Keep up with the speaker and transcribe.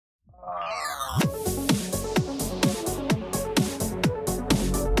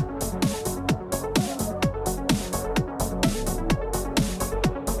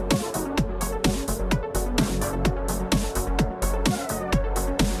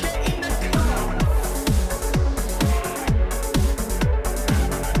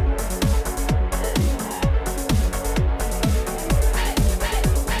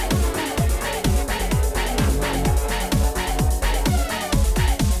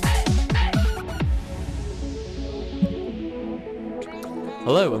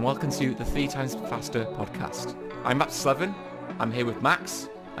Hello and welcome to the 3 Times Faster podcast. I'm Matt Slevin, I'm here with Max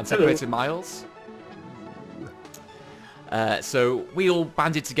and separated Miles. So we all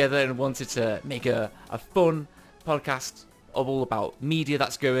banded together and wanted to make a fun podcast all about media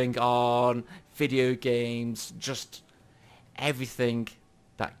that's going on, video games, just everything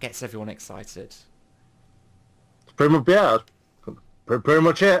that gets everyone excited. Pretty much, yeah. Pretty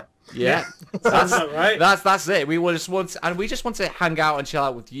much it. Yeah, that's right. That's it. We just want to hang out and chill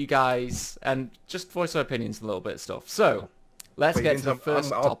out with you guys and just voice our opinions a little bit of stuff. So let's get to the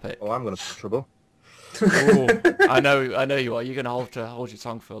first topic. Oh, I'm gonna put trouble. Ooh, I know you are. You're gonna hold your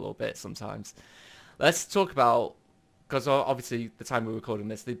tongue for a little bit sometimes. Let's talk about, because obviously the time we're recording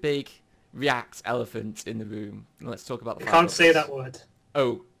this, the big React elephant in the room. And let's talk about the. I can't say that word.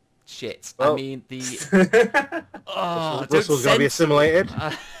 Oh. Shit. Well, I mean the Russell's gonna be assimilated.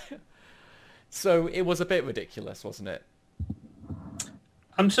 So it was a bit ridiculous, wasn't it?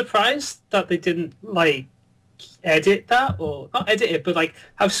 I'm surprised that they didn't like edit that, or not edit it, but like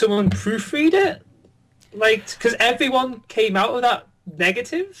have someone proofread it, like because everyone came out of that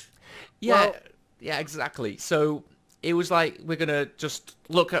negative. Yeah, well, yeah, exactly. So it was like we're gonna just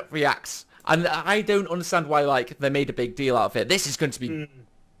look at Reacts, and I don't understand why like they made a big deal out of it. This is going to be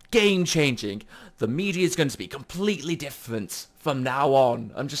game changing. The media is going to be completely different from now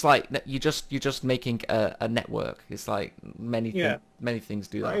on. I'm just like, you're just making a network. It's like many things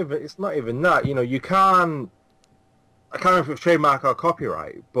do that. It's not even that. You know, you can't. I can't remember if it's trademark or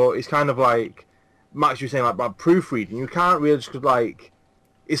copyright, but it's kind of like Max, you were saying like about proofreading. You can't really just like.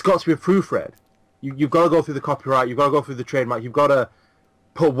 It's got to be a proofread. You've got to go through the copyright. You've got to go through the trademark. You've got to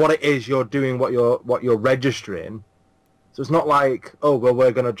put what it is you're doing, what you're registering. So it's not like, oh, well,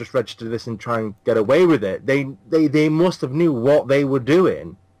 we're going to just register this and try and get away with it. They must have knew what they were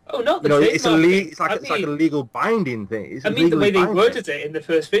doing. Oh, not the it's like a legal binding thing. I mean, the way they worded it in the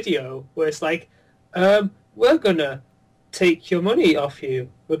first video, where it's like, we're going to take your money off you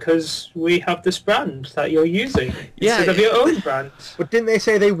because we have this brand that you're using instead of your own brand. But didn't they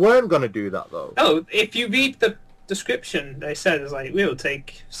say they weren't going to do that, though? No, if you read the description, they said it's like we'll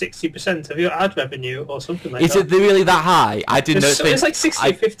take 60% of your ad revenue or something like that. Is it really that high? I didn't know. It's like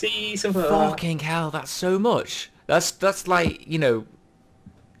 60, 50, something like that. Fucking hell, that's so much. That's like, you know,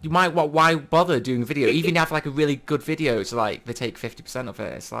 you might why bother doing a video? Even if you have like a really good video, it's like they take 50% of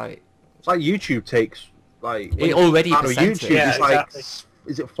it. It's like YouTube takes like it already YouTube. Yeah, it's exactly. Like,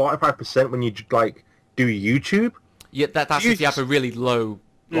 is it 45% when you like do YouTube? Yeah, that's if you have a really low.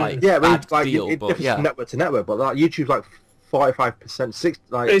 Like, yeah, bad like deal, it but differs yeah. from network to network, but like YouTube's like 45%, 60,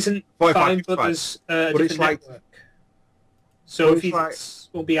 like isn't 45, FineBros but it's like network? So if like, it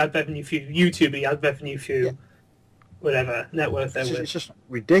won't be ad revenue for YouTube, it'll be ad revenue for whatever network they're with. It's just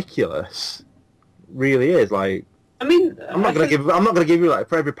ridiculous. Really is. Like, I mean, I'm not gonna give you like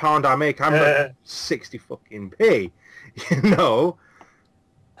for every pound I make, I'm like 60 fucking p. You know.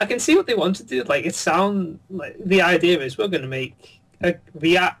 I can see what they want to do. Like, it sound like the idea is we're going to make a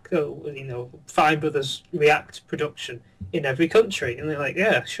React, FineBros React production in every country, and they're like,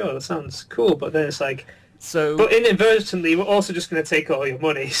 yeah, sure, that sounds cool. But then it's like, but inadvertently, we're also just going to take all your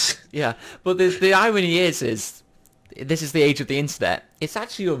monies. Yeah, but the irony is this is the age of the internet. It's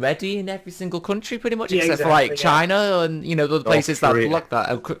actually already in every single country, pretty much, except for like China and the other places that block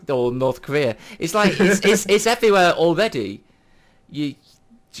that, or North Korea. It's like it's everywhere already. You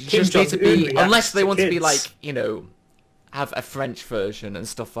just need to be, unless they want to be like have a French version and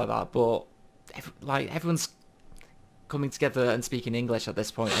stuff like that. But everyone's coming together and speaking English at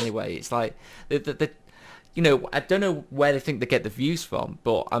this point anyway. It's like I don't know where they think they get the views from,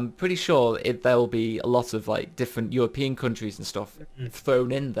 but I'm pretty sure there'll be a lot of like different European countries and stuff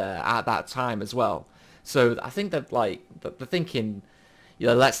thrown in there at that time as well. So I think that like they're thinking,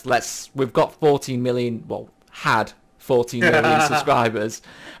 we've got 14 million, had 14 million subscribers,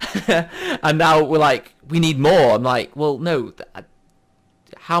 and now we're like, we need more. I'm like, well, no.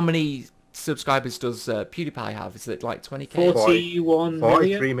 How many subscribers does PewDiePie have? Is it like 20k?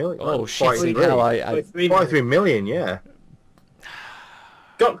 43 million. Oh shit! Hell, 43 million. Yeah.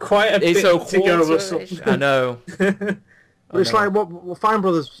 Got quite a bit to go, Russell. I know. But it's like what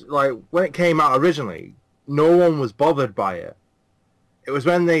FineBros, like when it came out originally, no one was bothered by it. It was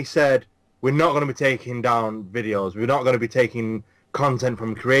when they said, we're not going to be taking down videos, we're not going to be taking content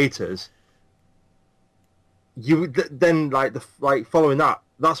from creators. Then following that,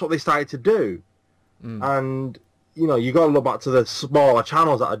 that's what they started to do. And you got to look back to the smaller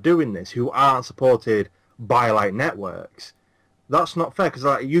channels that are doing this, who aren't supported by like networks. That's not fair, because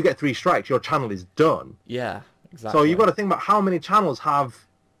like you get 3 strikes, your channel is done. Yeah, exactly. So you've got to think about how many channels have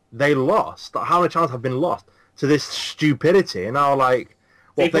they lost, how many channels have been lost to this stupidity. And now like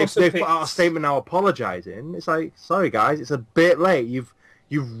But they've put out a statement now apologising. It's like, sorry guys, it's a bit late. You've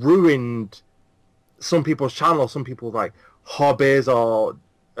ruined some people's channels, some people's like hobbies or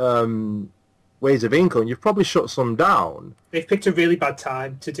ways of income. You've probably shut some down. They've picked a really bad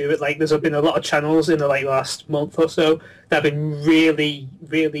time to do it. Like, there's been a lot of channels in the last month or so that have been really,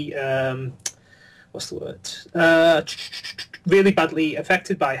 what's the word? Really badly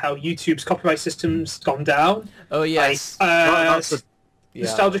affected by how YouTube's copyright system's gone down. Oh yes.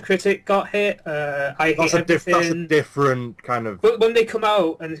 Nostalgia Critic got hit. That's a different kind of... But when they come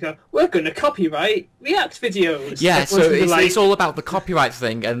out and they go, we're going to copyright React videos. Yeah, so it's all about the copyright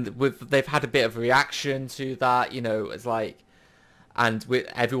thing, and they've had a bit of a reaction to that, you know, it's like... And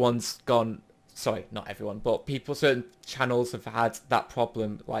everyone's gone... Sorry, not everyone, but certain channels have had that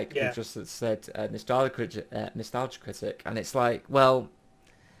problem, like we just said, Nostalgia Critic, and it's like, well,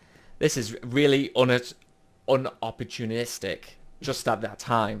 this is really unopportunistic just at that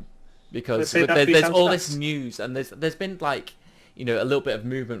time, because there's all this news, and there's been like, you know, a little bit of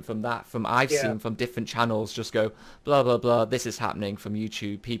movement from I've seen from different channels just go blah blah blah, this is happening from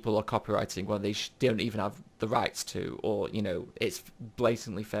YouTube, people are copywriting when they don't even have the rights to, or you know, it's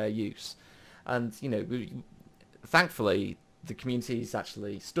blatantly fair use. And you know, thankfully the community's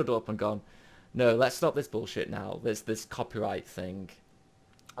actually stood up and gone, no, let's stop this bullshit now. There's this copyright thing,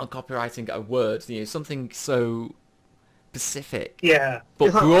 on copywriting a word, you know, something so specific,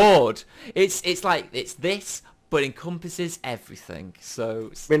 but broad. It's like it's this, but encompasses everything.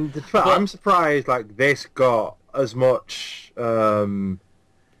 So I mean, I'm surprised like this got as much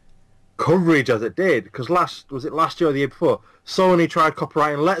coverage as it did, because last year or the year before, Sony tried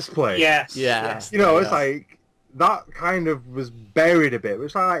copyrighting Let's Play. Yes. You know, it's like that kind of was buried a bit.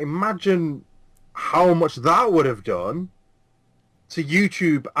 It's like, imagine how much that would have done to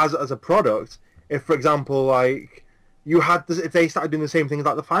YouTube as a product if, for example, like you had this, if they started doing the same things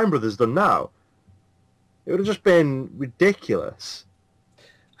like the FineBros done now. It would have just been ridiculous.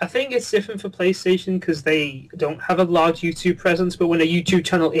 I think it's different for PlayStation because they don't have a large YouTube presence, but when a YouTube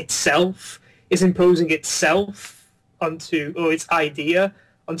channel itself is imposing itself onto, or its idea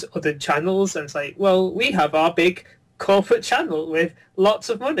onto other channels, and it's like, well, we have our big corporate channel with lots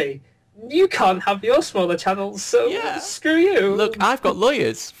of money. You can't have your smaller channels, so screw you. Look, I've got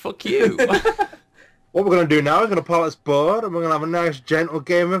lawyers. Fuck you. What we're going to do now is we're going to pull out this board and we're going to have a nice gentle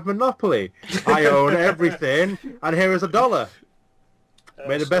game of Monopoly. I own everything, and here is $1.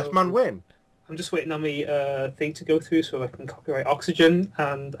 May the best man win. I'm just waiting on the thing to go through so I can copyright Oxygen,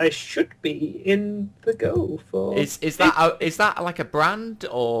 and I should be in the go for... Is that like a brand,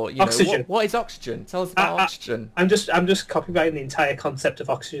 or you Oxygen? Know, what is Oxygen? Tell us about Oxygen. I'm just copyrighting the entire concept of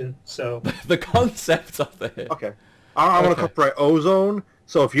Oxygen. So the concept of it. Okay. I want to copyright Ozone.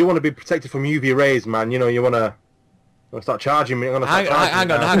 So if you want to be protected from UV rays, man, you know, you want to start charging me. Hang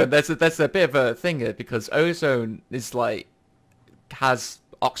on. There's a bit of a thing here, because Ozone is like has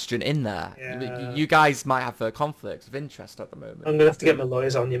Oxygen in there. Yeah. You guys might have a conflict of interest at the moment. I'm gonna have to get my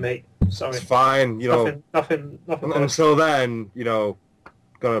lawyers on you, mate. Sorry. It's fine, you know. Nothing. Until then, you know,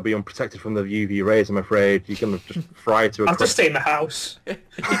 gonna be unprotected from the UV rays. I'm afraid you're gonna just fry to a. I'll just stay in the house. he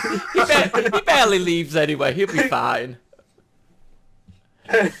barely leaves anyway. He'll be fine.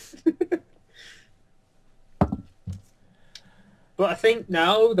 But I think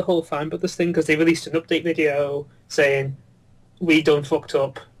now the whole FineBros thing, because they released an update video saying we done fucked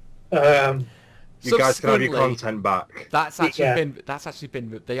up. You guys can have your content back. That's actually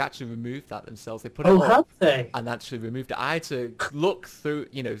been. They actually removed that themselves. They put it up, have they? And actually removed it. I had to look through,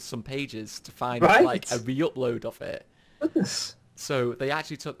 you know, some pages to find like a re-upload of it. Goodness. So they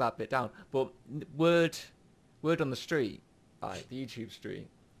actually took that bit down. But word on the street, like the YouTube street.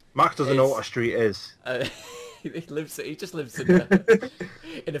 Max doesn't know what a street is. He just lives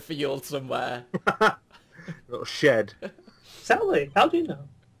in a field somewhere. A little shed. Exactly. How do you know?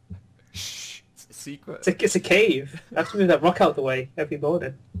 Shh, it's a secret. It's a cave. I have to move that rock out of the way every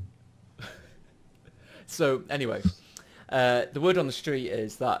morning. So anyway, the word on the street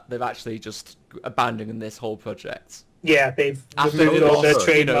is that they've actually just abandoned this whole project. Yeah, they've removed all their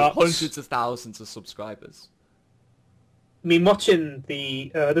trademarks. Hundreds of thousands of subscribers. I mean, watching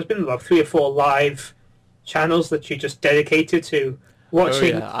there's been like 3 or 4 live channels that you just dedicated to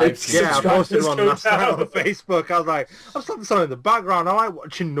watching. I posted one last night on Facebook. I was like, I'm something in the background. I like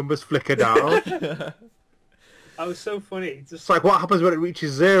watching numbers flicker down. That was so funny. It's like, what happens when it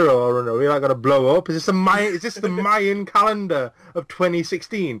reaches 0? Or are we like going to blow up? Is this the Mayan calendar of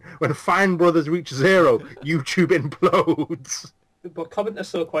 2016? When FineBros reach 0, YouTube implodes. But comment I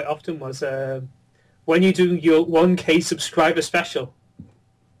saw quite often was when you do your 1K subscriber special.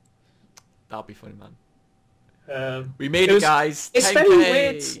 That'll be funny, man. We made it, guys. It's 10K. very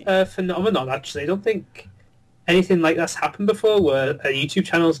weird phenomenon, actually. I don't think anything like that's happened before, where a YouTube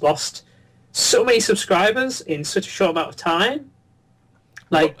channel's lost so many subscribers in such a short amount of time.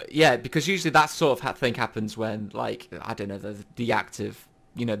 Like, well, yeah, because usually that sort of thing happens when, like, I don't know, the deactive,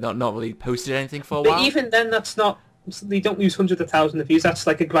 you know, not really posted anything for a while. But even then, that's not. They don't lose hundreds of thousands of views. That's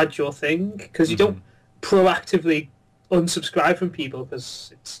like a gradual thing, because you don't proactively unsubscribe from people,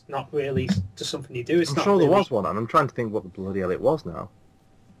 because it's not really just something you do. It's I'm not sure really... there was one, and I'm trying to think what the bloody hell it was now.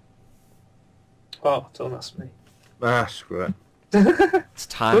 Oh, don't ask me. Ah, screw it. It's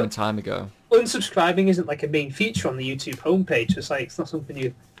time and time ago. Unsubscribing isn't like a main feature on the YouTube homepage. It's like, it's not something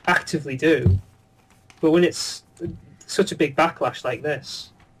you actively do. But when it's such a big backlash like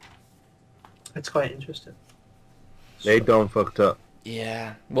this, it's quite interesting. They done fucked up.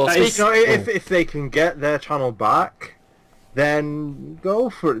 Yeah. Well, if they can get their channel back, then go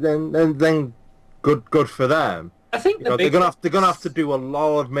for it. Then good for them. I think they're gonna have to do a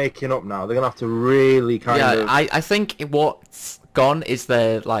lot of making up now. They're gonna have to really kind of. Yeah, I think what's gone is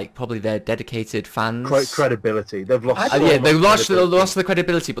probably their dedicated fans. Credibility. They've lost. They lost the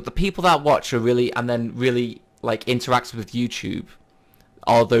credibility. But the people that watch are really like interact with YouTube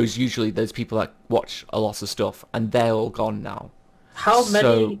are usually those people that watch a lot of stuff, and they're all gone now. How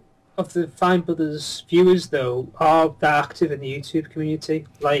many of the FineBros viewers, though, are that active in the YouTube community?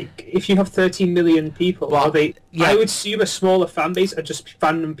 Like, if you have 13 million people, are they? Yeah. I would assume a smaller fan base are just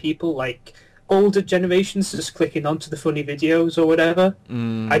random people, like older generations, just clicking onto the funny videos or whatever.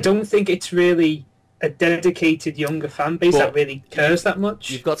 I don't think it's really a dedicated younger fan base that really cares that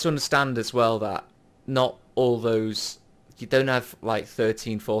much. You've got to understand as well that not all those... You don't have like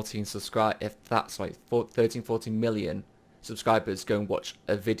 13, 14 if that's like 13, 14 million subscribers go and watch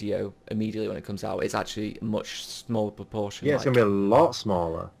a video immediately when it comes out. It's actually a much smaller proportion. Yeah, it's going to be a lot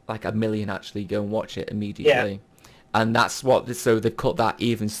smaller. Like 1 million actually go and watch it immediately. Yeah. And that's what... So they've cut that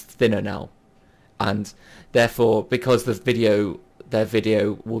even thinner now. And therefore, because their video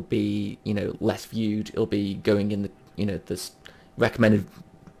will be, you know, less viewed, it'll be going in the, you know, this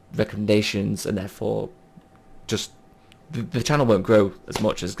recommendations, and therefore just the channel won't grow as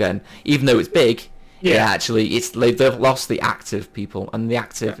much as again, even though it's big. Yeah, actually, they've lost the active people, and the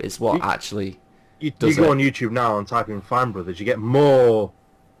active is what actually does you go on YouTube now and type in FineBros, you get more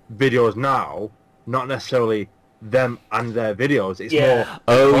videos now, not necessarily them and their videos. It's more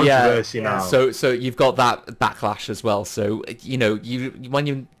controversy now. So you've got that backlash as well. So, you know, when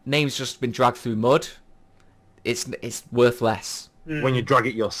your name's just been dragged through mud, it's worth less. When you drag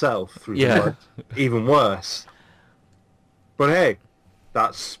it yourself through mud, even worse. But hey,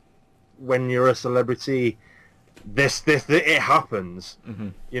 that's when you're a celebrity. This it happens.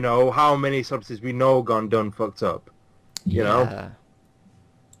 You know how many celebrities we know gone done fucked up. You know.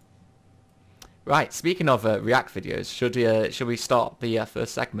 Right. Speaking of React videos, should we start the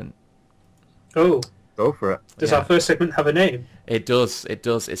first segment? Oh, go for it. Does our first segment have a name? It does. It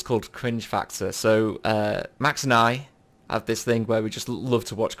does. It's called Cringe Factor. So Max and I have this thing where we just love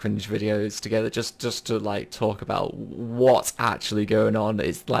to watch cringe videos together, just to like talk about what's actually going on.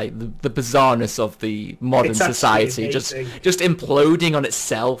 It's like the bizarreness of the modern society, just imploding on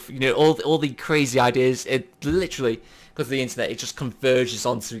itself. You know, all the crazy ideas. It literally, because of the internet, it just converges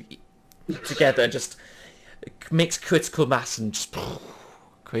onto together and just makes critical mass and just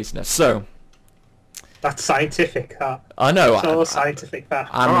craziness. So. That's scientific, that. I know. It's all scientific, that.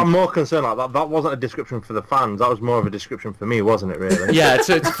 I'm more concerned like that. That wasn't a description for the fans. That was more of a description for me, wasn't it? Really? Yeah.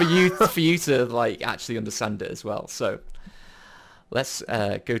 So it's for you to like actually understand it as well. So let's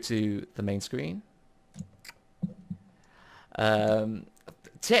go to the main screen.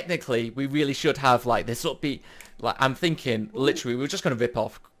 Technically, we really should have like this. Would be like I'm thinking. Literally, we're just gonna rip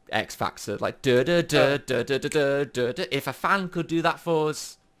off X Factor. Like If a fan could do that for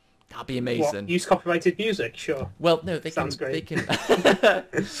us. That'd be amazing. What, use copyrighted music? Sure. Well, no, they can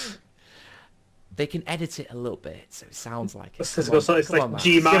edit it a little bit so it sounds like it. It's like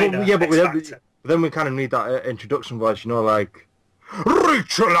G minor. Yeah, but then we kind of need that introduction voice, you know, like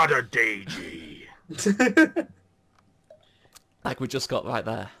Rachel Adadaji. Like we just got right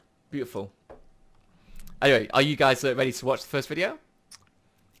there. Beautiful. Anyway, are you guys ready to watch the first video?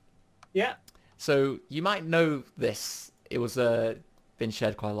 Yeah. So you might know this. It was been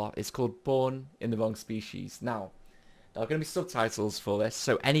shared quite a lot. It's called Born in the Wrong Species. Now there are going to be subtitles for this,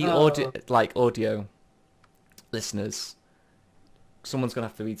 so any audio listeners, someone's going to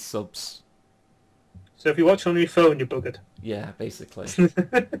have to read subs. So if you watch on your phone, you're buggered. Yeah, basically.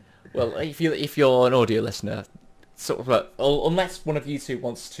 Well, if you're an audio listener, sort of, unless one of you two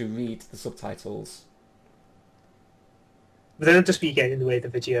wants to read the subtitles, But then it'll just be getting in the way of the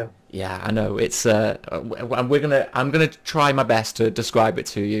video. Yeah, I know. It's I'm gonna try my best to describe it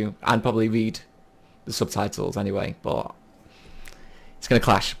to you and probably read the subtitles anyway, but it's gonna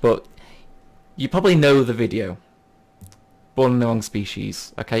clash. But you probably know the video. Born in the Wrong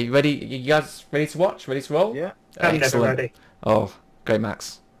Species. Okay, you ready? You guys ready to watch? Ready to roll? Yeah. I'm never ready. Oh, great,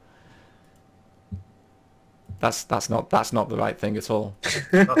 Max. That's not the right thing at all.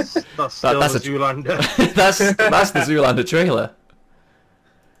 That's still that's the Zoolander. that's the Zoolander trailer.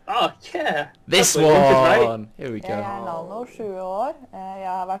 Oh, yeah. This That's what I wanted, one. Here we Jeg er go. Nano, 7 år. Jeg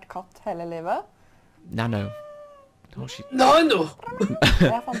har vært katt hele livet. Nano. Oh, she... No, no.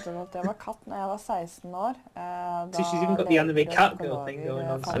 Jeg fant ut at jeg var katt når jeg var 16 år. See, she's even got the anime cat girl thing going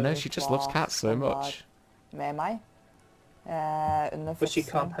on. I know, she just loves cats so much. Med meg. Under But she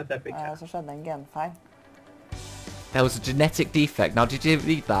can't have every fødselen. cat. Så skjedde en genfeil. There was a genetic defect. Now, did you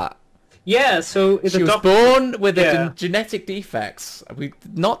read that? Yeah, so the She was doctor... born with Yeah. genetic defects. We've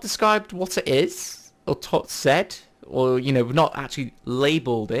not described what it is, or said, or, you know, not actually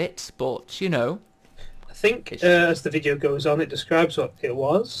labelled it, but, you know. I think as the video goes on, it describes what it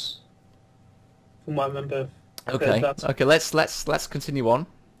was. From what I remember. Okay, okay, let's continue on.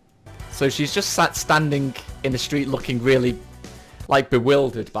 So she's just sat standing in the street looking really, like,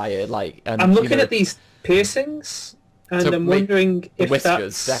 bewildered by it, like... And, I'm looking you know, at these piercings, and So I'm wondering the if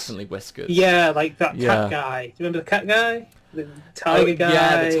whiskers, that's... definitely whiskers. Yeah, like that Yeah. cat guy. Do you remember the cat guy? The tiger guy?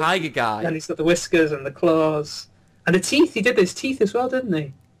 Yeah, the tiger guy. And he's got the whiskers and the claws. And the teeth, he did his teeth as well, didn't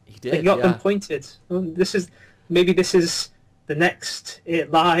he? He did, He got yeah. them pointed. Well, maybe this is the next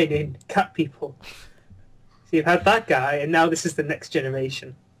line in Cat People. So you've had that guy, and now this is the next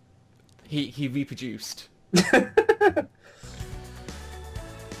generation. He reproduced.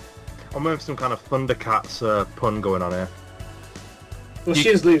 I'm with some kind of Thundercats pun going on here. Well, she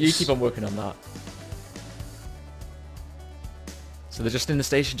is loose. You keep on working on that. So they're just in the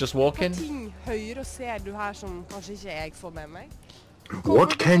station, just walking? Ting hører og ser du her som kanskje ikke jeg får med meg?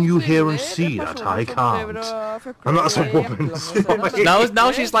 What can you hear and see that I can't? And that's a woman.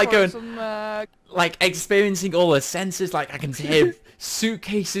 Now she's like going, like experiencing all her senses, like I can hear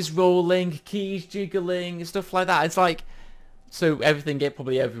suitcases rolling, keys jiggling, and stuff like that. It's like, so everything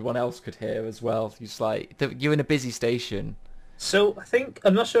probably everyone else could hear as well. You're just like, you're in a busy station. So I think,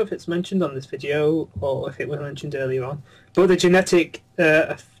 I'm not sure if it's mentioned on this video or if it was mentioned earlier on, but the genetic,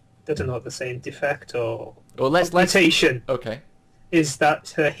 I don't know what they're saying, defect or mutation Okay. is that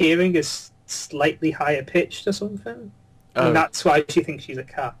her hearing is slightly higher pitched or something. Oh. And that's why she thinks she's a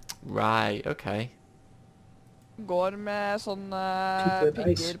cat. Right, okay. Går med sånne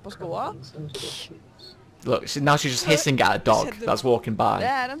pigger på skoa. Look, now she's just hissing at a dog that's walking Det by.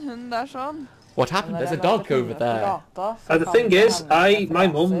 er en hund der sånn. What happened? There's a dog over there. The thing is, my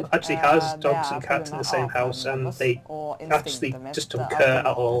mum actually has dogs and cats in the same house, and they actually just don't care at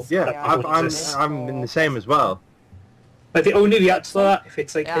all. Yeah, that people exist. I'm in the same as well. Like they only react to that if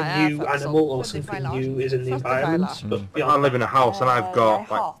it's like Yeah, a new yeah, animal or something something like new is in the Something like environment. that. But I beyond live in a house and I've got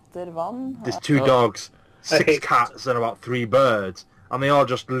Jeg like hater vann. there's 2 Oh. dogs, I 6 hate- cats, and about 3 birds, and they all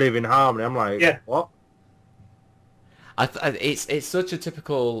just live in harmony. I'm like, Yeah. what? It's such a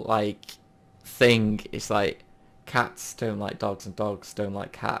typical like thing. It's like cats don't like dogs and dogs don't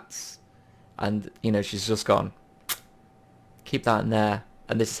like cats, and you know she's just gone. Keep that in there,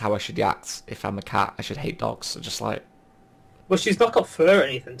 and this is how I should act. If I'm a cat, I should hate dogs. So just like, well, she's not got fur or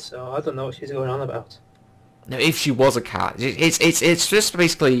anything, so I don't know what she's going on about. no, if she was a cat, it's just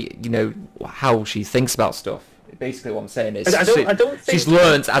basically, you know, how she thinks about stuff. Basically, what I'm saying is, I don't think she's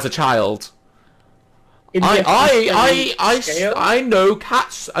learned as a child. In the scale- I know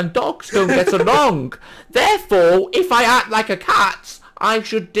cats and dogs don't get along. Therefore, if I act like a cat, I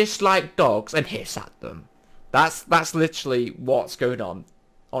should dislike dogs and hiss at them. That's literally what's going on.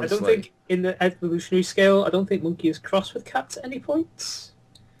 Honestly, I don't think in the evolutionary scale, I don't think monkey is crossed with cats at any point.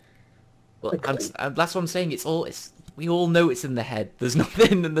 Well, that's what I'm saying. We all know it's in the head. There's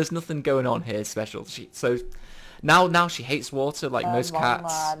nothing going on here special. So now she hates water like most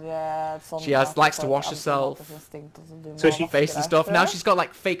cats. She likes to wash herself. So she Face and stuff. Now she's got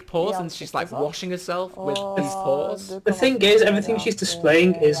like fake paws and she's like washing herself with these paws. The thing is, everything she's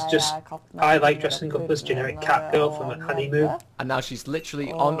displaying is just, I like dressing up as generic cat girl from a honeymoon. And now she's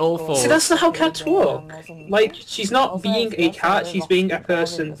literally on all fours. See, that's not how cats work. Like, she's not being a cat, she's being a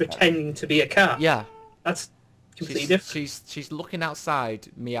person pretending to be a cat. Yeah. That's completely different. She's looking outside,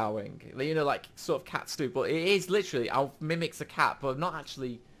 meowing. You know, like sort of cats do. But it is literally, mimics a cat, but I've not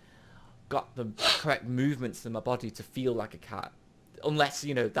actually got the correct movements in my body to feel like a cat. Unless,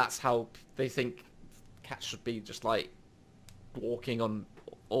 you know, that's how they think cats should be, just like walking on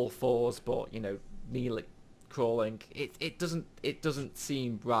all fours, but, you know, kneeling, crawling. It doesn't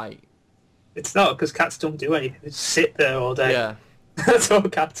seem right. It's not, because cats don't do anything. They just sit there all day. Yeah. That's all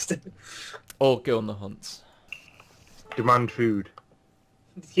cats do. Or go on the hunt. Demand food.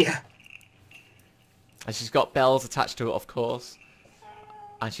 Yeah. And she's got bells attached to it, of course.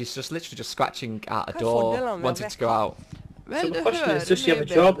 And she's just literally just scratching at a door, wanting to go out. Vel, du the question is, hører does she have a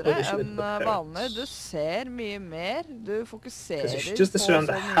mye job, or bedre does she live enn with her vanlig. parents? Du ser mye mer. Du fokuserer Because if she på does så this around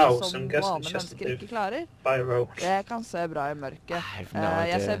the mye house, som I'm guessing vanlige she has to mennesker do ikke klarer. by a road. Det kan se bra i mørket. have no Jeg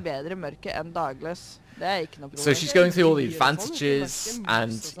idea. ser bedre i mørket enn dagløs. Det er ikke noe problem. So she's going through all the advantages,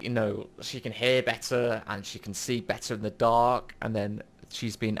 and you know she can hear better, and she can see better in the dark. And then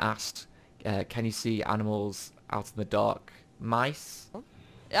she's been asked, "Can you see animals out in the dark?" Mice.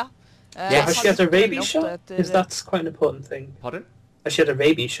 Ja. Yes. Has she had a rabies shot? Because that's quite an important thing. Pardon? Has she had a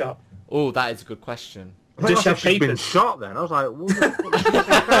rabies shot? Oh, that is a good question. I think Does she have she's been papers? shot then. I was like,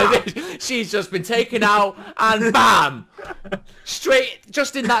 what? She's just been taken out and bam! Straight,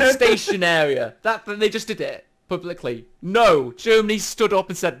 just in that station area. They just did it publicly. No, Germany stood up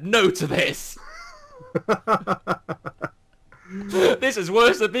and said no to this. This is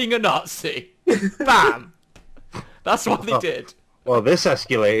worse than being a Nazi. Bam! That's what they did. Well, this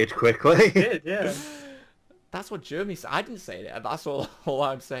escalated quickly. It did, yeah. That's what Germany said. I didn't say it. That's all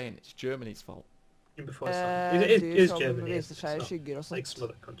I'm saying. It's Germany's fault. Before it is Dyr som Germany. viser seg i It's skygger og not like sånt. some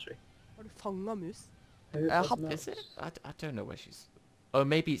other country. Har du fanga mus? Is it? I don't know where she's... Oh,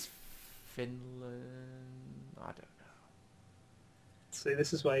 maybe it's Finland... I don't know. See,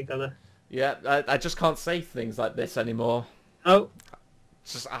 this is why you gotta... Yeah, I just can't say things like this anymore. Oh,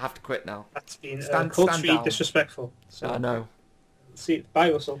 It's just, I have to quit now. that's been Stand culturally down. disrespectful. So, I know. see,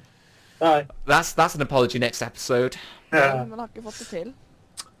 bye, Russell. Bye. That's an apology next episode. Men har ikke fått det til.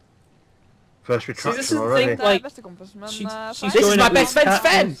 First this is retraction the already. thing, Det er like, bestekompis, men she's Svein- This is going my out best with friend's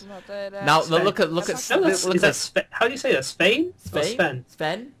cat- Sven! som heter, Now, Sven. look at No, that's, look is at that Sven? How do you say that? Spain? Or Sven? Sven?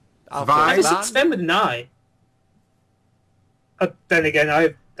 Sven? Svein? I Sven? said Sven with an I. Then again,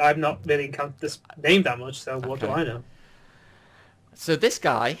 I've not really encountered this name that much, so what do Okay. I know? So this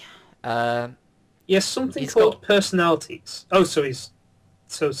guy, Yes, something He's called got- personalities. Oh, so he's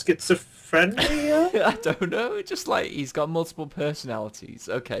schizophrenia? I don't know, just like he's got multiple personalities.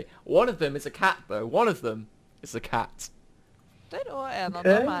 Okay, one of them is a cat though. One of them is a cat. og en av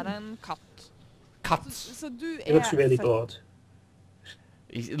Okay. dem er en katt. Cat. Så du He looks really født- bored.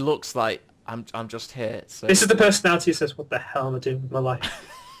 It looks like I'm just here. So This is the personality who says, what the hell am I doing with my life?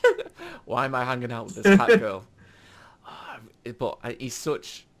 why am I hanging out with this cat girl? But he's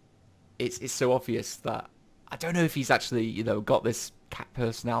such... It's so obvious that... I don't know if he's actually, got this cat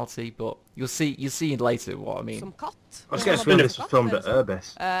personality, but you'll see later what I mean. Som katt? I was getting feeling this was filmed at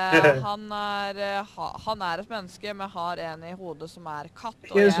Urbis. Han er et menneske, men har en i hodet som er katt.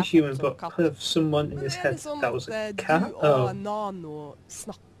 Og Here's a jeg human, som but katt. could have someone in Men his er head det sånn that was at a cat? du og Oh, Nano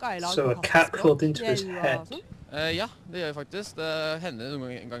snakker i lag So på a cat kattespråk? crawled into his Mjau og head. sånn? Ja, det gjør jeg faktisk. Det hender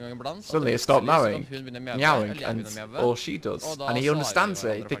noen ganger iblant. Suddenly I start meowing, and or she does, and he understands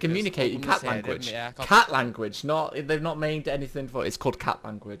it. They communicate in cat language. Cat language, they've not made anything for it. It's called cat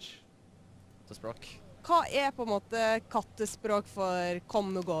language. Hva er på en måte kattespråk for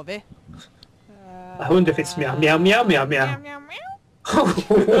kom, nå går vi? I wonder if it's meow, meow, meow, meow, meow.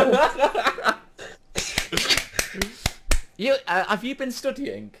 Have you been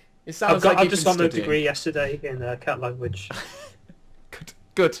studying? It sounds I've like just got my degree yesterday in cat language.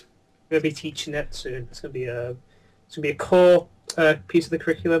 Good. We're gonna be teaching it soon. It's gonna be a core piece of the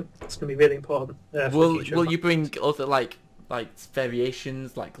curriculum. It's gonna be really important. For the future. Will you bring other like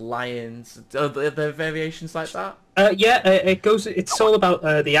variations like lions? Are there variations like that? Yeah, it's all about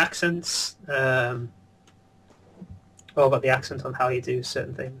the accents. All about the accent on how you do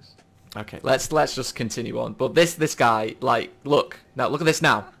certain things. Okay, let's just continue on. But this guy, like, look at this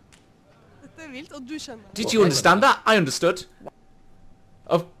now. Dette er vilt, og du skjønner. Did you understand that? I understood.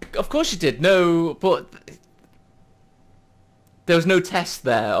 Of course you did. No, but there was no test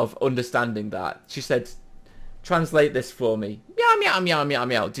there of understanding that. She said, translate this for me. Meow, meow, meow, meow,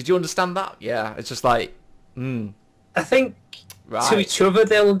 meow. Did you understand that? Yeah, it's just like, I think to right. each other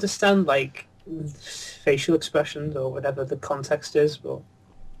they'll understand like facial expressions or whatever the context is, but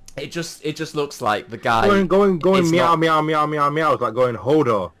It just looks like the guy... Going it's meow, not- meow, meow, meow, meow. It's like going hold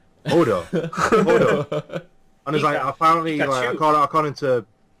on. And it's like, apparently, like, according to,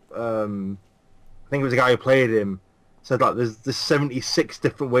 I think it was the guy who played him, said like there's 76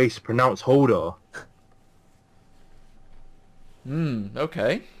 different ways to pronounce Hodor.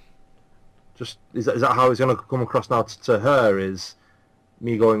 Okay. Just is that how it's gonna come across now to her? Is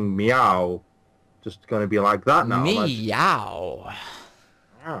me going meow, just gonna be like that now? Like, Meow.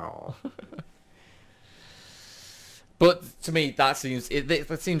 meow. But to me, that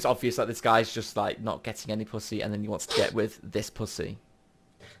seems obvious that this guy's just like not getting any pussy, and then he wants to get with this pussy.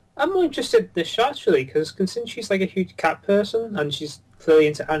 I'm more interested in the shots really, because since she's like a huge cat person and she's clearly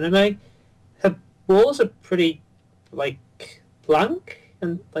into anime, her balls are pretty like blank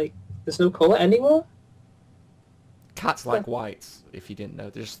and like there's no colour anymore. Cats like whites, if you didn't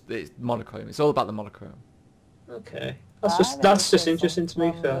know. It's monochrome. It's all about the monochrome. Okay, that's just interesting to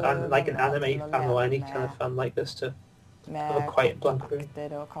me for like an anime fan or any kind of fan like this to have a quiet blank room.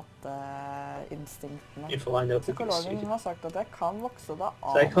 If I know the Psykologen har sagt at jeg kan vokse det av.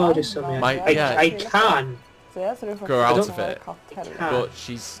 Psychologist told me I can. Så jeg tror Grow out of faktisk it. katt heller.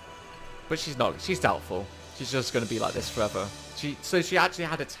 But she's not. She's doubtful. She's just going to be like this forever. So she actually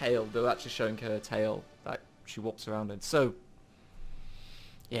had a tail. They were actually showing her tail that she walks around in. So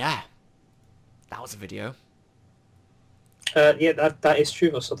yeah, that was a video. Yeah, that is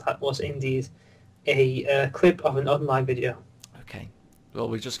true. So that was indeed a clip of an online video. Okay. Well,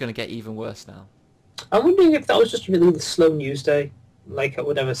 we're just going to get even worse now. I'm wondering if that was just really slow news day, like at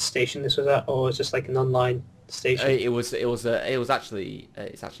whatever station this was at, or was just like an online station. It's actually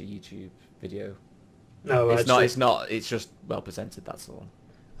a YouTube video. No, it's not. It's just well presented. That's all.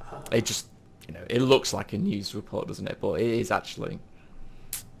 It just, it looks like a news report, doesn't it? But it is actually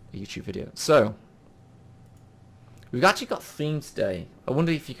a YouTube video. So we've actually got themes today. I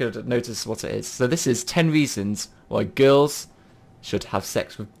wonder if you could notice what it is. So this is 10 reasons why girls should have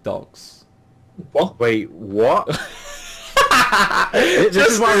sex with dogs. What? Wait, what? This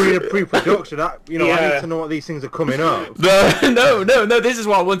is why we need a pre-production. I need to know what these things are coming up. No. This is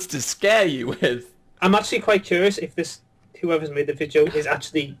what I wanted to scare you with. I'm actually quite curious if whoever's made the video is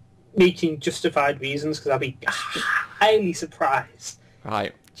actually making justified reasons, because I'd be highly surprised.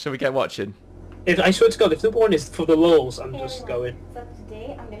 Right, shall we get watching? If I swear to God, if number one is for the lulz, I'm just going. So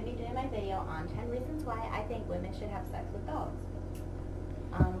today I'm going to be doing my video on 10 reasons why I think women should have sex with dogs.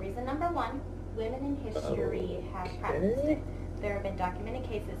 Reason number one, women in history have practiced it. There have been documented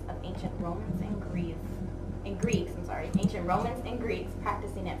cases of ancient Romans and Greeks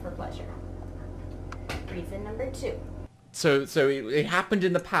practicing it for pleasure. Reason number two. So it happened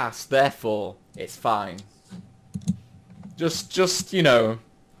in the past, therefore it's fine. Just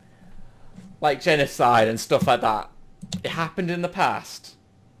like genocide and stuff like that. It happened in the past,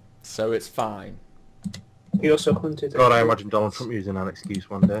 so it's fine. He also hunted. God, I imagine Donald Trump using that excuse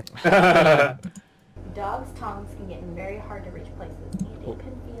one day. Dogs' tongues can get in very hard to reach places, and it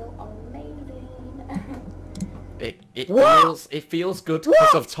can feel amazing. It feels good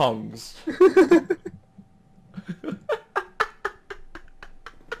because of tongues.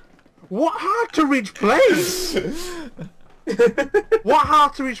 What hard to reach place? What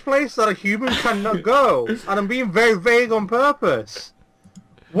hard to reach place that a human cannot go? And I'm being very vague on purpose.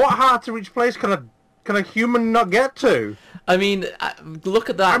 What hard to reach place can a human not get to? I mean, look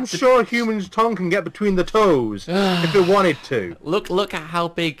at that. I'm sure a human's tongue can get between the toes if it wanted to. Look at how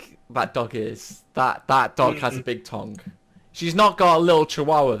big that dog is. That dog has a big tongue. She's not got a little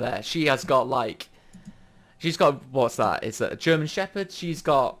chihuahua there. She has got like... She's got... What's that? It's a German Shepherd. She's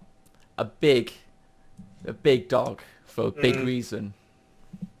got a big dog for a big reason.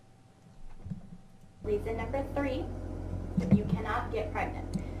 Reason number three, you cannot get pregnant.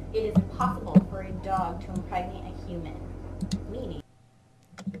 It is impossible for a dog to impregnate a human. Meaning...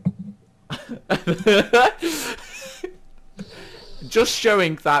 Just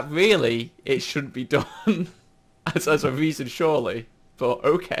showing that really it shouldn't be done as a reason, surely. But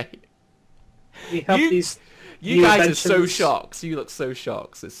okay. We have you guys are so shocked. You look so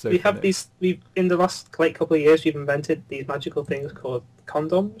shocked. It's so. In the last couple of years, we've invented these magical things called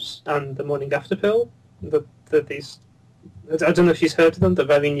condoms and the morning after pill. I don't know if she's heard of them. They're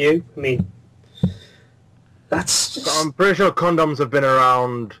very new. I mean, that's just... I'm pretty sure condoms have been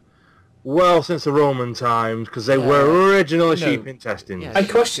around well since the Roman times, because they were originally sheep intestines. Yeah, I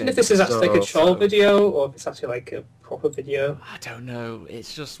question if this is actually like a troll video or if it's actually like a proper video. I don't know.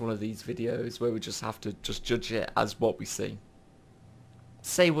 It's just one of these videos where we just have to just judge it as what we see.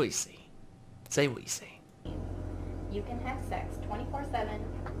 Say what you see. Say what you see. You can have sex 24/7,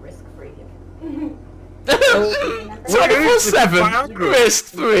 risk-free. 24/7,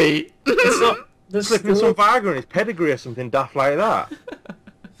 risk-free. It's not. There's Slipping some Viagra in his pedigree or something daft like that.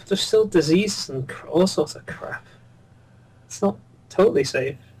 There's still disease and all sorts of crap. It's not totally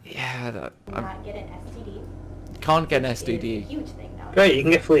safe. Yeah, Not get an STD. Can't get an It is a STD. huge thing now. Great, you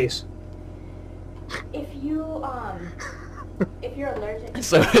can get fleas. If you're allergic.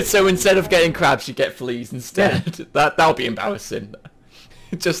 So instead of getting crabs, you get fleas instead. That'll be embarrassing.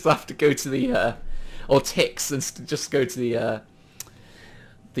 Just have to go to the or ticks and just go to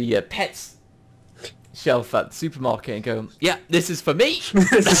the pets shelf at the supermarket and go, yeah, this is for me.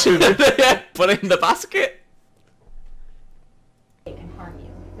 Put it in the basket. It can harm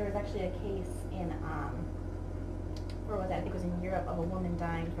you. There was actually a case in, where was that? I think it was in Europe, of a woman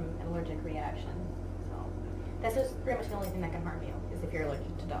dying from an allergic reaction. So that's just pretty much the only thing that can harm you, is if you're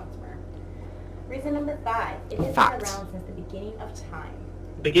allergic to dog sperm. Reason number 5, it has been around since the beginning of time.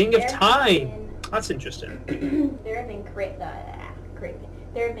 Beginning of time? That's interesting. There have been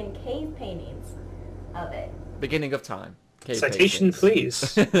cave paintings of it. Beginning of time. Cave Citation,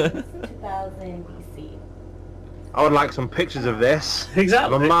 please. 2000 BC. I would like some pictures of this.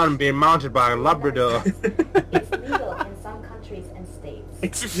 Exactly. Of a man being mounted by a Labrador. It's legal in some countries and states.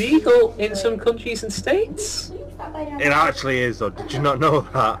 It's legal in some countries and states? It actually is, though. Did you not know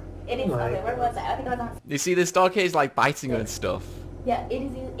that? It is. Okay, where was I? I think I was on. You see, this dog here is like biting her and stuff. Yeah, it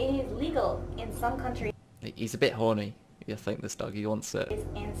is legal in some countries. He's a bit horny. You think this dog, he wants it.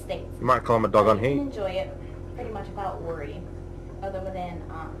 And states. You might call him a dog on You can heat. enjoy it pretty much without worry, other than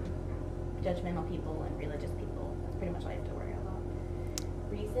judgmental people and religious people. That's pretty much all you have to worry about.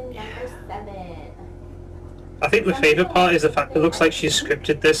 Reason number 7. I think my favourite part is the fact it looks like she's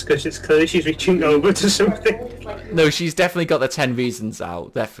scripted this, because it's clearly she's reaching over to something. No, she's definitely got the 10 reasons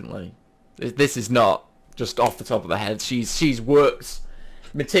out, definitely. This is not just off the top of the head. She's worked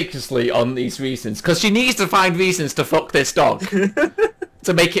meticulously on these reasons, because she needs to find reasons to fuck this dog.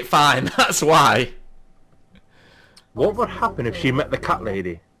 To make it fine, that's why. What would happen if she met the cat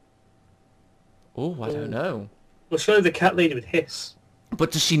lady? Oh, I don't know. Well, surely the cat lady would hiss.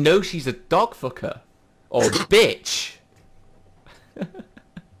 But does she know she's a dog fucker? Or bitch?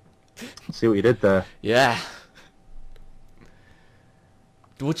 See what you did there. Yeah.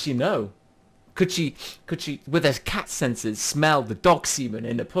 Would she know? Could she, with her cat senses, smell the dog semen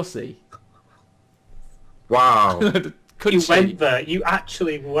in a pussy? Wow. Could You she? went there. You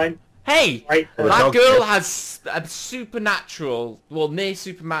actually went Hey, right there. that girl has a supernatural, well, near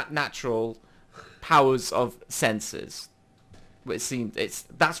supernatural powers of senses. It seems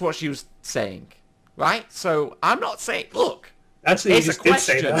that's what she was saying, right? So I'm not saying. Look, Actually, you it's a just did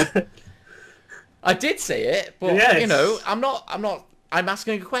say question. that. I did say it, but Yes. you know, I'm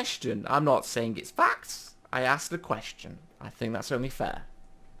asking a question. I'm not saying it's facts. I asked a question. I think that's only fair.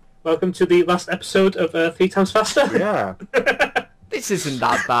 Welcome to the last episode of 3 Times Faster. Yeah. This isn't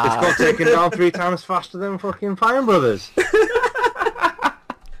that It's bad. got taken down 3 times faster than fucking FineBros.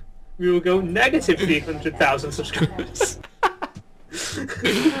 We will go negative 300,000 subscribers.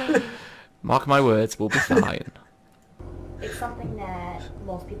 Mark my words, we'll be fine. It's something that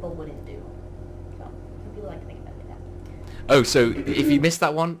most people wouldn't do. So some people like to think about it like that. Oh, so if you missed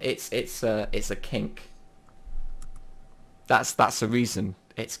that one, it's a kink. That's the reason.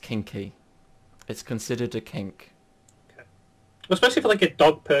 It's kinky. It's considered a kink. Especially for like a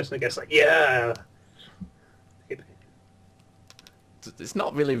dog person, I guess. Like, yeah. It's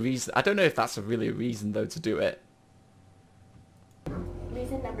not really a reason. I don't know if that's really a reason though to do it.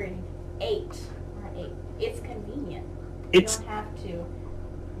 Reason number 8. It's convenient. It's- You don't have to.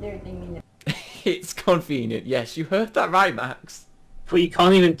 They mean It's convenient. Yes, you heard that right, Max. But you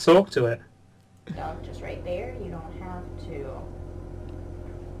can't even talk to it. the dog just right there. You don't have to.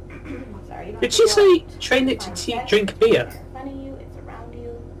 Sorry. You don't Did have she to say go out train it to find sex. drink beer? It's in front of you. It's around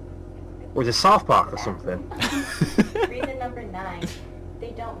you. Was it South Park or something? Reason number 9.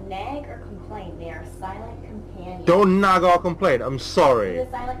 They don't nag or complain. They are silent companions. Don't nag or complain. I'm sorry. They're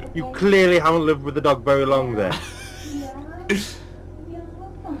silent You companions. clearly haven't lived with the dog very long then. Yeah.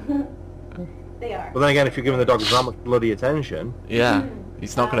 They are. But then again, if you're giving the dog that much bloody attention... Yeah,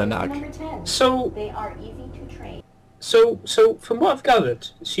 he's not gonna nag. Number 10. So, They are easy to train. so from what I've gathered,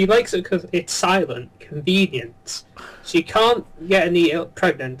 she likes it because it's silent, convenient. She can't get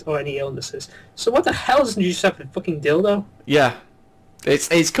pregnant or any illnesses. So what the hell doesn't you just have a fucking dildo? Yeah,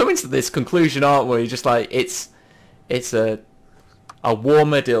 it's coming to this conclusion, aren't we? Just like it's a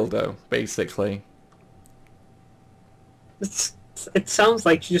warmer dildo, basically. It sounds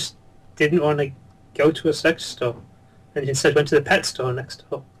like she just didn't want to go to a sex store, and instead went to the pet store next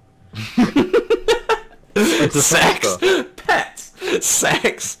door. Sex, pet,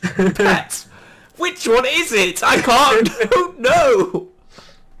 sex, pet. Which one is it? I don't know.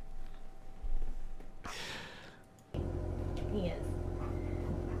 He is.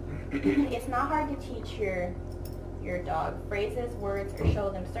 It's not hard to teach your dog phrases, words, or show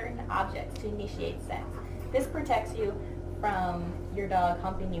them certain objects to initiate sex. This protects you from your dog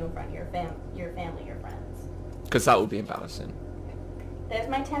humping you in front of your family, your friends. Because that would be embarrassing. There's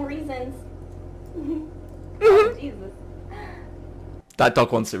my 10 reasons. Oh, Jesus. That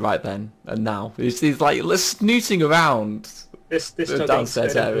dog wants it right then and now. He's like snooting around This the dog ain't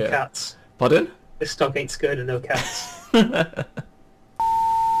downstairs scared of area. cats. Pardon? This dog ain't scared of no cats.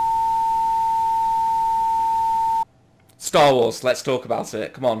 Star Wars. Let's talk about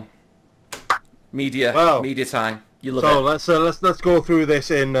it. Come on. Media time. You love it. So let's go through this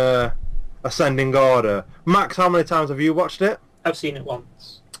in ascending order. Max, how many times have you watched it? I've seen it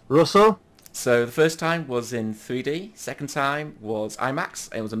once. Russell? So the first time was in 3D. Second time was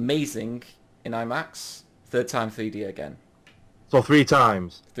IMAX. It was amazing in IMAX. Third time 3D again. So 3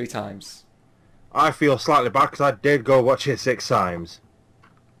 times? 3 times. I feel slightly bad because I did go watch it 6 times.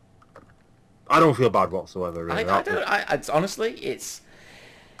 I don't feel bad whatsoever, really. Honestly, it's...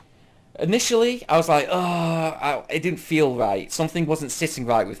 Initially, I was like, it didn't feel right. Something wasn't sitting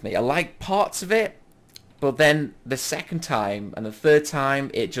right with me. I liked parts of it, but then the second time and the third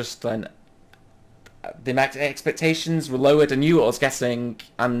time, it just then... The expectations were lowered. I knew what I was getting,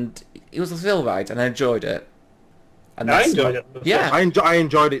 and it was still right, and I enjoyed it. And I enjoyed it. Yeah. I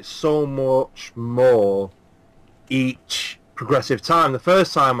enjoyed it so much more each progressive time. The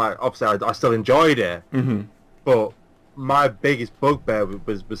first time, I still enjoyed it, but my biggest bugbear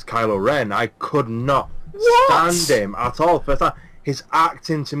was Kylo Ren. I could not stand him at all. First time, his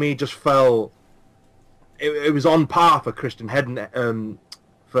acting to me just felt it was on par for for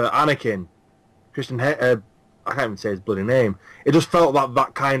Anakin. I can't even say his bloody name. It just felt like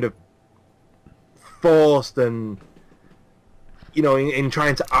that kind of forced and, you know, in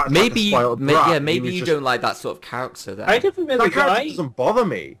trying to act maybe like a spoiled brat. Maybe you don't like that sort of character then. I never really that character doesn't bother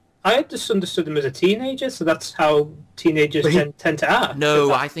me. I just understood him as a teenager, so that's how teenagers tend to act.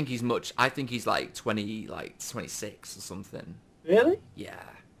 No, I think he's like 26 or something. Really? Yeah.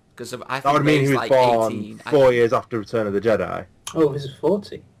 Because I think that would mean he was like born 18. 4 years after Return of the Jedi. Oh, he's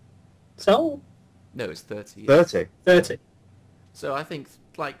 40. So? No, it's 30. 30. 30. So I think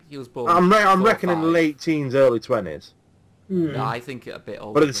like he was born. I'm reckoning late teens, early 20s. No, I think a bit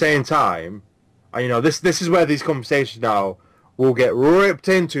older. But at the same time, you know, this is where these conversations now will get ripped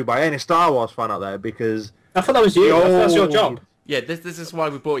into by any Star Wars fan out there, because I thought that was you. That's your job. Yeah, this is why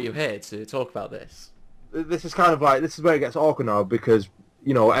we brought you here to talk about this. This is kind of like, this is where it gets awkward now, because,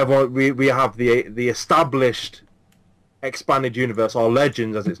 you know, everyone we have the established expanded universe, or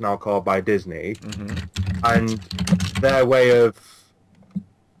Legends as it's now called by Disney, and their way of,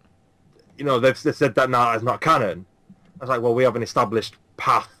 you know, they've said that now is not canon. I was like, well, we have an established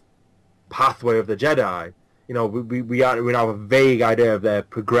pathway of the Jedi. You know, we now have a vague idea of their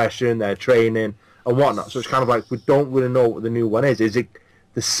progression, their training, and whatnot. So it's kind of like we don't really know what the new one is. Is it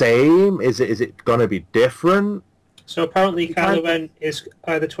the same? Is it gonna be different? So apparently, Kylo Ren is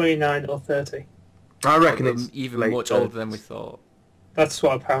either 29 or 30. I reckon it's even much older than we thought. That's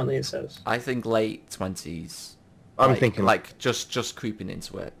what apparently it says. I think late 20s. I'm thinking like just creeping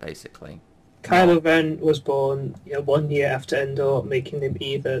into it, basically. Kylo Ren was born 1 year after Endor, making him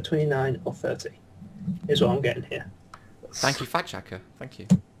either 29 or 30. Is what I'm getting here. Thank you, fact checker. Thank you.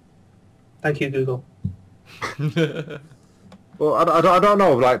 Thank you, Google. Well, I don't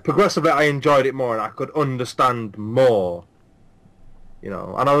know. Like, progressively, I enjoyed it more, and I could understand more. You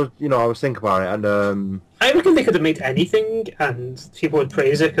know, and I was thinking about it, and I reckon they could have made anything, and people would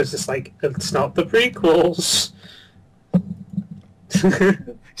praise it because it's like, it's not the prequels.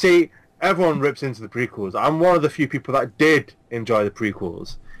 See, everyone rips into the prequels. I'm one of the few people that did enjoy the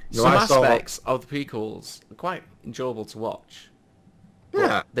prequels. You know, some aspects of the prequels are quite enjoyable to watch.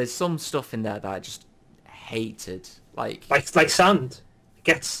 Yeah. There's some stuff in there that I just hated. Like sand. It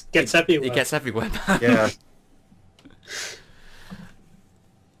gets everywhere. It gets everywhere, man. Yeah.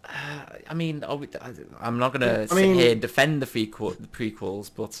 I mean, I'm not gonna sit here and defend the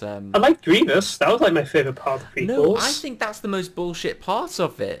prequels, but I like Grievous. That was like my favorite part of the prequels. No, I think that's the most bullshit part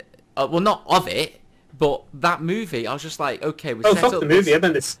of it. Well, not of it, but that movie. I was just like, okay, we set fuck up the movie. I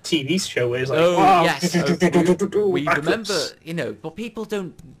meant this TV show where it's like, yes, we remember, you know, but people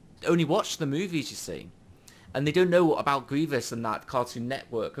don't only watch the movies, you see. And they don't know about Grievous and that Cartoon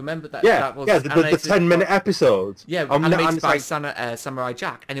Network. Remember that? Yeah, that was the 10-minute episodes. Yeah, animated by Samurai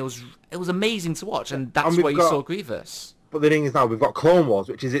Jack, and it was amazing to watch, and that's where you saw Grievous. But the thing is now we've got Clone Wars,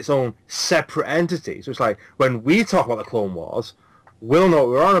 which is its own separate entity. So it's like when we talk about the Clone Wars, we'll know what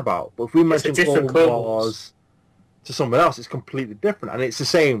we're on about. But if we mention Clone Wars to someone else, it's completely different, and it's the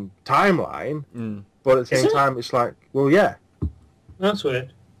same timeline. But at the same time, it's like, well, yeah, that's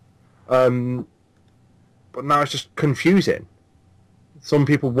weird. But now it's just confusing. Some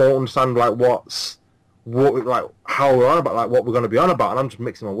people won't understand like how we're on about, like what we're going to be on about, and I'm just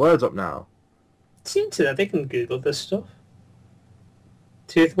mixing my words up now. It's the internet. They can Google this stuff.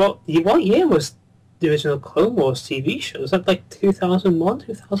 What year was the original Clone Wars TV show? Was that like 2001,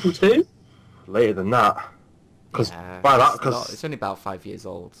 2002? Later than that, because it's only about 5 years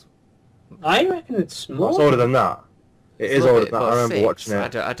old. I reckon it's more. It's older than that. It is older than that. I remember watching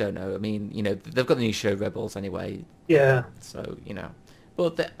it. I don't know. I mean, you know, they've got the new show Rebels anyway. Yeah. So, you know.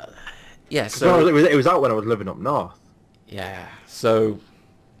 But, yeah, so... It was out when I was living up north. Yeah, so...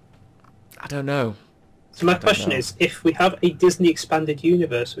 I don't know. So my question is, if we have a Disney expanded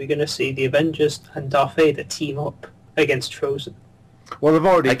universe, we're going to see the Avengers and Darth Vader team up against Frozen. Well, they've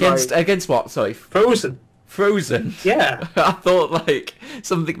already... Against what? Sorry. Frozen. Frozen? Yeah. I thought, like,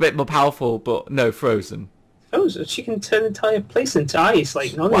 something a bit more powerful, but no, Frozen. Frozen? She can turn the entire place into ice,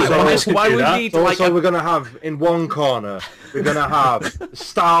 like, none why of us would we need, so, like... So we're going to have, in one corner, we're going to have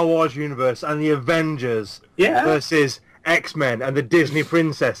Star Wars universe and the Avengers versus X-Men and the Disney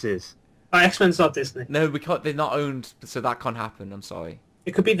princesses. X-Men's not Disney. No, we can't. They're not owned, so that can't happen. I'm sorry.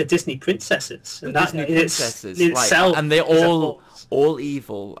 It could be the Disney princesses. And the Disney princesses, itself, and they're all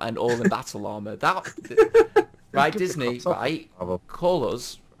evil and all in battle armor. That right, Disney, right? Call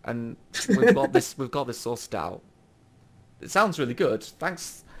us, and we've got this. We've got this sorted out. It sounds really good.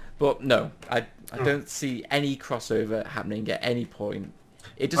 Thanks, but no, I don't see any crossover happening at any point.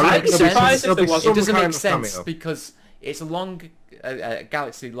 It doesn't make sense. It doesn't make sense because it's a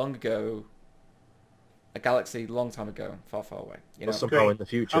galaxy long ago. A galaxy long time ago, far, far away. You know, somehow in the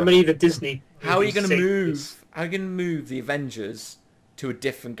future. How many of the Disney? How are you going to move? How are you going to move the Avengers to a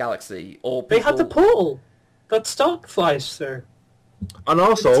different galaxy? Or they had the portal that Stark flies through. And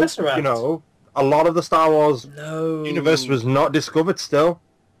also, you know, a lot of the Star Wars universe was not discovered still.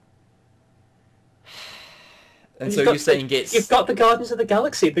 And so you're saying you've got the Guardians of the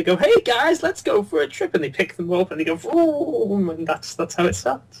Galaxy. They go, "Hey guys, let's go for a trip," and they pick them up and they go, "Vroom," and that's how it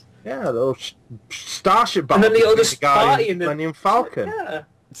starts. Yeah, little starship battle. And then the other party in the Millennium Falcon. Yeah.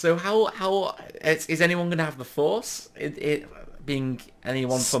 So how is anyone going to have the Force? It being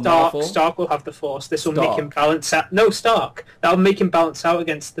anyone from Marvel? Stark will have the Force. This will make him balance out. No, Stark. That'll make him balance out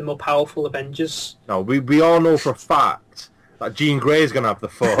against the more powerful Avengers. No, we all know for a fact that Jean Grey is going to have the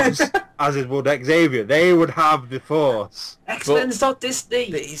Force, as is would Xavier. They would have the Force. X-Men's not Disney.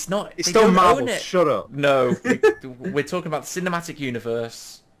 It's not. It's still Marvel. Shut up. No, we're talking about the cinematic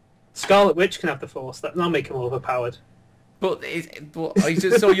universe. Scarlet Witch can have the Force. That'll make him overpowered. But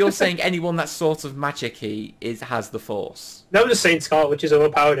so you're saying anyone that's sort of magic-y has the Force? No, I'm just saying Scarlet Witch is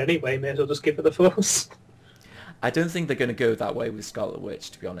overpowered anyway. May as well just give her the Force. I don't think they're going to go that way with Scarlet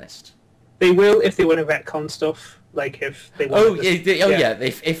Witch, to be honest. They will if they want to retcon stuff. Like if they want.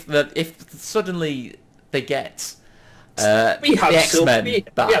 If suddenly they get the X-Men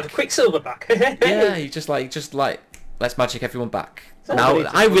back. We have Quicksilver back. Yeah, you just like let's magic everyone back. Now,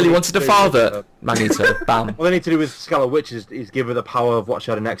 I really wanted to father Magneto. Bam. What they need to do with Scarlet Witch is give her the power of what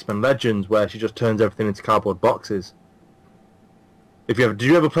she had in X-Men Legends, where she just turns everything into cardboard boxes. Did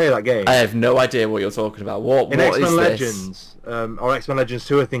you ever play that game? I have no idea what you're talking about. What X-Men is Legends, or X-Men Legends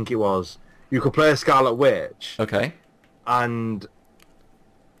 2, I think it was, you could play a Scarlet Witch. Okay. And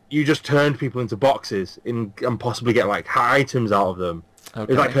you just turned people into boxes and possibly get like items out of them. Okay. It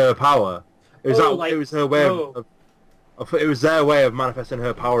was like her power. It was her way of it was their way of manifesting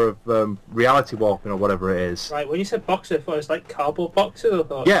her power of reality warping or whatever it is. Right, when you said boxer, I thought it was like cardboard boxer. I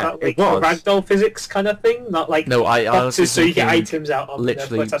thought, yeah, it was. Ragdoll physics kind of thing, not like boxes so you get items out of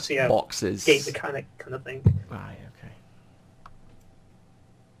literally boxes. Game mechanic kind of thing. Right, okay.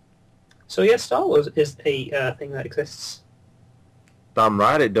 So yeah, Star Wars is a thing that exists. Damn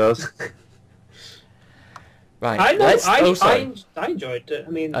right it does. Right. I know. I enjoyed it.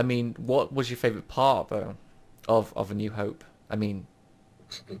 I mean, what was your favourite part though of A New Hope? I mean,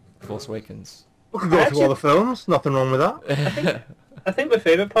 Force Awakens. We could go through all the films. Nothing wrong with that. I think my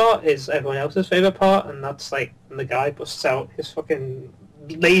favourite part is everyone else's favourite part, and that's like when the guy busts out his fucking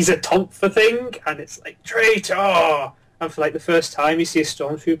laser Tomfer thing, and it's like traitor. And for like the first time, you see a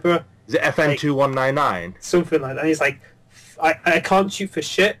stormtrooper. Is it FN2199? Something like that. And he's like, I can't shoot for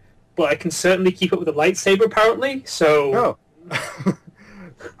shit, but I can certainly keep up with a lightsaber apparently. So. Oh.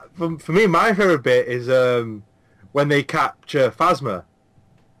 For me, my favourite bit is when they capture Phasma,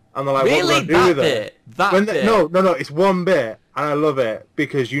 and they're like, really? "What do I do with it?" Bit? No, it's one bit, and I love it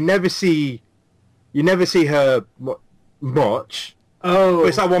because you never see her much. Oh, but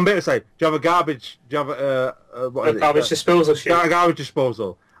it's that one bit. It's like, "Do you have a garbage? Do you have a garbage disposal shit?" Garbage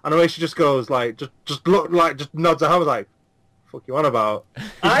disposal, and the way she just goes like, just nods her head like, "Fuck you on about?"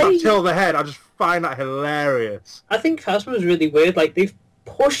 I tilt the head. I just find that hilarious. I think Phasma is really weird. Like they've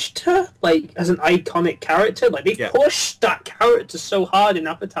pushed her like as an iconic character. Like they pushed that character so hard in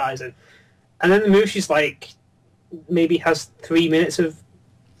advertising, and then the movie she's like maybe has 3 minutes of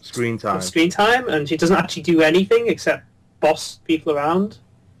screen time, and she doesn't actually do anything except boss people around.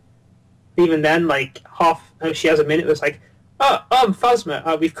 Even then, like she has a minute. It's like,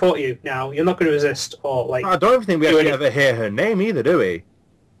 Phasma, we've caught you now. You're not going to resist or like. I don't even think we actually ever hear her name either, do we?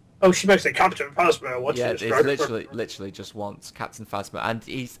 Oh, she makes it Captain Phasma. Yeah, it's literally just once Captain Phasma, and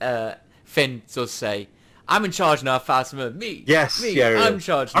he's Finn does say, "I'm in charge now, Phasma. Me, yes, me, yeah, I'm in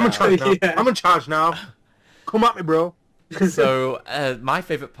charge. Now. I'm in charge now. Yeah. I'm in charge now. Come at me, bro." So my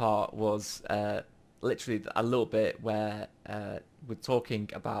favourite part was literally a little bit where we're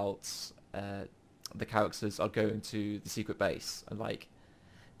talking about the characters are going to the secret base, and like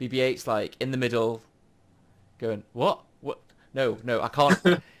BB-8's like in the middle, going, "What? No, I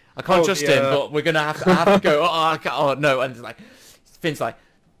can't." I can't trust him, but we're gonna have to go. Oh no! And it's like Finn's like,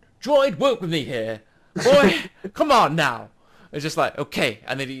 "Droid, work with me here, boy. Come on now." It's just like, okay,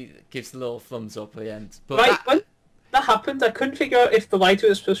 and then he gives the little thumbs up at the end. But when that happened, I couldn't figure out if the lighter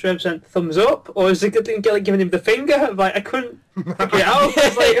was supposed to represent thumbs up or is it like giving him the finger. Like I couldn't figure it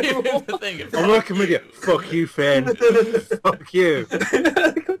out. I'm working with you. Fuck you, Finn. Fuck you. I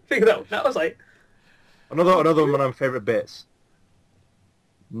couldn't figure that out. I was like, another one of my favourite bits.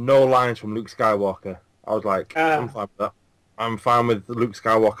 No lines from Luke Skywalker. I was like, I'm fine with that. I'm fine with Luke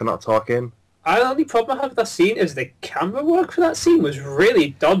Skywalker not talking. The only problem I have with that scene is the camera work for that scene was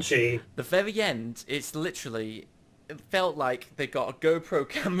really dodgy. The very end, it's literally, it felt like they got a GoPro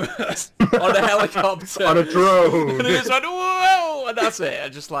camera on a helicopter. On a drone. And it just went, whoa! And that's it.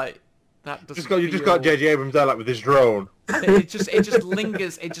 And just like, that doesn't You just got J.J. Abrams there like with his drone. It just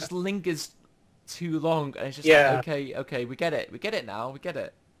lingers too long. And it's just like, okay, we get it. We get it now. We get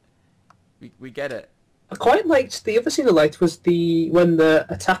it. We get it. I quite liked the other scene I liked was when they're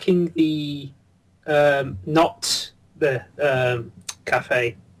attacking the not the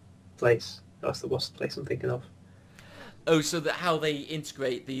cafe place. What's the place I'm thinking of? Oh, so how they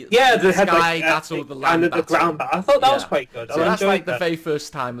integrate the sky battle, the land battle. The ground battle. I thought that was quite good. So that's like the very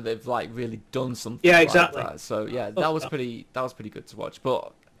first time they've like really done something. Yeah, exactly. Like that. So yeah, that was pretty good to watch.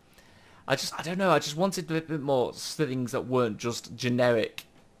 But I don't know. I just wanted a bit more things that weren't just generic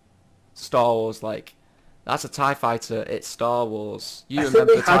Star Wars. Like, that's a TIE fighter. It's Star Wars. You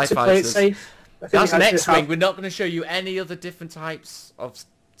remember the TIE fighters? That's an X-wing. We're not going to show you any other different types of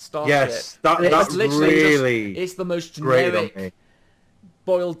starship. Yes, that's really. It's the most generic,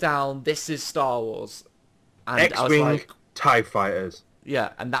 boiled down. This is Star Wars. And X-wing, I was like, TIE fighters. Yeah,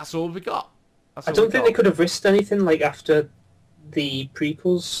 and that's all we got. I don't think they could have risked anything like after the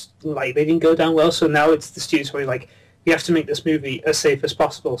prequels. Like they didn't go down well, so now it's the studios where like, we have to make this movie as safe as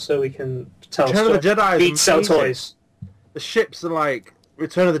possible so we can tell Return of the Jedi sell toys. The ships are like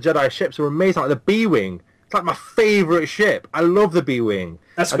Return of the Jedi ships are amazing. Like the B-wing, it's like my favourite ship. I love the B-wing.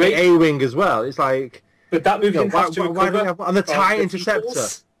 That's great. The A-wing as well. It's like, but that movie didn't have to recover. And the TIE Interceptor.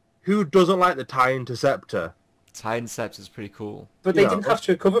 Who doesn't like the TIE Interceptor? TIE Interceptor is pretty cool. But they didn't have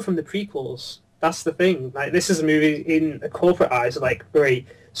to recover from the prequels. That's the thing. Like this is a movie in a corporate eyes. Like, great.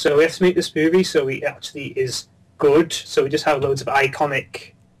 So we have to make this movie so it actually is good, so we just have loads of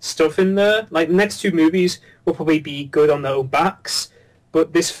iconic stuff in there. Like the next two movies will probably be good on their own backs,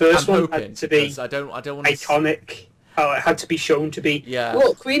 but this first one had to be I don't want iconic. How it had to be shown to be. Yeah.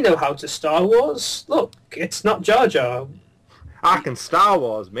 Look, we know how to Star Wars. Look, it's not Jar Jar. I can Star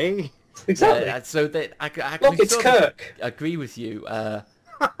Wars, me. Exactly. Yeah, so that I look, it's Kirk. Agree with you.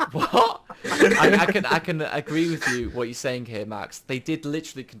 What? I can agree with you. What you're saying here, Max. They did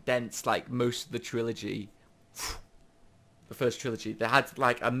literally condense like most of the trilogy. The first trilogy, they had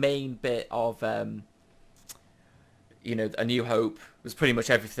like a main bit of A New Hope was pretty much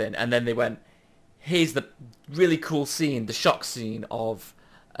everything, and then they went, here's the really cool scene, the shock scene of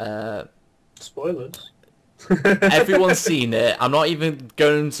spoilers. Everyone's seen it. I'm not even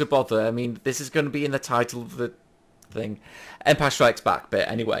going to bother. I mean, this is going to be in the title of the thing. Empire Strikes Back bit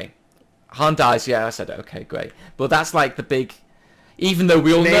anyway. Han dies, yeah, I said it, okay, great. But that's like the big, even though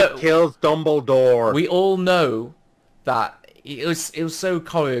we all know kills Dumbledore. We all know that it was so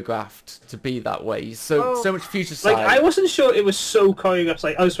choreographed to be that way. So much future side. Like I wasn't sure it was so choreographed.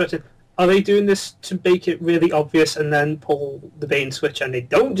 Like I was expecting, are they doing this to make it really obvious and then pull the bait and switch, and they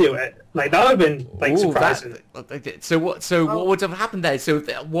don't do it? Like that would have been like surprising. So what would have happened there? So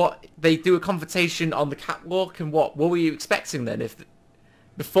what they do a confrontation on the catwalk, and what were you expecting then? If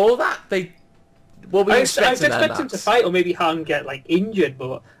before that what were you expecting? I was expecting to fight, or maybe Han get like injured,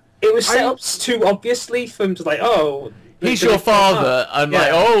 but it was set up too obviously for him to like, oh, he's your father, and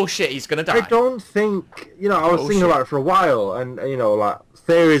like, oh shit, he's gonna die. I don't think, I was thinking about it for a while, and like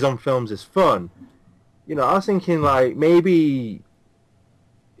theories on films is fun. I was thinking like maybe,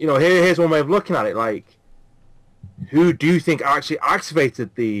 here's one way of looking at it. Like, who do you think actually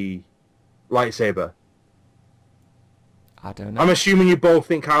activated the lightsaber? I don't know. I'm assuming you both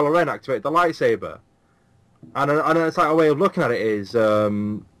think Kylo Ren activated the lightsaber. And it's like a way of looking at it is.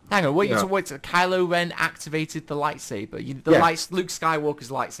 Hang on, wait. So wait. Kylo Ren activated the lightsaber. Luke Skywalker's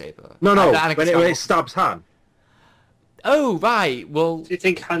lightsaber. No. When it stabs Han. Oh right. Well. Do you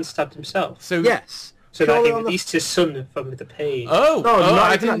think Han stabbed himself? So yes. So that he released his son from the pain.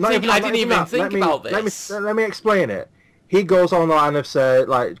 I didn't even think about this. Let me explain it. He goes on the line of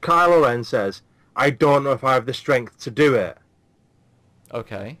Kylo Ren says, "I don't know if I have the strength to do it."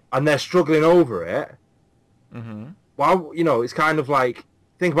 Okay. And they're struggling over it. Mm-hmm. Well, it's kind of like,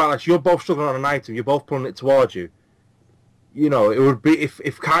 think about this, you're both struggling on an item, you're both pulling it towards you. It would be, if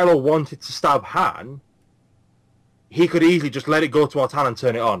Kylo wanted to stab Han, he could easily just let it go towards Han and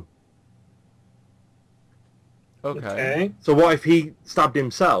turn it on. Okay. So what if he stabbed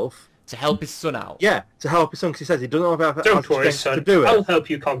himself? To help his son out? Yeah, to help his son, because he says he doesn't know if he Don't worry, has son. to do it. I'll help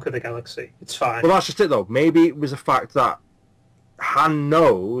you conquer the galaxy. It's fine. Well, that's just it, though. Maybe it was a fact that Han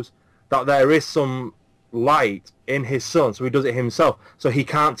knows that there is some light in his son, so he does it himself, so he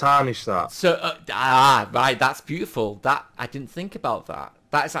can't tarnish that. So, right, that's beautiful. That I didn't think about that.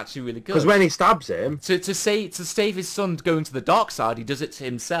 That is actually really good. Because when he stabs him, to save his son going to the dark side, he does it to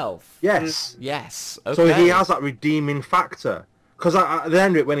himself. Yes. Yes. Okay. So he has that redeeming factor. Because at the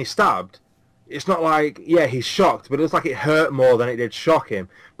end of it, when he's stabbed, it's not like, he's shocked, but it looks like it hurt more than it did shock him,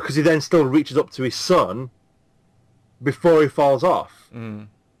 because he then still reaches up to his son before he falls off. Mm.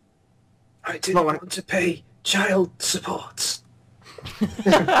 I didn't want to pay child support.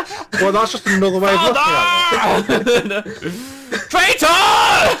 Well, that's just another way of looking at it.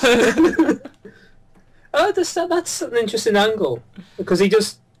 Traitor! That's an interesting angle, because he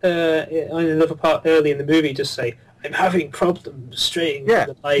just on another part early in the movie just say, "I'm having problems straying." Yeah,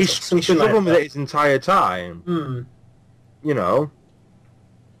 the light," he's struggling with it his entire time. Hmm.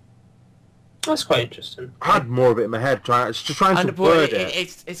 That's quite interesting. I had more of it in my head, trying to word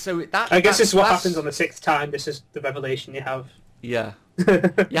it. It's so that. I guess this is what happens on the 6th time. This is the revelation you have. Yeah.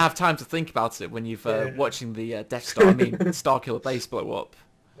 You have time to think about it when you've watching the Death Star. I mean, Starkiller base blow up.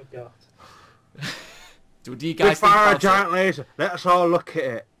 Oh God. Do you guys think fire about a giant laser? Let's all look at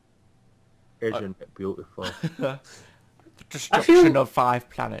it. Isn't it beautiful? Destruction of 5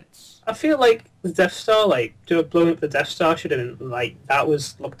 planets. I feel like the Death Star, blowing up the Death Star should have been,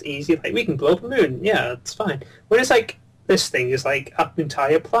 looked easy. Like, we can blow up a moon, yeah, it's fine. When it's like, this thing is like an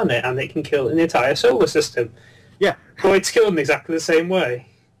entire planet and it can kill an entire solar system. Yeah. But it's killed them exactly the same way.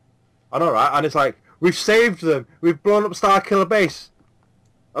 I know, right? And it's like, we've saved them. We've blown up Starkiller base.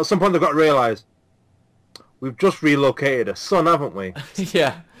 At some point they've got to realise, we've just relocated a sun, haven't we?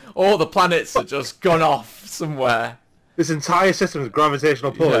 Yeah. All the planets have just gone off somewhere. This entire system's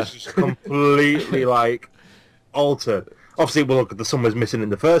gravitational pull is just completely, altered. Obviously, well, look, the sun was missing in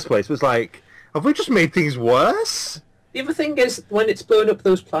the first place. But it's like, have we just made things worse? The other thing is, when it's blown up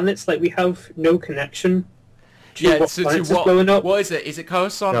those planets, we have no connection to what blowing up. What is it? Is it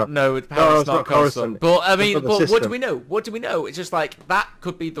Coruscant? No, it's not Coruscant. But, I mean, what do we know? What do we know? It's just that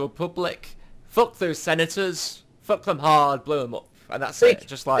could be the Republic. Fuck those senators. Fuck them hard, blow them up. And that's it.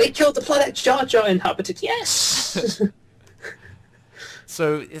 Just they killed the planet Jar Jar inhabited. Yes!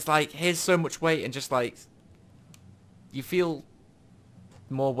 So it's here's so much weight, and just you feel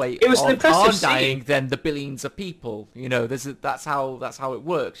more weight on dying than the billions of people. That's how it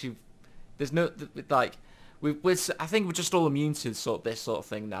works. There's no I think we're just all immune to this sort of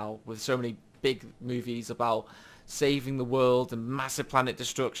thing now, with so many big movies about saving the world and massive planet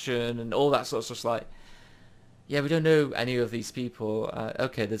destruction and all that sort of stuff. Yeah, we don't know any of these people.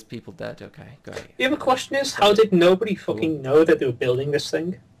 Okay, there's people dead. Okay, great. The other question is, how did nobody fucking know that they were building this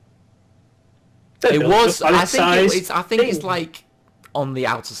thing? It was. I think it's on the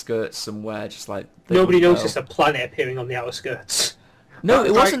outer skirts somewhere, just nobody noticed a planet appearing on the outer skirts. No,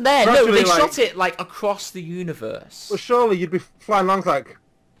 it wasn't there. No, they shot it across the universe. Well, surely you'd be flying along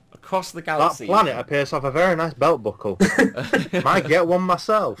across the galaxy. That planet appears to have a very nice belt buckle. Might get one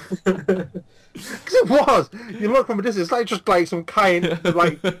myself. Because it was. You look from a distance, it's just some kind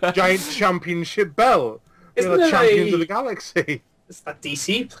of giant championship belt. Isn't the champions of the galaxy. It's that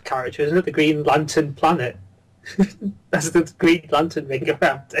DC character, isn't it? The Green Lantern planet. That's the Green Lantern ring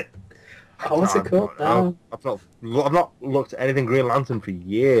around it. Oh, what's it called now? I've not looked at anything Green Lantern for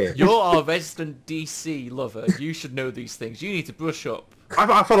years. You're our resident DC lover. You should know these things. You need to brush up.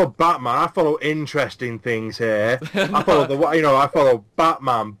 I follow Batman. I follow interesting things here. I follow I follow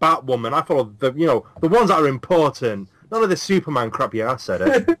Batman, Batwoman. I follow the ones that are important. None of this Superman crap. Yeah, I said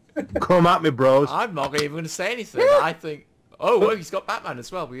it. Come at me, bros. I'm not even going to say anything. I think. Oh, well, he's got Batman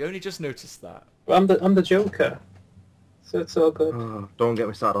as well. We only just noticed that. Well, I'm the Joker. So it's all good. Oh, don't get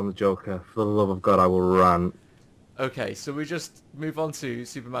me started on the Joker. For the love of God, I will rant. Okay, so we just move on to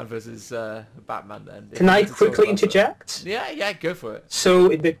Superman versus Batman then. Can I quickly interject? Yeah, go for it. So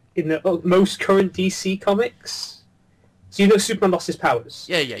in the most current DC comics, so you know Superman lost his powers.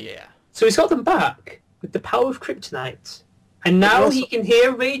 Yeah. So he's got them back with the power of kryptonite, and now he can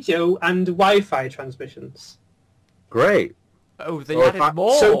hear radio and Wi-Fi transmissions. Great. Oh, they added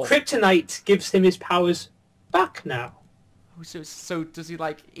more. So kryptonite gives him his powers back now. So does he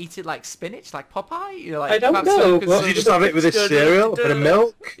like eat it like spinach, like Popeye? You know, like, I don't know. Does he just have it with his cereal, a bit of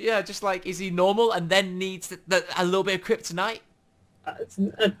milk? Yeah, just like, is he normal and then needs a little bit of kryptonite?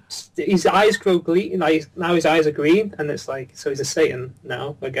 His eyes grow green. Now his eyes are green, and it's like, so he's a Satan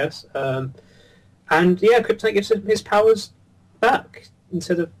now, I guess. And yeah, kryptonite gives him his powers back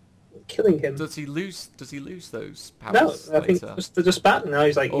instead of killing him. Does he lose those powers? No, I think they're just back now.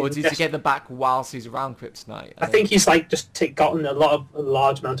 He's like, or does he get them back whilst he's around kryptonite? I think he's like just gotten a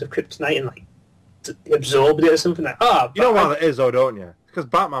large amount of kryptonite and like absorbed it or something. Like, you know what it is, though, don't you? Because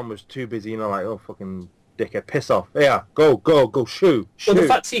Batman was too busy, like, oh fucking dickhead, piss off. Yeah, go, shoot. Well, the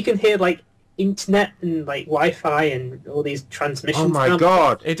fact he can hear like internet and like Wi-Fi and all these transmissions. Oh my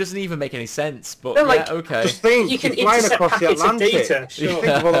god! It doesn't even make any sense. But okay. Just think, you can flying across the Atlantic. Data, sure.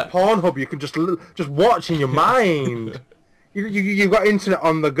 Think of all the Pornhub you can just watch in your mind. You've got internet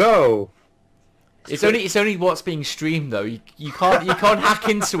on the go. It's only what's being streamed though. You can't hack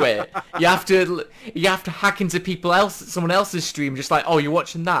into it. You have to hack into someone else's stream. Just like, oh, you're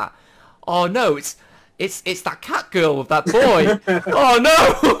watching that. Oh no, it's that cat girl with that boy. Oh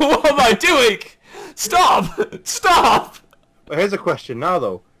no! What am I doing? Stop! But here's a question now,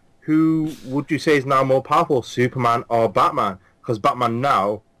 though. Who would you say is now more powerful, Superman or Batman? Because Batman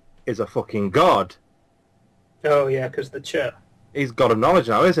now is a fucking god. Oh yeah, because the chair. He's god of knowledge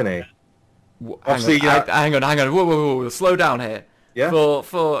now, isn't he? Hang on. Whoa. Slow down here. Yeah.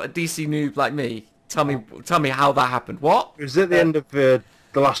 For a DC noob like me, tell me how that happened. What? It was at the end of the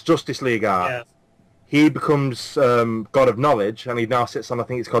last Justice League arc. Yeah. He becomes God of Knowledge, and he now sits on, I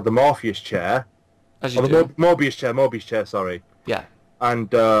think it's called the Morpheus chair. As you do. Morbius chair, sorry. Yeah. And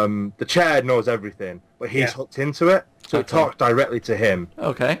the chair knows everything, but he's hooked into it, so it talks directly to him.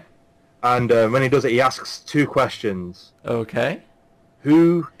 Okay. And when he does it, he asks two questions. Okay.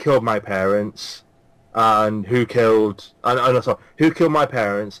 Who killed my parents? And who killed my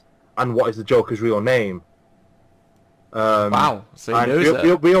parents? And what is the Joker's real name? Wow. So he knows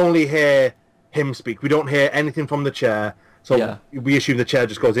it. We only hear him speak. We don't hear anything from the chair, so we assume the chair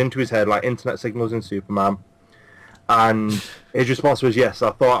just goes into his head like internet signals in Superman. And his response was, yes,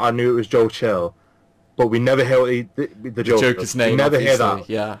 I thought I knew it was Joe Chill, but we never hear the Joker's name. We never hear that.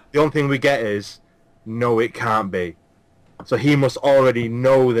 Yeah. The only thing we get is, no, it can't be. So he must already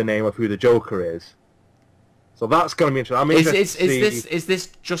know the name of who the Joker is. So that's going to be interesting. I'm interested is this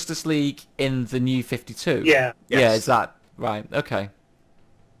Justice League in the New 52? Yeah. Yes. Yeah, is that right? Okay.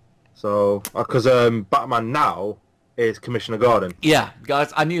 So, because Batman now is Commissioner Gordon. Yeah,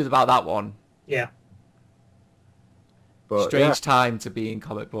 guys, I knew about that one. Yeah. But, Strange time to be in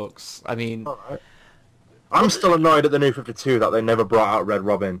comic books. I mean... I'm still annoyed at the New 52 that they never brought out Red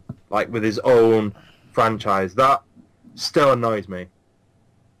Robin, like, with his own franchise. That still annoys me.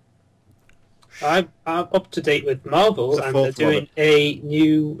 I'm up to date with Marvel, and they're doing a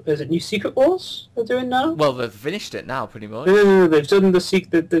new... Is it New Secret Wars they're doing now? Well, they've finished it now, pretty much. No, they've done the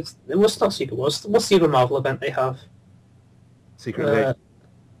Secret... What's not Secret Wars? What's the other Marvel event they have? Secret Invasion.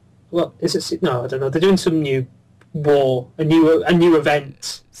 Well, is it... No, I don't know. They're doing some new war, a new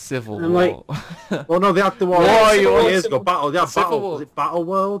event. Civil War. Like... Well, no, they had the war years ago. Was it Battle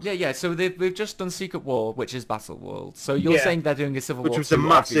World? Yeah. So they've just done Secret War, which is Battle World. So you're saying they're doing a Civil War, which was a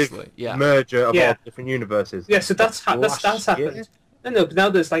massive merger of all different universes. Yeah, so that's happened. No, but now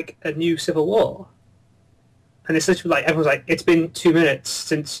there's like a new Civil War, and it's literally like everyone's like, it's been 2 minutes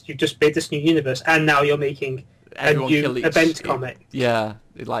since you just made this new universe, and now you're making a new event comic. Yeah,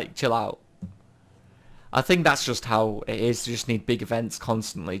 like chill out. I think that's just how it is. You just need big events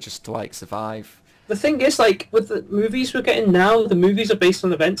constantly just to like survive. The thing is, like, with the movies we're getting now, the movies are based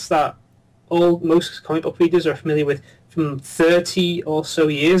on events that most comic book readers are familiar with from 30 or so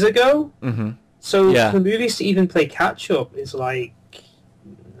years ago. Mm-hmm. So the movies to even play catch up is like,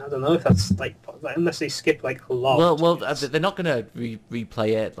 I don't know if that's like unless they skip like a lot. Well, they're not gonna replay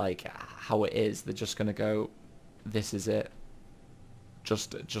it like how it is. They're just gonna go, this is it.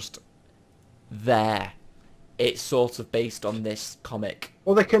 Just there. It's sort of based on this comic.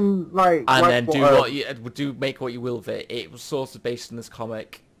 Well, they can like and then make what you will of it. It was sort of based on this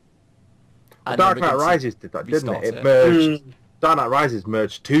comic. Dark Knight Rises did that, didn't it? It merged. Dark Knight Rises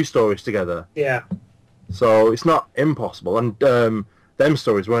merged two stories together. Yeah. So it's not impossible, and them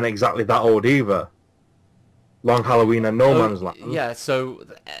stories weren't exactly that old either. Long Halloween and No Man's Land. Yeah, so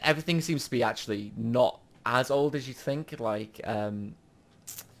everything seems to be actually not as old as you think. Like,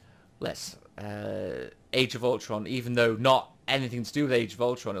 Age of Ultron, even though not anything to do with Age of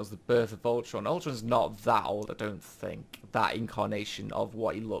Ultron, it was the birth of Ultron. Ultron's not that old, I don't think. That incarnation of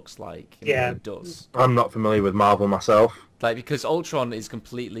what he looks like and what he does. I'm not familiar with Marvel myself. Like, because Ultron is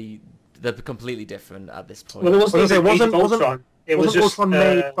they're completely different at this point. Well, it wasn't Ultron. It was just Ultron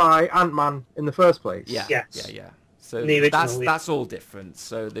made by Ant-Man in the first place. Yeah, yes. yeah. So original, that's all different.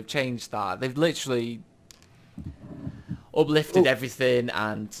 So they've changed that. They've literally uplifted everything,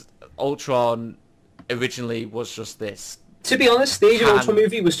 and Ultron originally was just this. To be honest, the Age of Ultron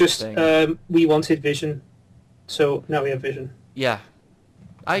movie was just we wanted Vision, so now we have Vision. Yeah,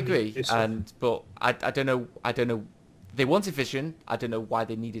 I agree. But I don't know. They wanted Vision. I don't know why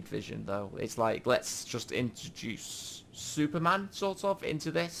they needed Vision though. It's like, let's just introduce Superman sort of into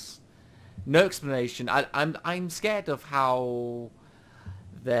this. No explanation. I'm scared of how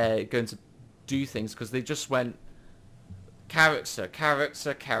they're going to do things, because they just went character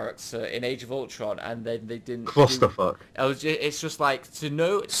in Age of Ultron, and then they didn't. Clusterfuck. It's just like and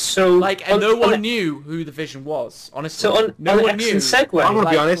no one knew who the Vision was. Honestly, so no one knew. Segue, I'm gonna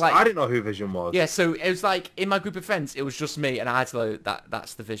be honest. I didn't know who Vision was. Yeah, so it was like in my group of friends, it was just me, and I had to know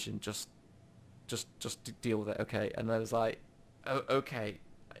that's the Vision. Just deal with it, okay? And I was like, oh, okay.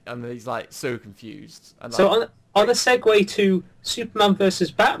 And he's like so confused. And so on a segue to Superman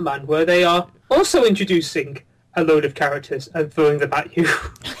versus Batman, where they are also introducing a load of characters and throwing them at you.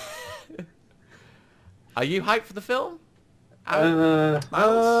 Are you hyped for the film?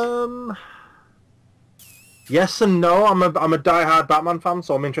 Yes and no. I'm a die-hard Batman fan,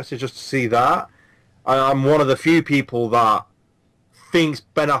 so I'm interested just to see that. I'm one of the few people that thinks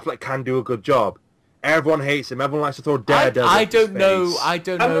Ben Affleck can do a good job. Everyone hates him. Everyone likes to throw Daredevil. I don't know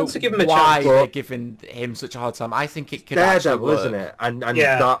why they're giving him such a hard time. I think it could Daredevil, actually work. isn't it? And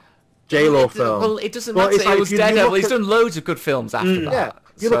that J-Lo film. Well, it doesn't matter. It was Daredevil. He's done loads of good films after that. Yeah.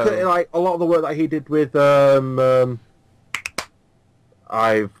 You look at like a lot of the work that he did with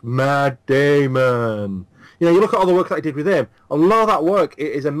Matt Damon. You know, you look at all the work that he did with him. A lot of that work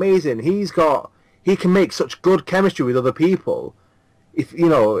is amazing. He can make such good chemistry with other people. If you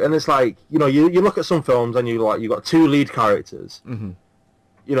know, and it's like, you know, you look at some films and you got two lead characters. Mm-hmm.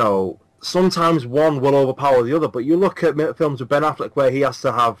 You know, sometimes one will overpower the other, but you look at films with Ben Affleck where he has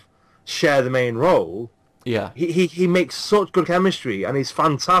to share the main role. Yeah, he makes such good chemistry, and he's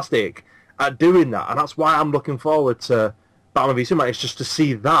fantastic at doing that, and that's why I'm looking forward to Batman v Superman. It's just to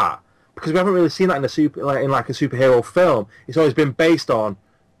see that, because we haven't really seen that in a superhero film. It's always been based on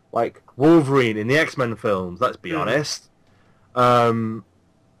like Wolverine in the X-Men films. Let's be honest. And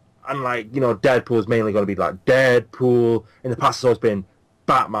like, you know, Deadpool is mainly going to be like Deadpool. In the past, it's always been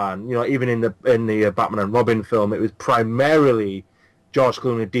Batman. You know, even in the Batman and Robin film, it was primarily George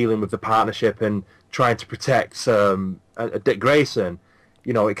Clooney dealing with the partnership and trying to protect Dick Grayson.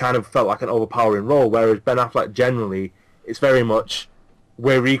 You know, it kind of felt like an overpowering role. Whereas Ben Affleck, generally, it's very much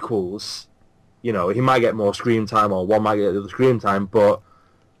we're equals. You know, he might get more screen time, or one might get the other screen time, but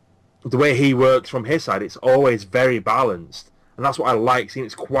the way he works from his side, it's always very balanced. And that's what I like seeing.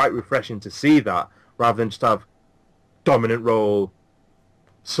 It's quite refreshing to see that, rather than just have dominant role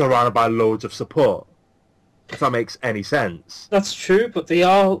surrounded by loads of support. If that makes any sense. That's true, but they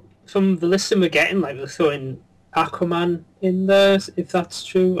are, from the listing we're getting, like, we're throwing Aquaman in there, if that's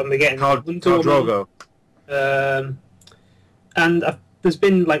true, and we're getting Khal Drogo. And there's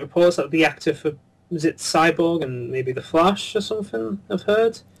been like reports that the actor for, was it Cyborg and maybe The Flash or something, I've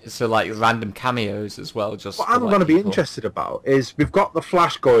heard. So like random cameos as well. Just what I'm going to be interested about is we've got the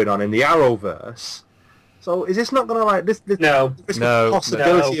Flash going on in the Arrowverse. So is this not going to like this? No,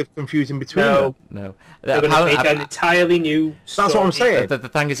 possibility of confusing between them. No, they're going to make an entirely new story. That's what I'm saying. The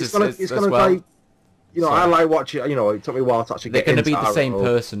thing is, it's going to like, you know, I like watching. You know, it took me a while to actually get into They're going to be the same Arrow.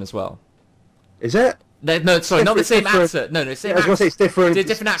 person as well. Is it? No, sorry, not the same actor. No, same. I was going to say it's different. They're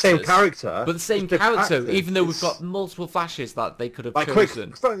different actors, same character, but the same character. Actors. Even though we've got multiple Flashes that they could have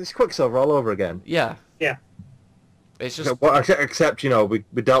chosen. It's Quicksilver all over again. Yeah. Yeah. It's just except you know we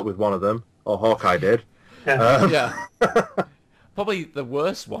dealt with one of them, or Hawkeye did. Yeah. Probably the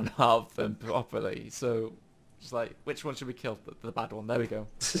worst one of them properly. So, just like, which one should we kill? The bad one. There we go.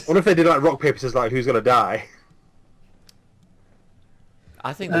 What if they did like rock paper scissors, like who's gonna die?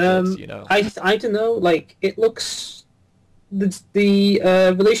 I think you know. I don't know. Like, it looks the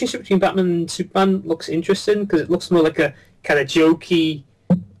relationship between Batman and Superman looks interesting because it looks more like a kind of jokey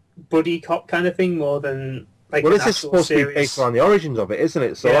buddy cop kind of thing more than like. Well, this is supposed to be based on the origins of it, isn't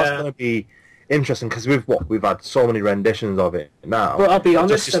it? So that's going to be interesting because we've had so many renditions of it now. Well, I'll be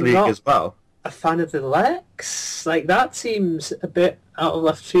honest, Justice League as well. a fan of the Lex. Like that seems a bit out of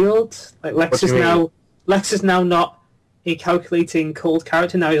left field. Like Lex is now not a calculating cold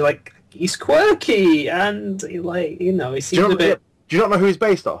character. Now he's quirky and he seems a bit. Do you not know who he's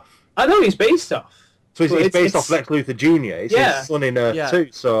based off? I know he's based off. So he's based off Lex Luthor Jr. He's his son in Earth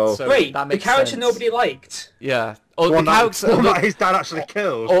 2. So wait, the character nobody liked. Yeah. Or the character that his dad actually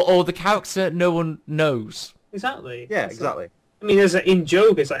killed. Or the character no one knows. Exactly. Yeah, exactly. I mean, in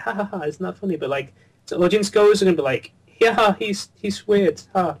joke, it's like, ha ha ha, isn't that funny? But like, the audience goes and be like, yeah, he's weird,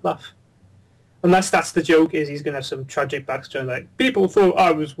 ha, laugh. Unless that's the joke, is he's gonna have some tragic backstory, like people thought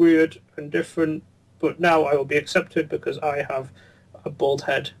I was weird and different, but now I will be accepted because I have a bald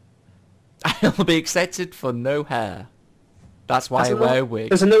head. I'll be accepted for no hair. That's why I wear a wig.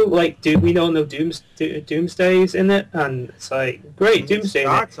 There's we know no Doomsday's in it, and it's like, great, Doomsday.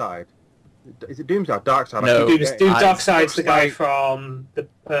 Darkseid. Is it Doomsday? Darkseid. No, Darkseid's the guy from the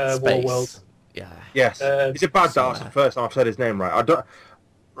War World. Yeah. Yes. Is it bad Dark? It's the first time I've said his name right.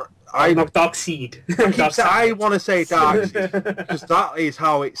 Darkseid. I want to say Darkseid because that is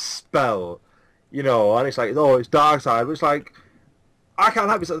how it's spelled. And it's like, oh, it's Darkseid. But it's like, I can't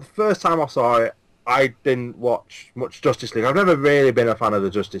help it. It's like the first time I saw it, I didn't watch much Justice League. I've never really been a fan of the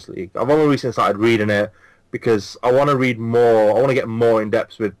Justice League. I've only recently started reading it because I want to read more. I want to get more in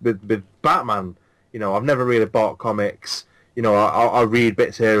depth with Batman. I've never really bought comics. I read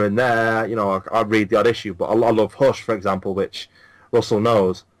bits here and there. I read the odd issue, but I love Hush, for example, which Russell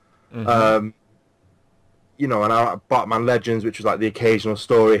knows. Mm-hmm. And Batman Legends, which was like the occasional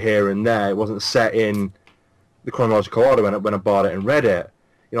story here and there. It wasn't set in the chronological order when I bought it and read it.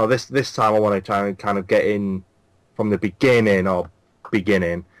 This time I want to try and kind of get in from the beginning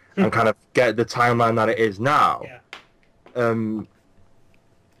and kind of get the timeline that it is now. Yeah.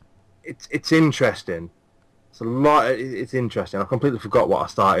 It's interesting. It's a lot. It's interesting. I completely forgot what I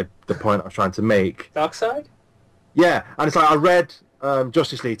started. The point I was trying to make. Darkseid. Yeah, and it's like I read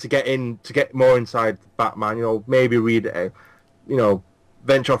Justice League to get more inside Batman. Maybe read it.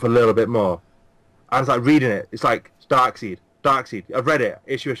 Venture off a little bit more. And it's like reading it. It's like Darkseid. I've read it.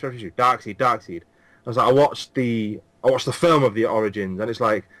 Issue. Darkseid. I was like, I watched the film of the Origins, and it's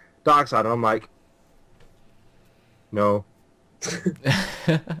like Darkseid, and I'm like, no.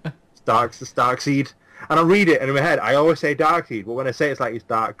 It's Darkseid. And I read it, and in my head, I always say Darkseid, but when I say it, it's like, it's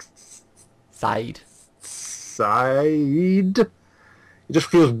Darkseid. It just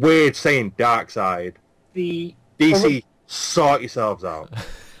feels weird saying Darkseid. DC, sort yourselves out.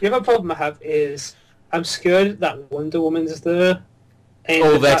 The other problem I have is I'm scared that Wonder Woman's there.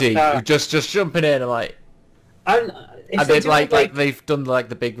 Already, just jumping in and like, and they've they've done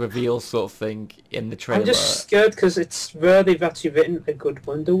the big reveal sort of thing in the trailer. I'm just scared because it's rare they've actually written a good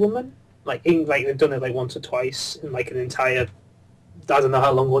Wonder Woman. They've done it once or twice in an entire. I don't know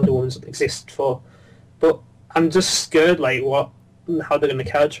how long Wonder Woman's exist for, but I'm just scared how they're going to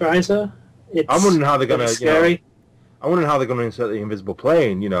characterize her. I'm wondering how they're going to scary. I'm wondering how they're going to insert the invisible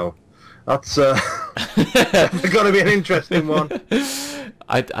plane. That's going to be an interesting one.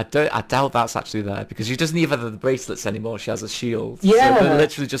 I doubt that's actually there because she doesn't even have the bracelets anymore. She has a shield. Yeah, so they're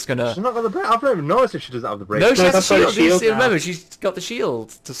literally just gonna. She's not got the bracelet. I've never even noticed if she doesn't have the bracelet. No, she has a shield. Remember, she's got the shield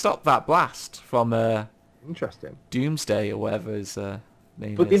to stop that blast from Interesting. Doomsday or whatever his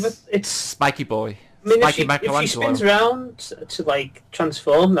name is. It's Spiky Boy. I mean, Spiky if she spins around to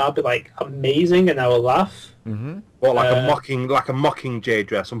transform, that'll be amazing, and I will laugh. Mm-hmm. What, like a mocking Jade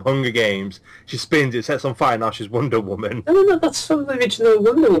dress from Hunger Games? She spins it, sets on fire. Now she's Wonder Woman. No, that's from the original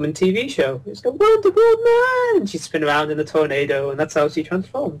Wonder Woman TV show. It's got Wonder Woman. She spin around in a tornado, and that's how she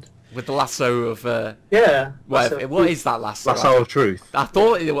transformed. With the lasso of yeah. What is that lasso? Lasso of truth. I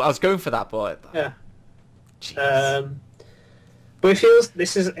thought I was going for that, but yeah. Jeez. But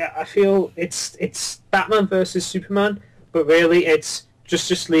I feel it's Batman versus Superman, but really it's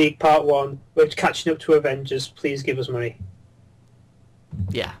Justice League Part 1. We're catching up to Avengers. Please give us money.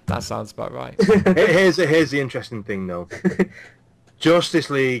 Yeah, that sounds about right. Here's the interesting thing, though. Justice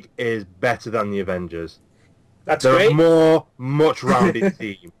League is better than the Avengers. They're great. They're much rounded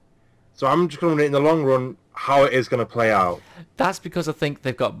team. So I'm just going to in the long run how it is going to play out. That's because I think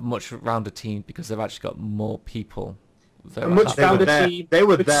they've got much rounded team because they've actually got more people. A much rounded team. They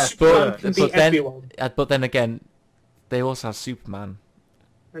were there but then again, they also have Superman.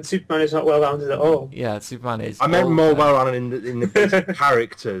 And Superman is not well rounded at all. Yeah, Superman is. I meant more well rounded in the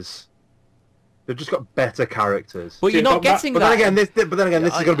characters. They've just got better characters. Well, you're not getting that. But then again,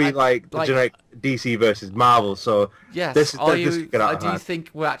 this is going to be like the generic DC versus Marvel. So yes, do you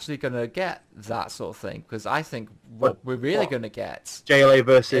think we're actually going to get that sort of thing? Because I think what we're really going to get JLA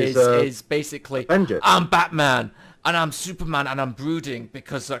versus is basically Avengers. I'm Batman. and I'm Superman, and I'm brooding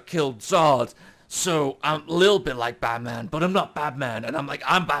because I killed Zod. So I'm a little bit like Batman, but I'm not Batman. And I'm like,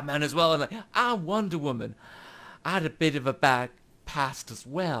 I'm Batman as well. And like, I'm Wonder Woman. I had a bit of a bad past as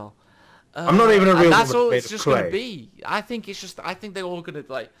well. I'm not even a real that's woman all made it's of just clay. going to be. I think they're all going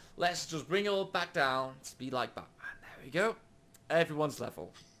to, like, let's just bring it all back down to be like Batman. There we go. Everyone's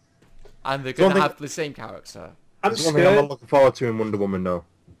level. And they're going to have the same character. There's one thing I'm not looking forward to in Wonder Woman, though.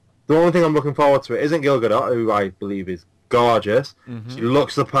 The only thing I'm looking forward to isn't Gal Gadot, who I believe is gorgeous. She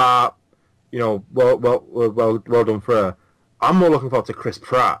looks the part. You know, well done for her. I'm more looking forward to Chris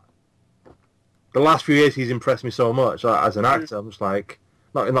Pratt. The last few years, he's impressed me so much as an actor. I'm just like,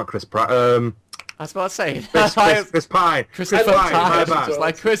 not Chris Pratt. I was about to say Chris Pine. Chris Pine. My bad. It's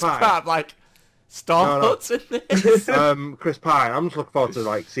like Chris Pratt, like Star Wars in this. Chris Pine. I'm just looking forward to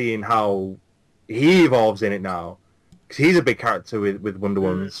like seeing how he evolves in it now, because he's a big character with Wonder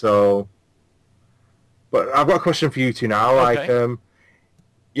Woman. So, but I've got a question for you two now. Okay. Like,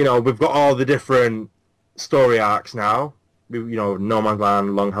 you know, we've got all the different story arcs now. You know, No Man's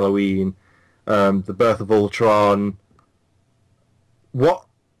Land, Long Halloween, the Birth of Ultron. What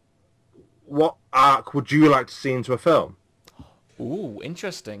arc would you like to see into a film? Ooh,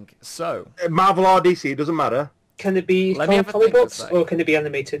 interesting. So, Marvel or DC, it doesn't matter. Can it be comic books, or can it be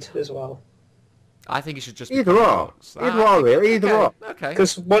animated as well? I think it should just either be or. Either or. Okay.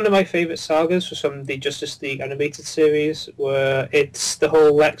 Because one of my favourite sagas was from the Justice League animated series, where it's the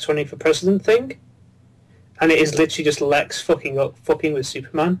whole Lex running for president thing, and it is literally just Lex fucking with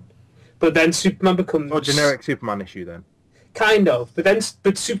Superman. But then Superman becomes... Oh, generic Superman issue then. Kind of,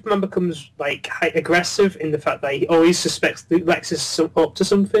 but Superman becomes like aggressive in the fact that he always suspects that Lex is up to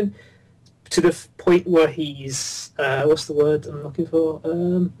something, to the point where he's what's the word I'm looking for?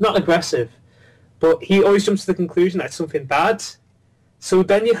 Not aggressive, but he always jumps to the conclusion that it's something bad. So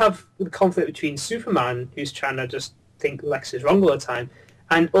then you have the conflict between Superman, who's trying to just think Lex is wrong all the time,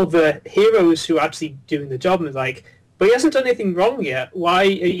 and other heroes who are actually doing the job and is like, but he hasn't done anything wrong yet. Why are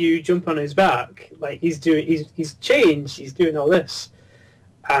you jumping on his back? Like he's changed. He's doing all this,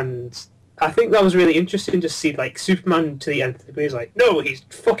 and I think that was really interesting to see. Like Superman to the end of the movie is like, no, he's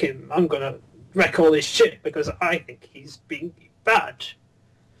fucking. I'm gonna wreck all this shit because I think he's being bad.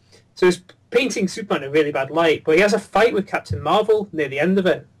 So he's painting Superman in a really bad light. But he has a fight with Captain Marvel near the end of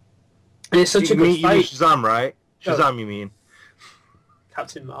it, and it's such a good fight. You mean Shazam, right? Shazam, you mean?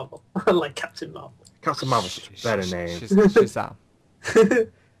 Captain Marvel. I like Captain Marvel. Captain Marvel's such a better name. Shazam.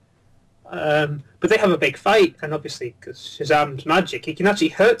 But they have a big fight, and obviously, because Shazam's magic, he can actually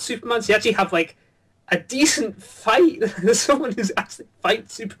hurt Superman. So you actually have like a decent fight. Someone who's actually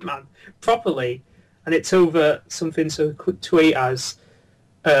fight Superman properly, and it's over something so tweet as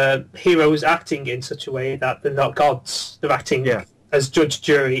heroes acting in such a way that they're not gods. They're acting as judge,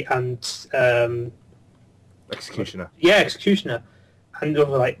 jury, and executioner. Yeah, executioner. And they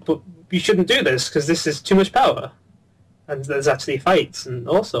were like, but you shouldn't do this because this is too much power. And there's actually fights and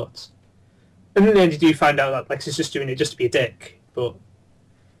all sorts. And in the end you do find out that Lex is just doing it just to be a dick. But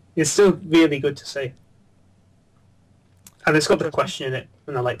it's still really good to see. And it's got the question in it,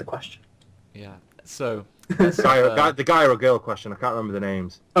 and I like the question. Yeah, so... the guy or girl question, I can't remember the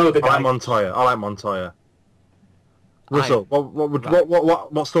names. Oh, the guy. I like Montoya. Russell,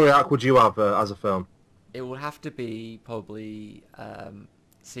 what story arc would you have as a film? It would have to be probably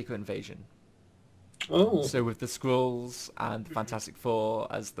Secret Invasion. Oh. So with the Skrulls and the Fantastic Four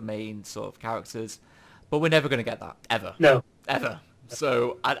as the main sort of characters, but we're never going to get that ever. No, ever.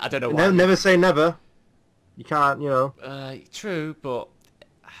 So I don't know why. Never say never. You can't, you know. True, but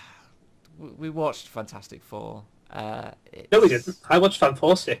we watched Fantastic Four. No, we didn't. I watched Fan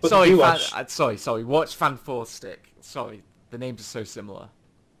Four Stick. What did you watch? Sorry. Watch Fan Four Stick. Sorry, the names are so similar.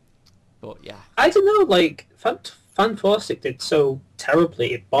 But yeah, I don't know. Like Fan Four Stick did so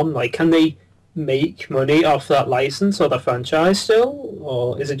terribly. It bombed. Like, can they make money off that license or the franchise still,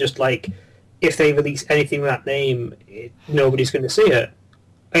 or is it just like if they release anything with that name, nobody's going to see it?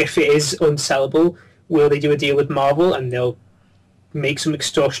 If it is unsellable, will they do a deal with Marvel and they'll make some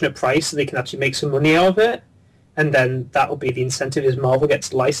extortionate price so they can actually make some money out of it? And then that will be the incentive as Marvel gets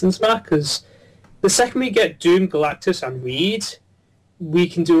the license back. Because the second we get Doom, Galactus, and Reed, we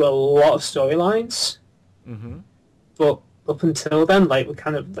can do a lot of storylines. Mm-hmm. But up until then, like, we're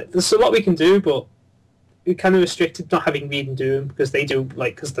kind of like, there's a lot we can do, but we're kind of restricted not having Reed and Doom because they do,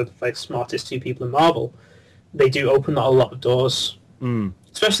 like, because they're like smartest two people in Marvel. They do open a lot of doors,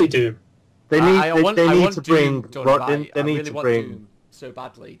 especially Doom. They need to bring Doom so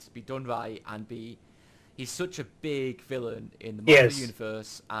badly to be done right and be. He's such a big villain in the Marvel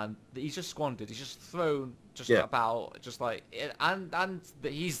universe, and he's just squandered. He's just thrown about, just like, and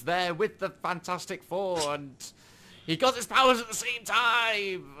he's there with the Fantastic Four, and he got his powers at the same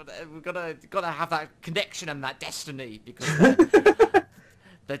time. We've gotta have that connection and that destiny because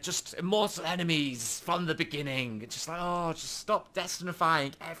they're just immortal enemies from the beginning. It's just like, oh, just stop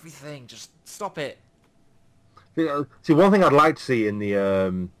destinifying everything. Just stop it. See, one thing I'd like to see in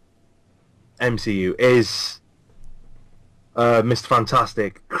the MCU is Mr.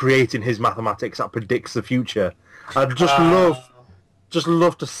 Fantastic creating his mathematics that predicts the future. I'd just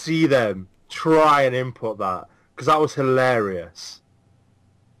love to see them try and input that, because that was hilarious.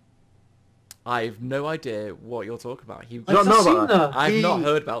 I've no idea what you're talking about. I've not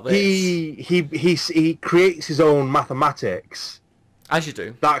heard about this. He creates his own mathematics. As you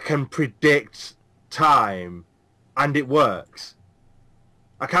do. That can predict time, and it works.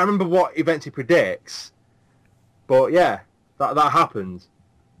 I can't remember what events he predicts, but yeah, that happens.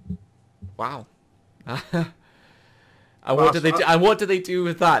 Wow. And what do they do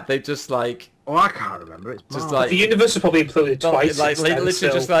with that? They just like... Oh, I can't remember. It's just like the universe will probably imploded twice. Literally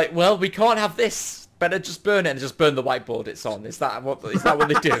just like, well, we can't have this. Better just burn it and just burn the whiteboard it's on. Is that what they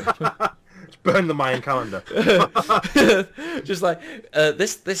do? Just burn the Mayan calendar. Just like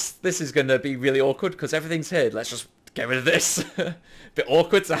this is gonna be really awkward because everything's here. Let's just get rid of this. Bit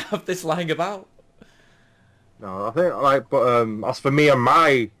awkward to have this lying about. No, I think but as for me and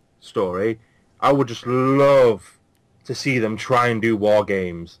my story, I would just love to see them try and do war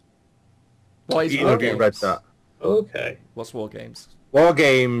games. What is war games? Read that. Okay. What's war games? War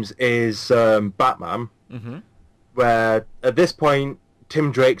games is Batman, where at this point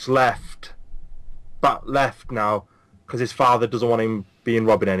Tim Drake's left now because his father doesn't want him being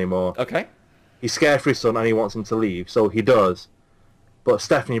Robin anymore. Okay. He's scared for his son and he wants him to leave, so he does. But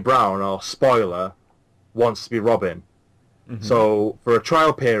Stephanie Brown, or spoiler, wants to be Robin. So for a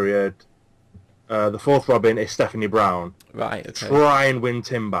trial period, the fourth Robin is Stephanie Brown. Right, okay. Try and win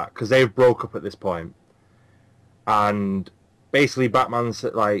Tim back, because they've broke up at this point. And basically Batman's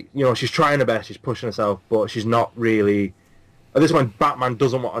like, she's trying her best, she's pushing herself, but she's not really... At this point, Batman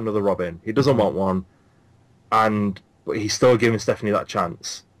doesn't want another Robin. He doesn't want one. But he's still giving Stephanie that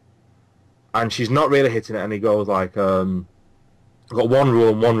chance. And she's not really hitting it, and he goes like, I've got one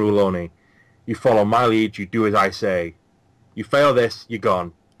rule and one rule only. You follow my lead, you do as I say. You fail this, you're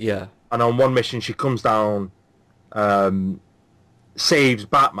gone. Yeah. And on one mission, she comes down, saves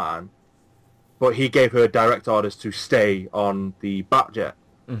Batman, but he gave her direct orders to stay on the Batjet.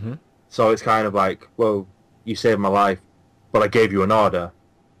 So it's kind of like, well, you saved my life, but I gave you an order,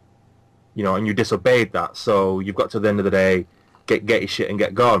 and you disobeyed that. So you've got to the end of the day, get your shit and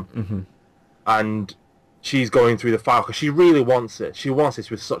get gone. And she's going through the file because she really wants it. She wants this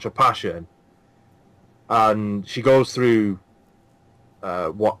with such a passion, and she goes through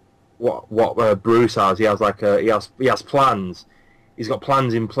what Bruce has. He has he has plans. He's got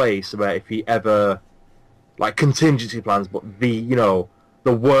plans in place where if he ever, like contingency plans, but the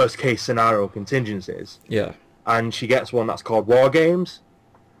worst case scenario contingencies. Yeah. And she gets one that's called War Games,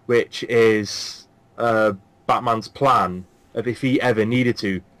 which is Batman's plan of if he ever needed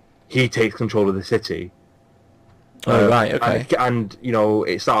to, he takes control of the city. Oh right, okay. And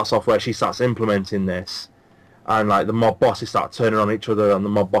it starts off where she starts implementing this. And like the mob bosses start turning on each other and the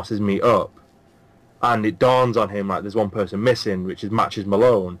mob bosses meet up. And it dawns on him like there's one person missing, which is Matches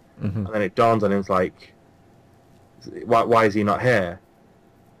Malone. And then it dawns on him, it's like, why is he not here?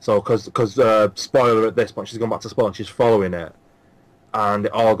 So, because spoiler at this point, she's gone back to spoil and she's following it. And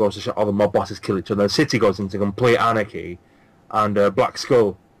it all goes to shit, all the mob bosses kill each other. The city goes into complete anarchy. And Black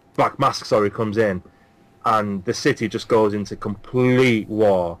Mask, comes in. And the city just goes into complete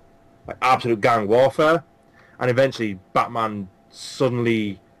war. Like absolute gang warfare. And eventually Batman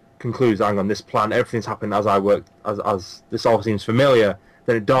suddenly concludes, hang on, this plan, everything's happened as I worked, as this all seems familiar.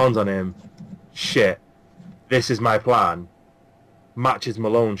 Then it dawns on him, shit, this is my plan. Matches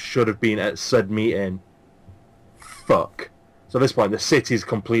Malone should have been at said meeting. Fuck. So at this point, the city's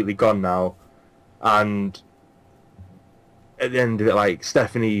completely gone now. And at the end of it, like,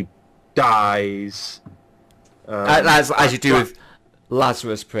 Stephanie dies. As you do with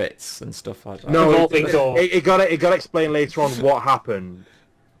Lazarus Pits and stuff like that. No, it got to explain later on what happened.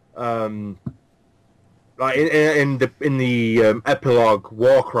 Like in the epilogue,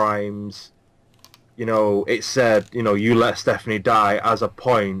 War Crimes, it said, you let Stephanie die as a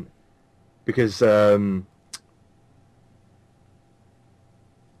point because I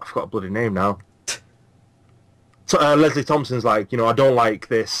forgot a bloody name now. So, Leslie Thompson's like, I don't like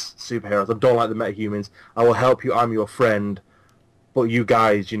this superheroes. I don't like the metahumans. I will help you. I'm your friend. But you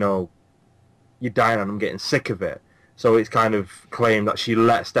guys, you're dying and I'm getting sick of it. So it's kind of claimed that she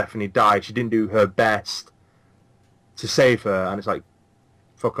let Stephanie die. She didn't do her best to save her. And it's like,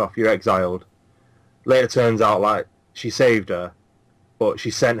 fuck off, you're exiled. Later turns out, like, she saved her, but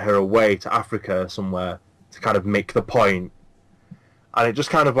she sent her away to Africa somewhere to kind of make the point. And it just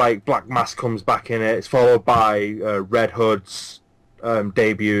kind of like Black Mask comes back in it. It's followed by Red Hood's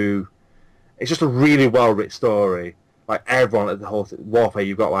debut. It's just a really well-written story. Like everyone at the whole warfare,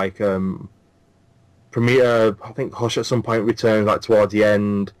 you've got like Prometheus, I think Hush at some point returns like towards the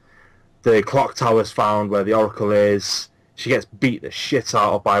end. The clock tower's found where the Oracle is. She gets beat the shit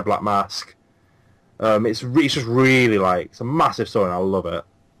out of by Black Mask. It's just really like, it's a massive story and I love it.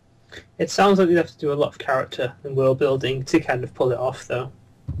 It sounds like you'd have to do a lot of character and world building to kind of pull it off, though.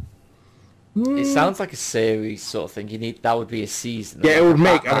 It sounds like a series sort of thing. That would be a season. Yeah, it would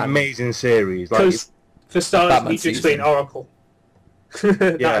make an amazing series. Because for starters, you need to explain Oracle.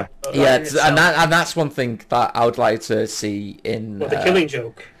 Yeah, and that's one thing that I would like to see in. Well, the Killing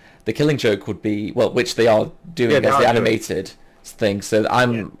Joke. The Killing Joke would be, well, which they are doing as the animated thing. So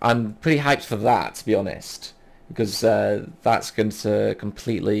I'm pretty hyped for that, to be honest, because that's going to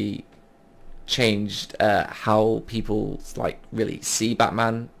completely change how people like really see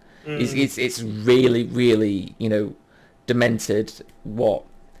Batman. It's really, really, you know, demented what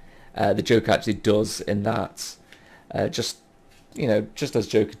the Joker actually does in that. Just as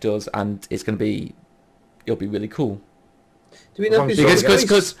Joker does, and it'll be really cool. Do we know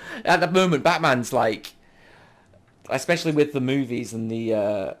because at the moment Batman's like, especially with the movies and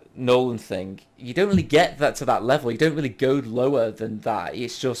the Nolan thing, you don't really get that to that level. You don't really go lower than that.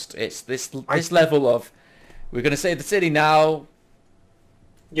 It's this level of, we're going to save the city now.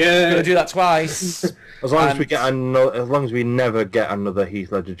 Yeah, we're going to do that twice. As long as we never get another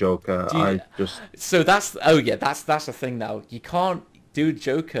Heath Ledger Joker, So that's the thing now. You can't do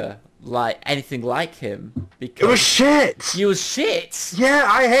Joker like anything like him because it was shit. He was shit. Yeah,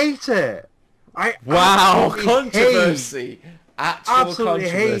 I hate it. Controversy. Absolutely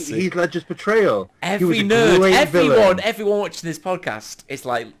hate Heath Ledger's portrayal. Everyone watching this podcast is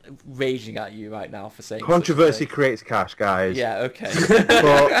like raging at you right now for saying controversy creates cash, guys. Yeah, okay.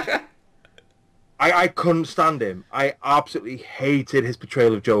 But I couldn't stand him. I absolutely hated his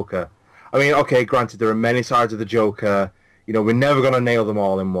portrayal of Joker. I mean, okay, granted, there are many sides of the Joker. You know, we're never going to nail them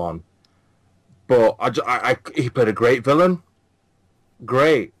all in one. But he played a great villain.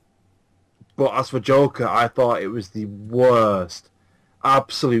 Great. But as for Joker, I thought it was the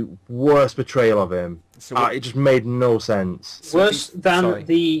absolute worst portrayal of him. So it just made no sense. Worse than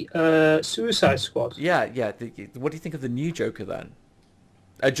the Suicide Squad. Yeah. What do you think of the new Joker then?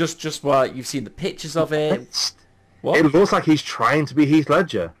 Just what you've seen the pictures of it. What? It looks like he's trying to be Heath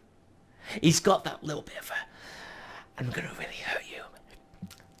Ledger. He's got that little bit of I'm going to really hurt you.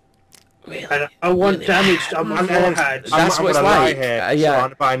 Really, and I want really damaged on my forehead. That's what it's like.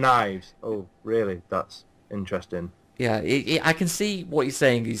 Surrounded by knives. Oh, really? That's interesting. Yeah, I can see what you're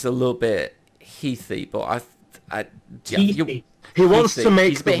saying. He's a little bit Heathy, but he wants to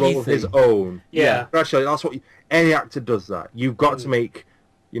make the role his own. Yeah. Actually, that's what any actor does. That you've got to make.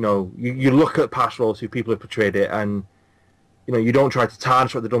 You know, you look at past roles who people have portrayed it, and you know you don't try to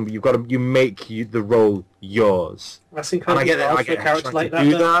tarnish what they've done, but you make the role yours. That's incredibly hard for a character like that.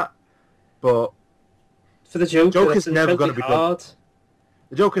 Do that. But for the Joker's never going to be done.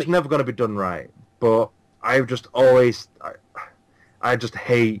 The Joker's never going to be done right. But I just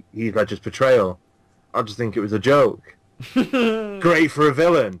hate Heath Ledger's portrayal. I just think it was a joke. Great for a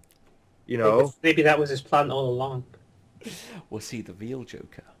villain, you know. Maybe that was his plan all along. Was he the real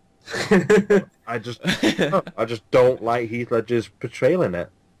Joker? I just don't like Heath Ledger's portrayal in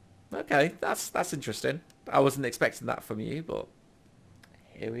it. Okay, that's interesting. I wasn't expecting that from you, but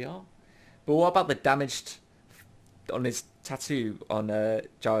here we are. But what about the damaged on his tattoo on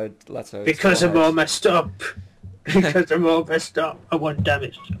Jared Leto? Because I'm all messed up. Because I'm all messed up. I want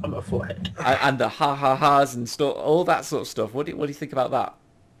damaged on my forehead. And the ha-ha-has and stuff, all that sort of stuff. What do you think about that?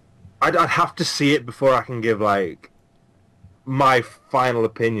 I'd have to see it before I can give like my final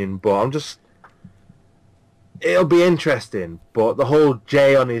opinion. But it'll be interesting. But the whole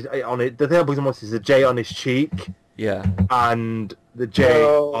J on it. The thing I believe most is the J on his cheek. Yeah. And the J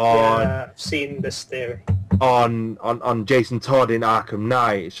on... Yeah, I've seen this theory. On Jason Todd in Arkham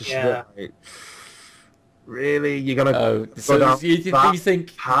Knight. It's just like, really? You're going to go down you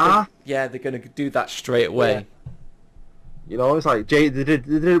think path? Yeah, they're going to do that straight away. Yeah. You know, it's like they did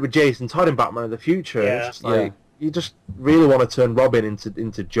it with Jason Todd in Batman of the Future. Yeah. It's just like, you just really want to turn Robin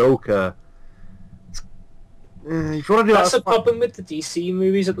into Joker. If you want to do That's the problem with the DC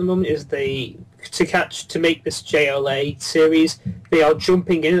movies at the moment is to make this JLA series, they are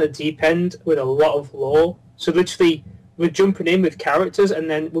jumping in at the deep end with a lot of lore. So literally, we're jumping in with characters, and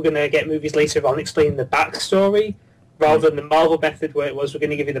then we're going to get movies later on explaining the backstory, rather than the Marvel method where it was we're going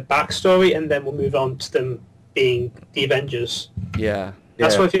to give you the backstory, and then we'll move on to them being the Avengers. Yeah.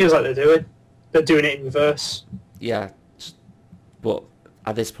 That's what it feels like they're doing. They're doing it in reverse. Yeah. But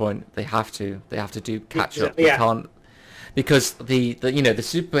at this point, they have to do catch up. Yeah. They can't, because the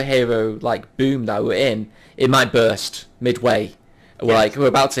superhero like boom that we're in, it might burst midway. We're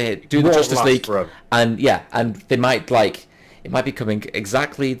about to do the Justice League, and they might it might be coming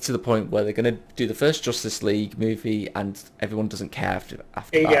exactly to the point where they're going to do the first Justice League movie, and everyone doesn't care after that.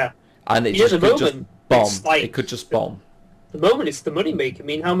 Yeah. And it could just bomb. It could just bomb. The moment it's the money maker. I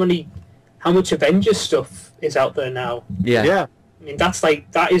mean, how much Avengers stuff is out there now? Yeah. Yeah. I mean, that's the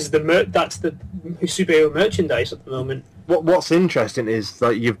superhero merchandise at the moment. What's interesting is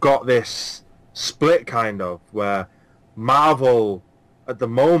that you've got this split kind of where Marvel at the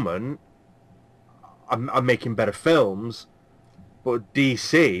moment are making better films, but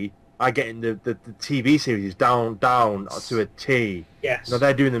DC are getting the TV series down to a T. Yes. Now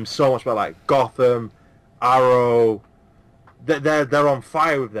they're doing them so much better, like Gotham, Arrow. They're on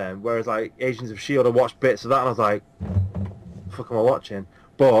fire with them. Whereas like Agents of S.H.I.E.L.D., I watched bits of that and I was like, fuck am I watching?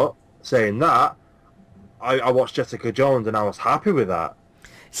 But saying that, I watched Jessica Jones and I was happy with that.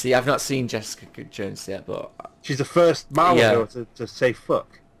 See, I've not seen Jessica Jones yet, but she's the first Marvel hero to say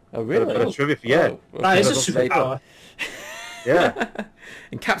fuck. Oh really? Got a trivia for yeah. That is a superpower. Yeah.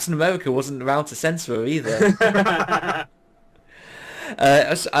 And Captain America wasn't around to censor her either.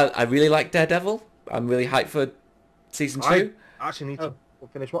 I really like Daredevil. I'm really hyped for season 2. I actually need to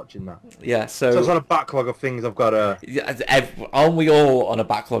finish watching that. Yeah, so it's on a backlog of things I've got to... Aren't we all on a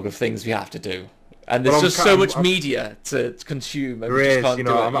backlog of things we have to do? And there's just so much media to consume. There is, I'm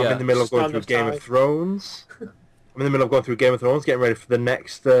in the middle of going through Game of Thrones. I'm in the middle of going through Game of Thrones, getting ready for the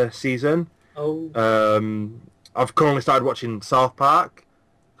next season. I've currently started watching South Park,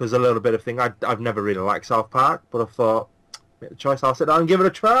 because a little bit of thing. I've never really liked South Park, but I thought, make the choice, I'll sit down and give it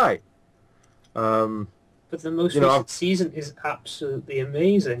a try. But the most recent season is absolutely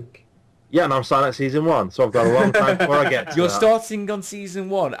amazing. Yeah, and I'm starting at season 1, so I've got a long time before I get to You're that. starting on season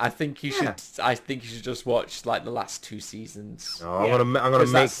 1. I think you should. I think you should just watch like the last 2 seasons. No, I'm gonna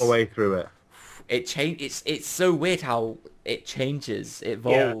make my way through it. It's so weird how it changes, it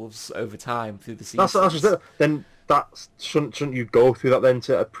evolves over time through the seasons. That's just it. Then shouldn't you go through that then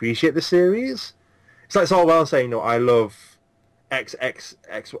to appreciate the series? It's all well saying, I love X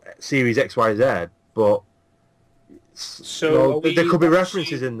series XYZ, but there could be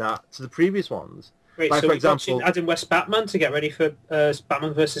references in that to the previous ones. Wait, like, so for example, watching Adam West Batman to get ready for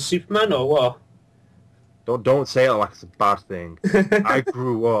Batman vs Superman, or what? Don't say it like it's a bad thing. I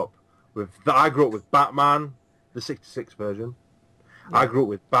grew up with Batman, the '66 version. Yeah. I grew up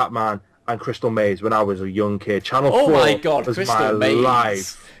with Batman and Crystal Maze when I was a young kid. Channel 4 my God, was Crystal my Maze.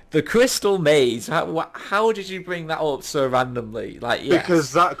 life. The Crystal Maze. How did you bring that up so randomly? Like,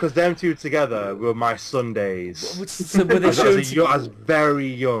 yes. Because them two together were my Sundays. So were they shown I was very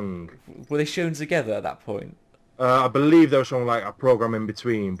young. Were they shown together at that point? I believe they were showing like a program in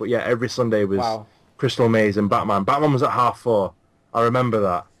between, but yeah, every Sunday was Crystal Maze and Batman. Batman was at 4:30. I remember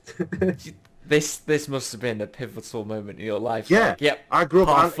that. This must have been a pivotal moment in your life. Yeah, like, yep. I grew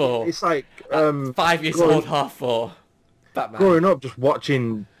up. 4:30. It's like 5 years old, 4:30. Batman. Growing up, just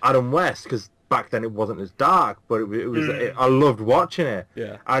watching Adam West, because back then it wasn't as dark, but it was. I loved watching it.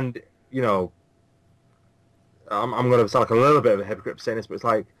 Yeah. And I'm going to sound like a little bit of a hypocrite saying this, but it's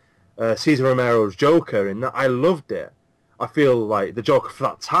like Cesar Romero's Joker, and I loved it. I feel like the Joker for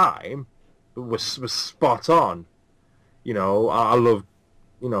that time was spot on. I loved,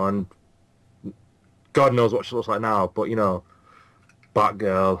 and God knows what she looks like now, but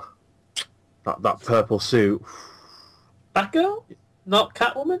Batgirl, that purple suit. Batgirl? Not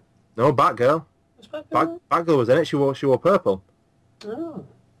Catwoman? No, Batgirl. Batgirl was in it. She wore purple. Oh.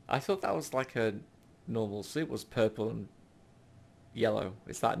 I thought that was like a normal suit. Was purple and yellow.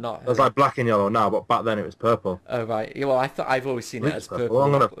 Is that not? It was like black and yellow now, but back then it was purple. Oh right. Yeah, well, I've always seen it as purple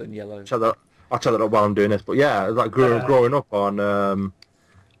and yellow. I'll check that up while I'm doing this. But yeah, it was like growing up on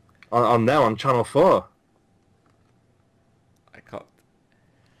there on Channel 4.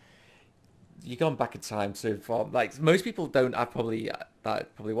 You've gone back in time so far. Like most people don't. I probably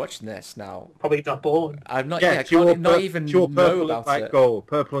watching this now. Probably not born. I'm not. Yeah, she wore know about like it.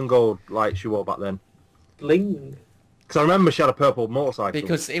 Purple and gold like she wore back then. Bling. Because I remember she had a purple motorcycle.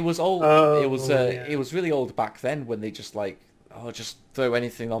 Because it was old. It was really old back then when they just just throw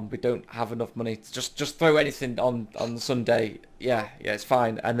anything on. We don't have enough money. Just throw anything on Sunday. Yeah, it's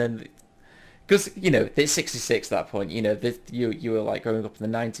fine. And then. Because, it's 66 at that point, you were like growing up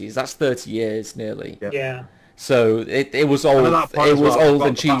in the 90s. That's 30 years nearly. Yeah. So it was old. It was old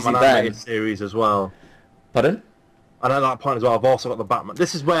and cheesy then. Series as well. Pardon? And at that point as well, I've also got the Batman.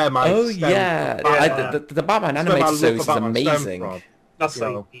 This is where my the Batman animated series is amazing. That's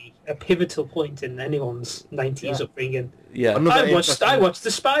like a pivotal point in anyone's 90s upbringing. Yeah, I watched the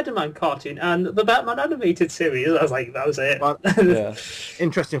Spider-Man cartoon and the Batman animated series. I was like, that was it. Well,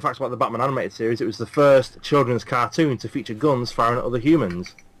 interesting facts about the Batman animated series. It was the first children's cartoon to feature guns firing at other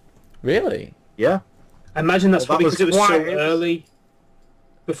humans. Really? Yeah. I imagine that's probably because it was so early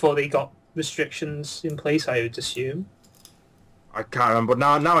before they got restrictions in place, I would assume. I can't remember.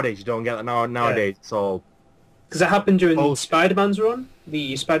 But nowadays you don't get that. Nowadays it's all... Because it happened during Spider-Man's run,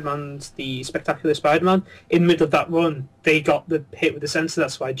 the Spectacular Spider-Man. In the middle of that run, they got the hit with the censor.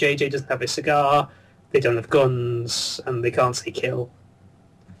 That's why JJ doesn't have a cigar, they don't have guns, and they can't say kill.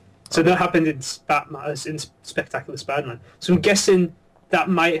 So that happened in Spectacular Spider-Man. So I'm guessing that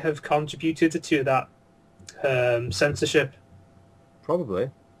might have contributed to that censorship. Probably.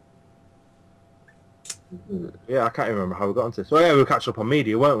 Yeah, I can't remember how we got into this. Well, yeah, we were catching up on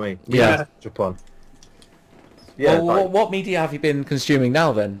media, weren't we? Yeah. Catch up on. Yeah. Well, what media have you been consuming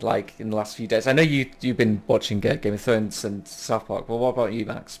now then? Like in the last few days? I know you've been watching Game of Thrones and South Park. But what about you,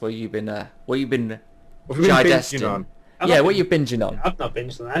 Max? What you been digesting on? What you binging on? I've not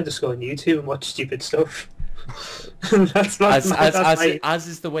binged on. I just go on YouTube and watch stupid stuff. As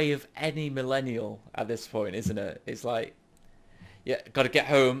is the way of any millennial at this point, isn't it? It's like, yeah, got to get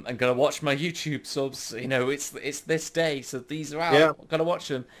home and got to watch my YouTube subs. You know, it's this day, so these are out. Yeah. Got to watch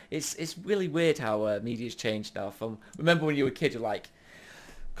them. It's really weird how media's changed now. From remember when you were a kid, you're like,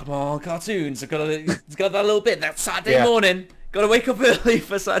 come on, cartoons. I've got that little bit that Saturday morning. Got to wake up early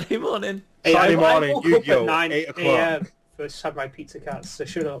for Saturday morning. Hey, Saturday morning, I woke up at 9 a.m. First had my pizza cats. So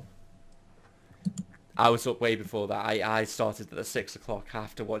shut up. I was up way before that. I started at 6 o'clock. I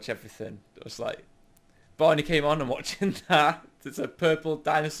have to watch everything. It was like, Barney came on and watching that. There's a purple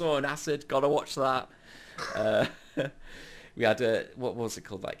dinosaur and acid. Gotta watch that. We had what was it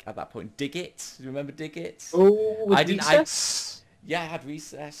called? Like at that point, Dig It. Do you remember Dig It? Oh, Recess. I had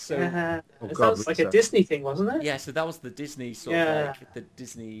Recess. So that was like a Disney thing, wasn't it? Yeah. So that was the Disney sort of like the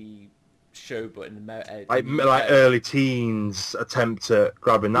Disney show, but in America, like early teens attempt at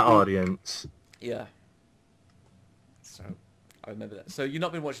grabbing that audience. Yeah. So I remember that. So you've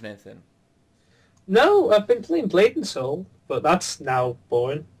not been watching anything? No, I've been playing Blade and Soul, but that's now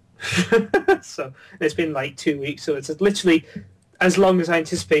boring. So it's been like 2 weeks, so it's literally as long as I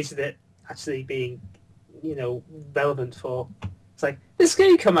anticipated it actually being, relevant for. It's like, this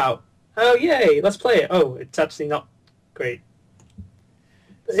game come out. Oh, yay, let's play it. Oh, it's actually not great.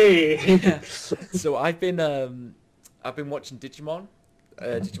 Hey. So I've been watching Digimon,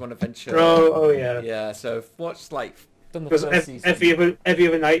 Digimon Adventure. Oh yeah. Yeah, so I've watched done the first season. Every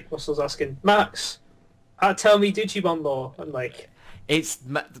other night, Russell's asking, Max, tell me Digimon lore. I'm like, it's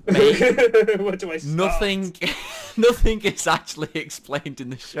where do I start? Nothing is actually explained in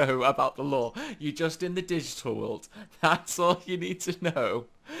the show about the lore. You're just in the digital world. That's all you need to know.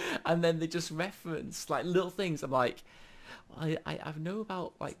 And then they just reference little things. I'm like, I know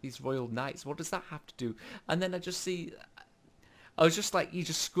about these royal knights. What does that have to do? And then I was just like, you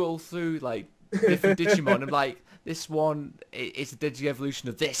just scroll through different Digimon. I'm like, this one is a digi-evolution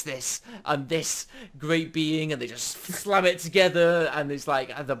of this, and this great being, and they just slam it together, and it's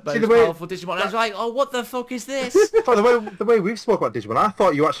the most powerful Digimon. And I was like, oh, what the fuck is this? The way we've spoke about Digimon, I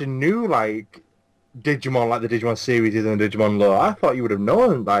thought you actually knew Digimon, the Digimon series and the Digimon lore. I thought you would have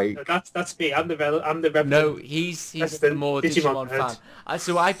known. No, that's me. I'm the No, he's the more Digimon fan.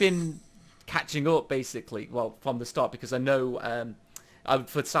 So I've been catching up basically, from the start, because I know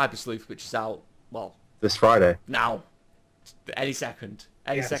for Cyber Sleuth, which is out this Friday. Now, any second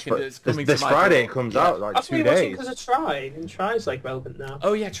it's coming. This Friday it comes out 2 days. Because of Try, and Try's relevant now.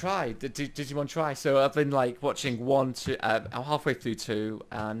 Oh yeah, Try. Digimon Try. So I've been watching 1, 2. I'm halfway through 2,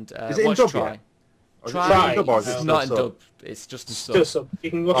 and is it in dub Try. Try. It's not in dub. It's just in sub. Still sub.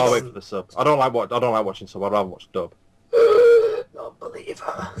 You can watch. I'll wait for the sub. I don't like watching sub. I'd rather watch dub.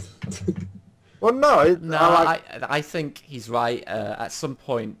 Non-believer. Well, no. I think he's right. At some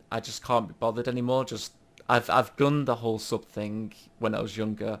point, I just can't be bothered anymore. I've done the whole sub thing when I was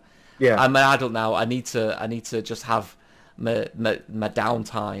younger. Yeah. I'm an adult now. I need to just have my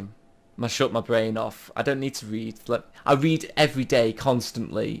downtime. Shut my brain off. I don't need to read. I read every day,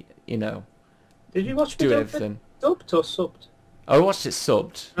 constantly. Did you watch everything dubbed or subbed? I watched it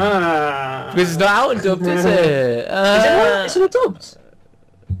subbed. Because it's not out in dubbed, is it? Is it dubbed?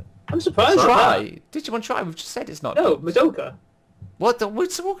 I'm surprised. Digimon Try. We've just said it's not. No, dubbed. Madoka. What?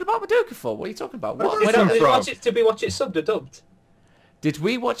 What's talking about Madoka for? What are you talking about? Did we watch it subbed or dubbed? Did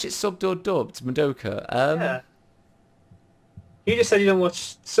we watch it subbed or dubbed, Madoka? Yeah. You just said you don't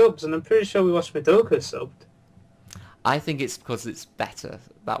watch subs, and I'm pretty sure we watched Madoka subbed. I think it's because it's better.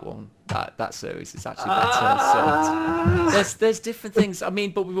 That one, that series is actually better. So there's different things. I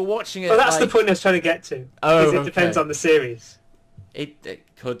mean, but we were watching it. Well, that's the point I was trying to get to. Oh, it depends on the series. It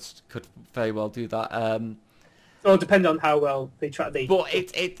could very well do that. Well, depend on how well they try. But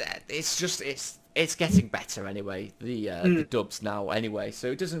it's getting better anyway. The dubs now anyway,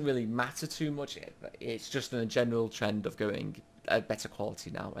 so it doesn't really matter too much. It's just a general trend of going better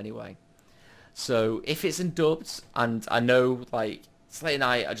quality now anyway. So if it's in dubbed, and I know like Slate and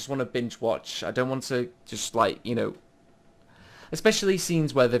I just want to binge watch. I don't want to just like, you know, especially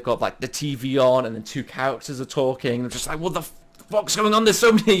scenes where they've got like the TV on and then two characters are talking. I'm just like, what the fuck's going on? There's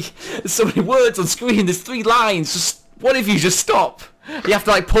so many words on screen. There's 3 lines. Just what if you just stop? You have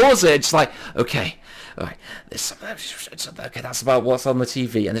to like pause it. Just like, okay, all right, okay, that's about what's on the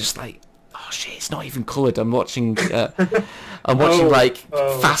TV, and they're just like, oh shit, it's not even coloured. I'm watching fast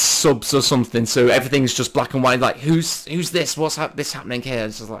subs or something, so everything's just black and white. Like, who's this? What's this happening here?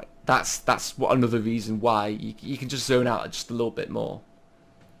 It's just like that's what another reason why you can just zone out just a little bit more.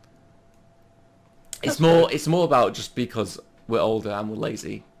 It's more about just because we're older and we're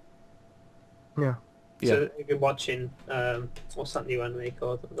lazy. Yeah. So you've been watching what's that new anime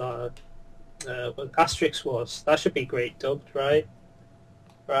called? Asterix Wars. That should be great dubbed, right?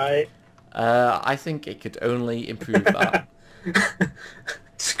 Right. I think it could only improve that.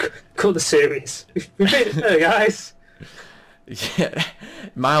 Call the series. We made it there, guys. Yeah,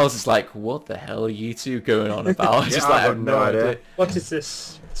 Miles is like, what the hell are you two going on about? Just like, I have no idea. What is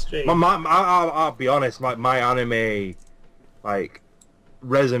this stream? I'll be honest, my anime, like,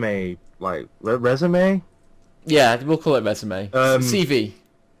 resume, resume? Yeah, we'll call it resume. CV.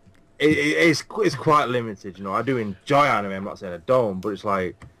 It's quite limited, you know. I do enjoy anime, I'm not saying I don't, but it's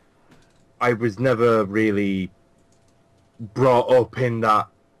like, I was never really brought up in that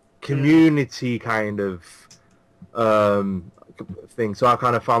community kind of thing. So I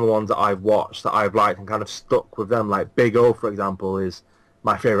kind of found the ones that I've watched that I've liked and kind of stuck with them. Like Big O, for example, is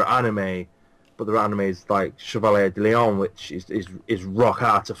my favourite anime, but there are animes like Chevalier de Leon, which is rock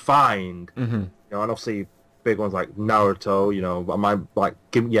hard to find. Mm-hmm. You know, and obviously big ones like Naruto. You know, I might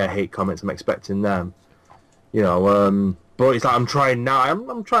hate comments. I'm expecting them. You know, but it's like I'm trying now.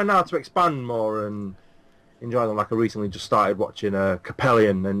 I'm trying now to expand more and enjoy them. Like I recently just started watching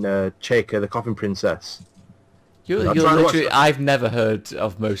Capellion and Cheka the Coffin Princess. You're literally, I've never heard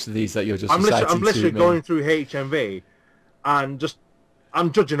of most of these that you're just. I'm literally going through HMV, and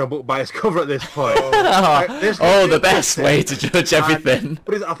I'm judging a book by its cover at this point. The best way to judge everything.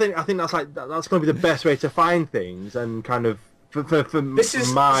 But I think that's going to be the best way to find things and kind of for this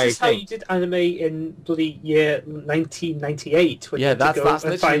is how you did anime in bloody year 1998. When you had to go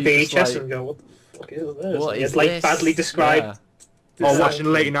and find VHS and go, what the fuck is this? What is it's like this? badly described. Yeah. Or watching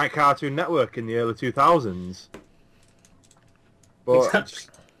late night Cartoon Network in the early 2000s. But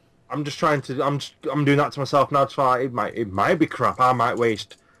exactly. I'm just trying to. I'm doing that to myself now. To try. It might be crap. I might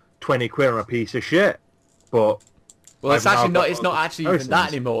waste 20 quid on a piece of shit. But it's actually not. It's not actually even that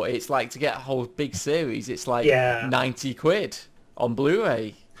anymore. It's like to get a whole big series. It's like 90 quid on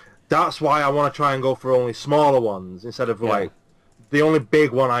Blu-ray. That's why I want to try and go for only smaller ones instead of like the only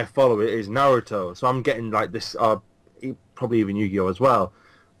big one I follow is Naruto. So I'm getting like this. Probably even Yu-Gi-Oh as well.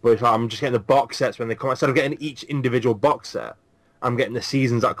 But it's like I'm just getting the box sets when they come out. Instead of getting each individual box set, I'm getting the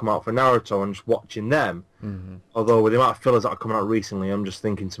seasons that come out for Naruto and just watching them. Mm-hmm. Although with the amount of fillers that are coming out recently, I'm just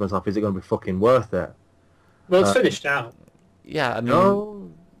thinking to myself, is it going to be fucking worth it? Well, it's finished now. Yeah, I mean...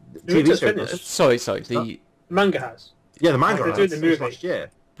 No, TV finished. Sorry, the manga has. Yeah, the manga has. They're doing the movie last year.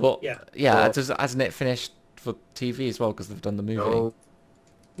 But hasn't it finished for TV as well because they've done the movie? No.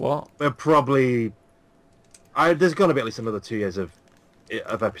 What? They're probably... there's going to be at least another 2 years of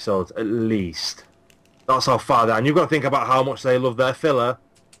episodes, at least. That's how far they're. And you've got to think about how much they love their filler.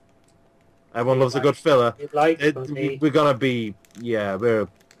 Everyone loves a good filler. We're going to be... Yeah, we're...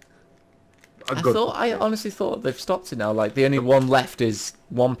 I honestly thought they've stopped it now. Like, the only one left is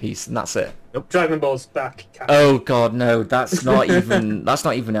One Piece, and that's it. Nope. Dragon Ball's back. Oh god, no! That's not even. That's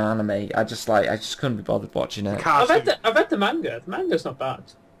not even an anime. I just couldn't be bothered watching it. I've read the manga. The manga's not bad.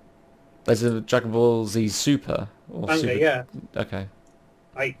 There's a Dragon Ball Z Super. Or manga, Super... yeah. Okay.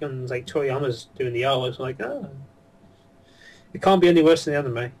 Like Toriyama's doing the art. It's like, it can't be any worse than the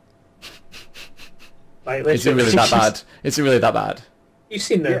anime. Like, is it really that bad? Is it really that bad? You've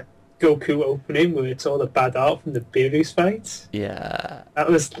seen the Goku opening where it's all the bad art from the Beerus fights? Yeah. That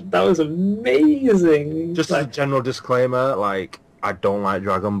was amazing. Just as a general disclaimer, like, I don't like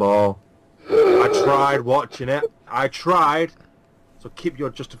Dragon Ball. I tried watching it. So keep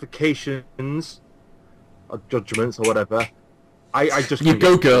your justifications or judgments or whatever. I just you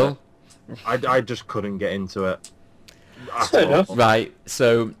go, girl. I just couldn't get into it. Fair enough. Right,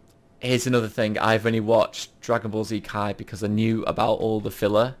 so here's another thing. I've only watched Dragon Ball Z Kai because I knew about all the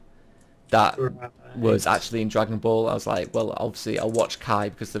filler that was actually in Dragon Ball. I was like, well, obviously I'll watch Kai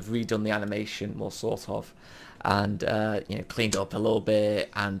because they've redone the animation, more sort of, and you know, cleaned up a little bit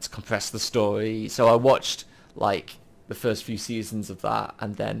and compressed the story. So I watched like the first few seasons of that,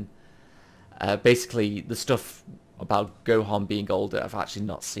 and then basically the stuff about Gohan being older, I've actually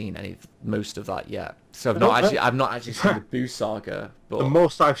not seen most of that yet. So I've not actually seen the Buu saga. But the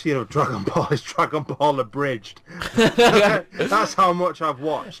most I've seen of Dragon Ball is Dragon Ball Abridged. That's how much I've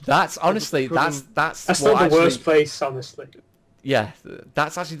watched. That's honestly that's not the worst place, honestly. Yeah,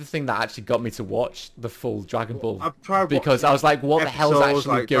 that's actually the thing that actually got me to watch the full Dragon Ball. I've tried because I was like, what the hell's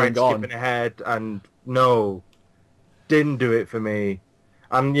actually going on? Skipping ahead, and no, didn't do it for me.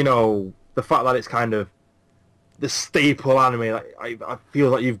 And you know, the fact that it's kind of the staple anime, like I feel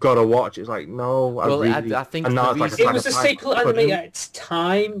like you've got to watch. It's like no, I think and now it was a staple anime at its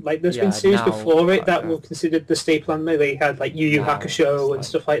time. Like there's been series before it that were considered the staple anime. They had like Yu Yu Hakusho and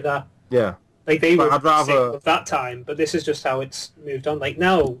stuff like that. Yeah, like they were the staple of that time. But this is just how it's moved on. Like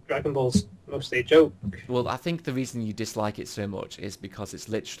now, Dragon Ball's mostly a joke. Well, I think the reason you dislike it so much is because it's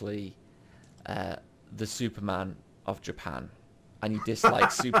literally the Superman of Japan, and you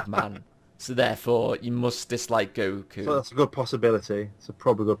dislike Superman. So therefore, you must dislike Goku. So that's a good possibility. It's a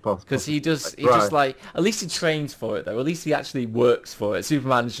probably good possibility. Because he just like, at least he trains for it though. At least he actually works for it.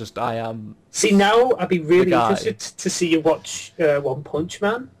 Superman's just, I am. See, now I'd be really interested to see you watch One Punch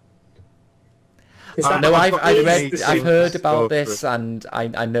Man. No, I've heard about this, and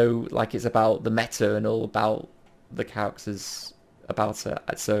I know like it's about the meta and all about the characters about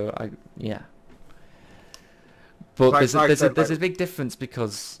it. So yeah. But there's a big difference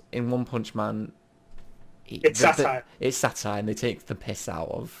because in One Punch Man, it's satire. It's satire, and they take the piss out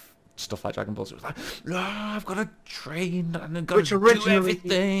of stuff like Dragon Ball. So it's like, no, I've got to train and I've got to do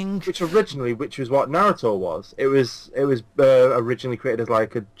everything. Which was what Naruto was. It was originally created as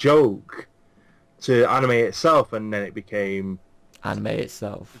like a joke to anime itself, and then it became anime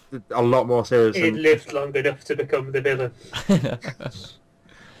itself a lot more serious. It lived long enough to become the villain.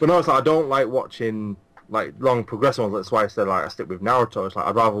 But no, it's like I don't like watching like long progressive ones. That's why I said like I stick with Naruto. It's like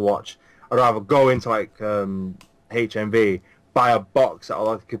I'd rather go into like HMV, buy a box out of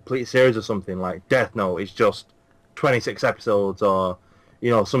like a complete series or something. Like Death Note is just 26 episodes, or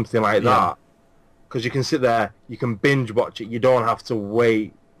you know, something like that. Because you can sit there, you can binge watch it. You don't have to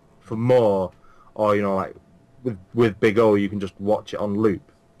wait for more, or you know, like with Big O, you can just watch it on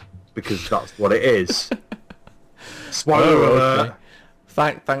loop because that's what it is. Spoiler alert.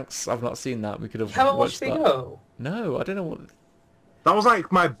 Thanks, I've not seen that. We could have. You haven't watched Big O? No, I don't know what. That was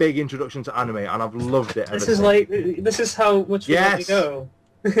like my big introduction to anime, and I've loved it. This is how much we let Big O.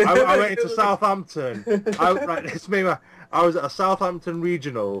 I went to Southampton. I was at a Southampton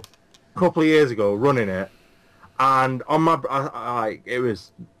regional a couple of years ago running it, and on my it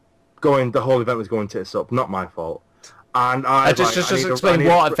was going. The whole event was going tits up. Not my fault. And just explain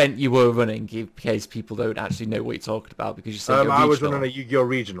what event you were running in case people don't actually know what you're talking about, because you said I was running a Yu-Gi-Oh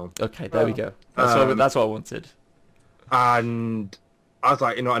regional. Okay, there we go. That's what I wanted. And I was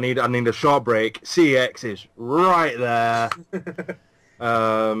like, you know, I need a short break. CEX is right there.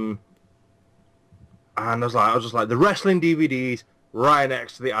 And I was just like the wrestling DVDs right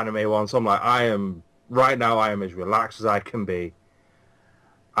next to the anime one. So I'm like, I am as relaxed as I can be.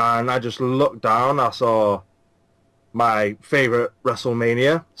 And I just looked down. I saw my favorite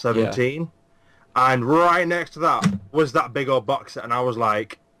WrestleMania 17, and right next to that was that big old box set, and I was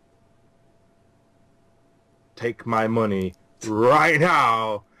like, take my money right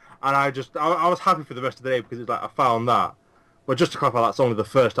now. And I was happy for the rest of the day because it's like I found that. But just to clarify, that's only the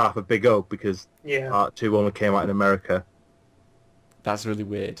first half of Big O because Part 2 only came out in America. That's really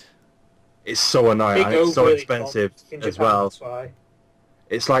weird. It's so annoying, and it's so really expensive as well. That's why.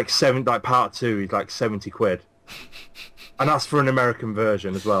 It's like Part 2 is like 70 quid. And that's for an American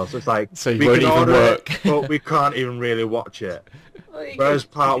version as well. So it's like, so we won't even work. But we can't even really watch it. Well, whereas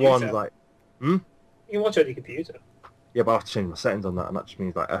Part 1's like, You can watch it on your computer. Yeah, but I have to change my settings on that, and that just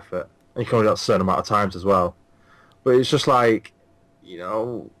means like effort. And you can only do that a certain amount of times as well. But it's just like, you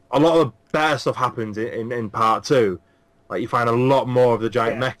know, a lot of the better stuff happens in Part 2. Like you find a lot more of the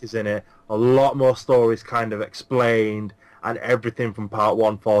giant mechas in it, a lot more stories kind of explained, and everything from Part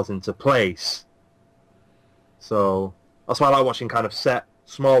 1 falls into place. So that's why I like watching kind of set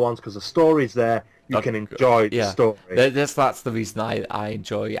small ones, because the story's there. You can enjoy the story. That's the reason I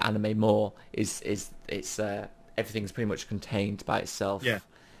enjoy anime more. Is it's everything's pretty much contained by itself. Yeah.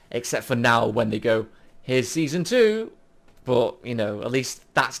 Except for now when they go, here's season 2, But, you know, at least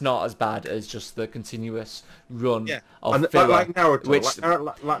that's not as bad as just the continuous run of and filler. Like Naruto. Which,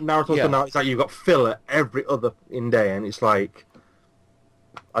 like Naruto's done now, it's like you've got filler every other in day, and it's like,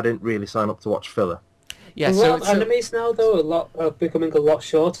 I didn't really sign up to watch filler. Yeah, a lot of animes now, though, are becoming a lot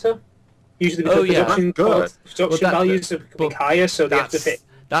shorter. Usually because production values are becoming higher, so they have to fit.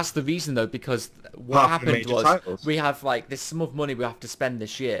 That's the reason, though, because what happened was we have, like, this sum of money we have to spend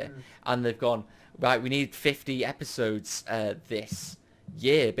this year, and they've gone, right, we need 50 episodes this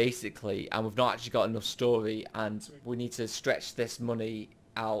year, basically, and we've not actually got enough story, and we need to stretch this money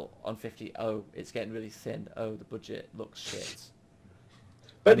out on 50. Oh, it's getting really thin. Oh, the budget looks shit.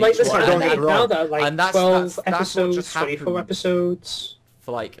 But, like, this now that are, like, 12 episodes, 24 happened. Episodes.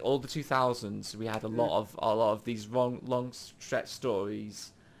 For, like, all the 2000s, we had a lot of these long stretch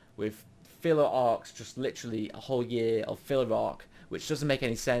stories with filler arcs, just literally a whole year of filler arc, which doesn't make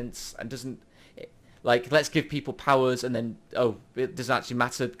any sense and doesn't... Like, let's give people powers, and then, oh, it doesn't actually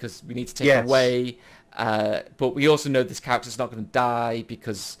matter because we need to take it away. But we also know this character's not going to die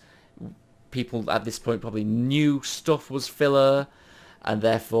because people at this point probably knew stuff was filler, and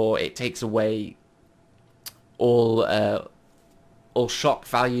therefore it takes away all shock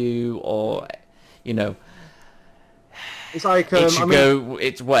value, or, you know... It's like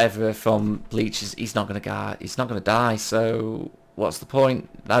it's whatever from Bleach. He's not going to die, so what's the point?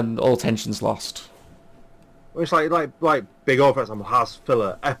 And all tension's lost. It's like Big O, for example, has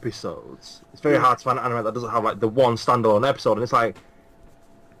filler episodes. It's very hard to find an anime that doesn't have like the one standalone episode, and it's like,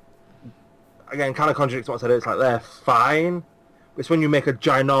 again, kind of contradicts what I said. It's like they're fine. It's when you make a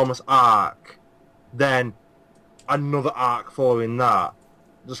ginormous arc, then another arc following that,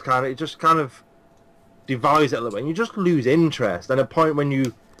 it just kind of devalues it a little bit, and you just lose interest. And a point when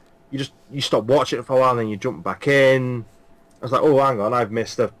you stop watching it for a while, and then you jump back in. It's like, oh, hang on, I've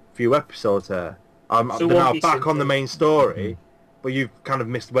missed a few episodes here. I'm now back on the main story, but you've kind of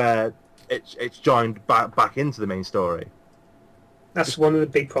missed where it's joined back into the main story. That's one of the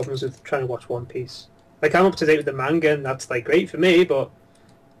big problems with trying to watch One Piece. Like, I'm up to date with the manga, and that's, like, great for me, but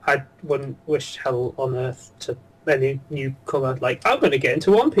I wouldn't wish hell on earth to any newcomer, like, I'm going to get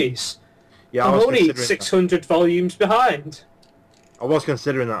into One Piece. Yeah, I'm only 600 volumes behind. I was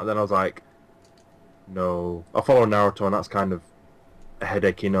considering that, then I was like, no. I follow Naruto, and that's kind of a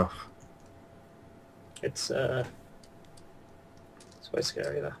headache enough. It's quite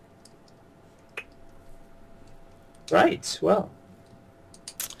scary, though. Right, well.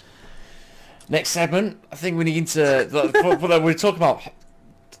 Next segment, I think we need to... we're talking about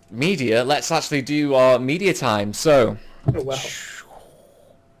media. Let's actually do our media time. So... Oh, well.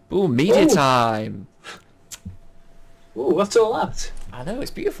 Ooh, media time. Ooh, what's all that? I know, it's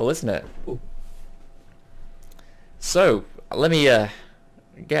beautiful, isn't it? Ooh. So, let me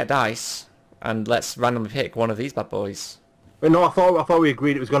get a dice, and let's randomly pick one of these bad boys. Wait, no, I thought we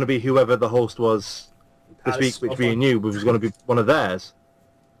agreed it was going to be whoever the host was this week, which we knew was going to be one of theirs.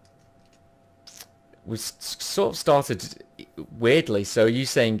 We sort of started weirdly, so are you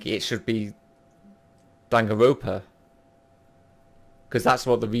saying it should be Danganronpa? Because that's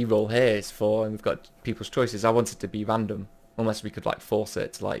what the reroll here is for, and we've got people's choices. I want it to be random, unless we could, like, force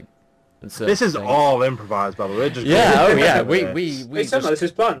it to, like... This is all improvised, by the way. Just we just... This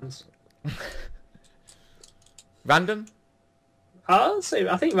is planned. Random? I'll say,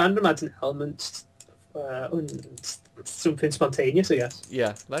 I think random adds an element, something spontaneous, I guess.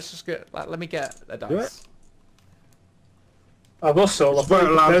 Yeah, let's just get... Let me get a dice. I've also... I've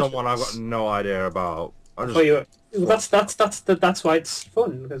got one I've got no idea about. That's why it's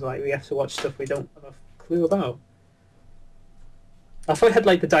fun, because, like, we have to watch stuff we don't have a clue about. I thought I had,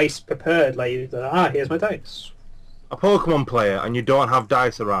 like, the dice prepared, like, here's my dice. A Pokemon player and you don't have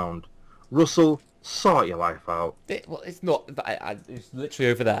dice around. Russell, sort your life out. Well, it's not... it's literally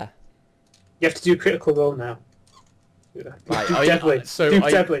over there. You have to do Critical Role now. Right, right,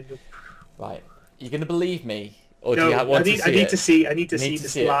 you're going to believe me? Or do you want to see it? I need to see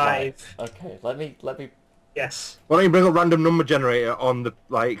this live. Right. Okay, let me... Yes. Why don't you bring a random number generator on the,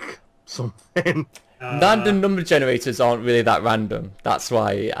 like, something? Random number generators aren't really that random. That's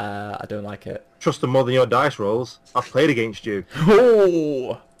why I don't like it. Trust them more than your dice rolls. I've played against you.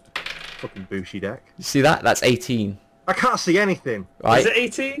 Oh! Fucking Bushi deck. You see that? That's 18. I can't see anything. Right? Is it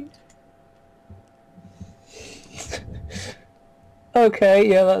 18? Okay,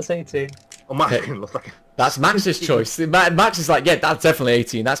 yeah, that's 18. Oh, my screen looks like it. That's Max's choice. Max is like, yeah, that's definitely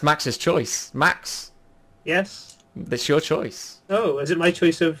 18. That's Max's choice. Max. Yes. That's your choice. Oh, is it my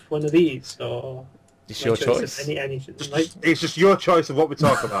choice of one of these, or... It's your choice. It's just your choice of what we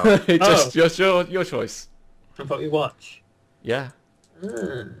talk about. Just your choice. Of what we watch. Yeah.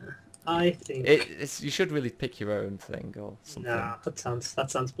 I think... You should really pick your own thing or something. Nah, that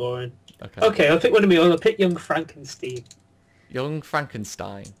sounds boring. Okay. Okay, I'll pick one of my own. I'll pick Young Frankenstein. Young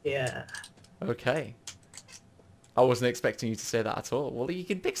Frankenstein. Yeah. Okay. I wasn't expecting you to say that at all. Well, you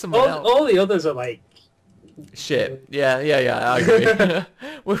can pick someone else. All the others are like... Shit. Yeah, I agree.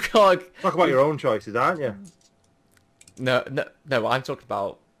 We've got... Talk about your own choices, aren't you? No, I'm talking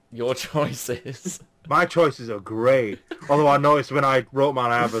about your choices. My choices are great. Although I noticed when I wrote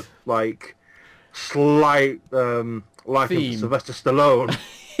mine, I have a, like, slight, like theme. Sylvester Stallone.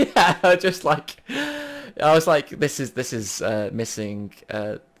 Yeah, just like... I was like, this is missing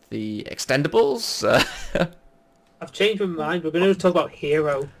the extendables. I've changed my mind. We're going to talk about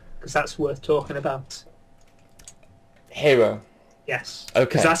Hero, because that's worth talking about. Hero. Yes. Okay.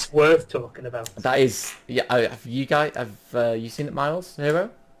 Because that's worth talking about. That is... Yeah, have you seen it, Miles? Hero?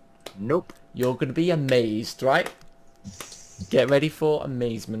 Nope. You're going to be amazed, right? Get ready for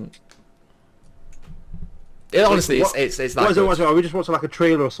amazement. Honestly, it's that what is good. Are we just watching like a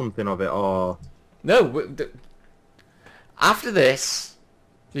trailer or something of it, or...? No, after this,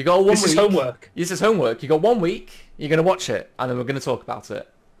 you got 1 week. This is homework. This is homework. You got 1 week. You're going to watch it, and then we're going to talk about it.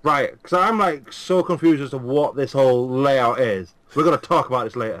 Right, because I'm like so confused as to what this whole layout is. We're going to talk about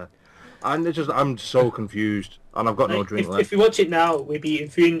this later. And I'm so confused, and I've got no drink left. If you watch it now, we'd be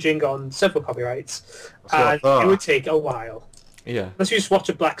infringing on several copyrights, and it would take a while. Yeah. Let's just watch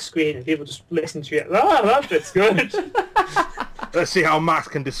a black screen and people just listen to it. Ah, that bit's good. Let's see how Max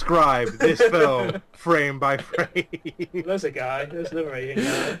can describe this film frame by frame. There's a guy. There's another Asian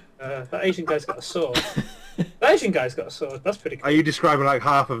guy. That Asian guy's got a sword. That Asian guy's got a sword. That's pretty cool. Are you describing like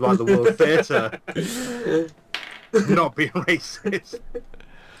half of like the world theatre? Not being racist.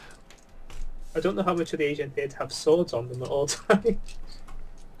 I don't know how much of the Asian theatre have swords on them at all times.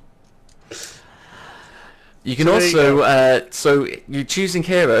 You can so you're choosing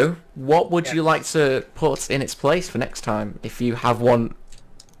Hero. What would you like to put in its place for next time? If you have one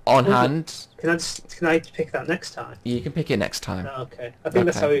on hand. Can I pick that next time? You can pick it next time. Oh, okay. I think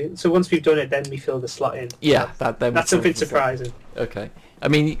that's how so once we've done it, then we fill the slot in. Yeah, that's something surprising. Okay. I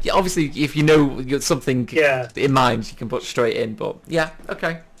mean, obviously, if you know you've got something in mind, you can put straight in. But yeah,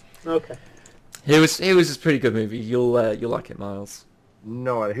 okay. Okay. It was a pretty good movie. You'll like it, Miles.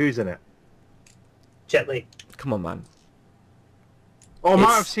 No, who's in it? Jet Li. Come on, man. Oh, I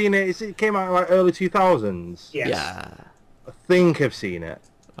might have seen it. It came out in like early 2000s. Yes. Yeah. I think I've seen it.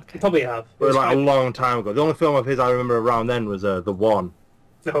 You probably have. But like a long time ago. The only film of his I remember around then was The One.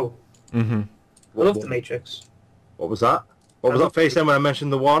 No. Mm-hmm. I love The Matrix. What was that? What was that face then when I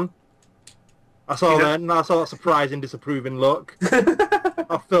mentioned The One? I saw that surprising, disapproving look.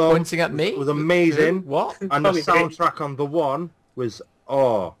 That film pointing at me was amazing. What? And the soundtrack on The One was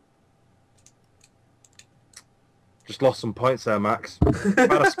just lost some points there, Max. If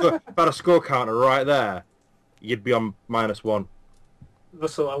I had a score counter right there, you'd be on -1.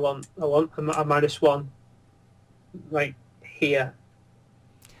 Russell, I want a -1. Like here.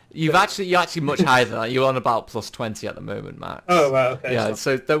 You're actually much higher than that. You're on about +20 at the moment, Max. Oh, right, okay. Yeah,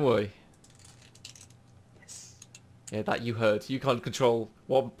 so don't worry. Yes. Yeah, that you heard. You can't control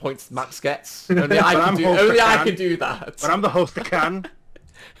what points Max gets. Only I can do that. But I'm the host, I can.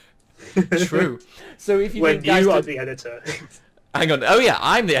 True. So if you when you are the editor. Hang on. Oh yeah,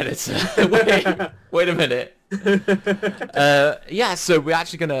 I'm the editor. wait a minute. Yeah, so we're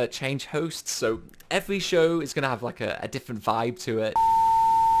actually gonna change hosts. So every show is gonna have like a different vibe to it.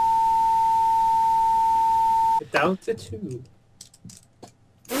 Down to 2.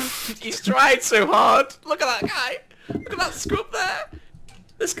 He's tried so hard. Look at that guy. Look at that scrub there.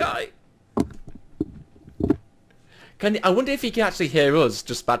 This guy. I wonder if he can actually hear us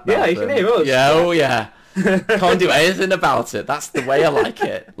just bad. Yeah, he can hear us. Yeah, oh yeah. Can't do anything about it. That's the way I like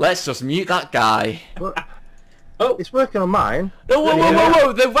it. Let's just mute that guy. Oh, it's working on mine. No,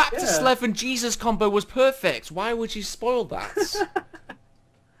 whoa. The Raptor Slev and Jesus combo was perfect. Why would you spoil that?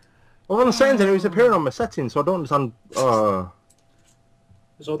 Well, on the settings, and it was appearing on my settings, so I don't understand. There's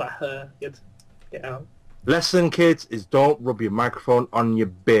all that hair. You had to get out. Lesson, kids, is don't rub your microphone on your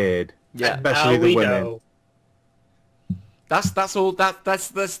beard. Yeah, especially the women. Know. That's all.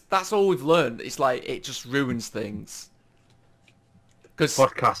 That's all we've learned. It's like it just ruins things. Because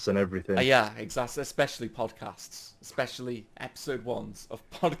podcasts and everything. Yeah, exactly. Especially podcasts. Especially episode 1s of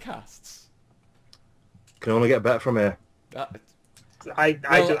podcasts. Can only get better from here. I'm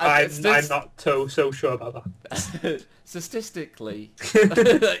not so sure about that. Statistically,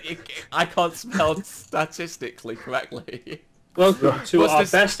 I can't spell statistically correctly. Welcome to our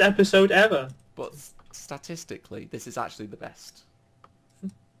best episode ever. But statistically, this is actually the best.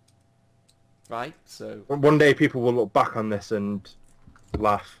 Right? So one day people will look back on this and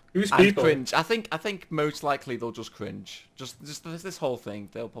laugh. Who's And people? cringe. I think most likely they'll just cringe. Just this whole thing,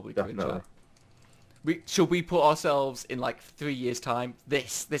 they'll probably cringe Definitely. at. Should we put ourselves in like 3 years' time?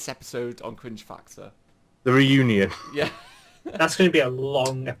 This episode on Cringe Factor. The reunion. Yeah. That's going to be a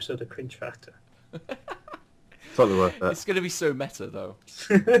long episode of Cringe Factor. Totally worth it. It's gonna be so meta though. It's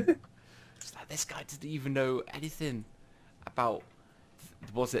like this guy didn't even know anything about.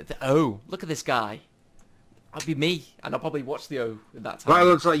 Was it the O? Look at this guy. I'll be me, and I'll probably watch the O in that time. Right, it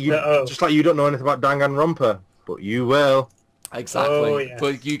looks like you, just like you don't know anything about Danganronpa, but you will. Exactly. Oh, yes.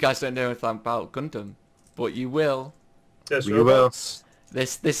 But you guys don't know anything about Gundam, but you will. There's You robots.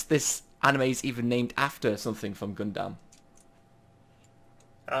 This anime is even named after something from Gundam.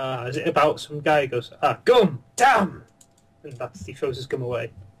 Is it about some guy who goes, gum, damn! And he throws his gum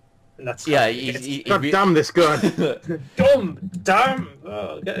away. And that's Yeah, how he gets- God damn this gun. Gum, damn!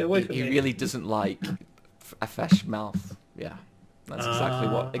 Oh, get it away from he me. really doesn't like a fresh mouth. Yeah, that's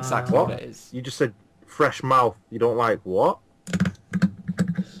exactly what it is. You just said fresh mouth. You don't like what?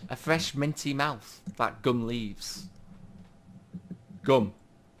 A fresh minty mouth that gum leaves. Gum.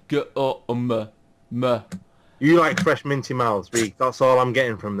 You like fresh minty mouths, Reek. That's all I'm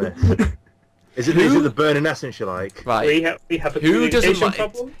getting from this. Is it the burning essence you like? Right. We have a Who doesn't communication like?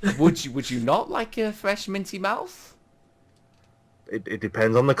 problem. Would you not like a fresh minty mouth? It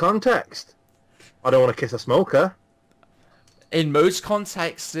depends on the context. I don't want to kiss a smoker. In most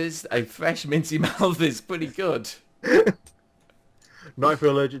contexts, a fresh minty mouth is pretty good. Not if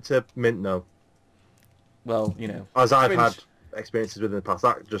you're allergic to mint, no. Well, you know. As I've Cringe. had experiences with in the past,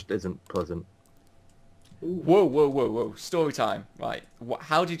 that just isn't pleasant. Whoa. Story time. Right.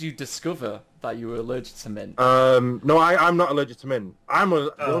 How did you discover that you were allergic to mint? No, I'm not allergic to mint.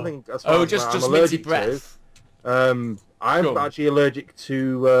 The only thing as far as just I'm minty allergic breath. to, I'm Go on. actually allergic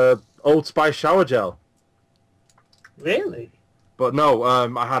to Old Spice shower gel. Really? But no,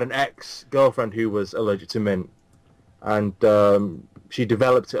 I had an ex-girlfriend who was allergic to mint, and she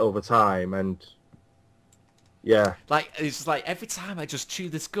developed it over time, and yeah. Like it's like every time I just chew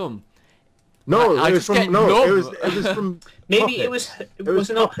this gum. No, I it was just from get no, it was numb. from Maybe Poppets. it was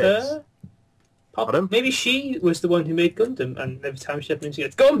not Poppets. her. Pardon? Maybe she was the one who made Gundam, and every time she had mint, she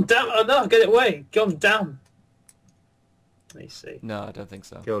goes, "Gum, damn! Oh no, get it away! Gum, damn!" Let me see. No, I don't think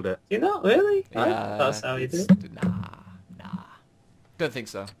so. Killed it. You're not really? Yeah, That's how you do it's- it. Nah. Don't think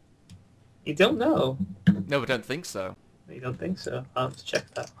so. You don't know. No, but don't think so. You don't think so? I'll have to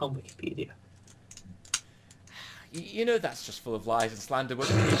check that on Wikipedia. You know that's just full of lies and slander,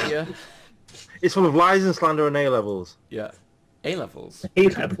 Wikipedia. It's full of lies and slander and A-levels. Yeah. A-levels.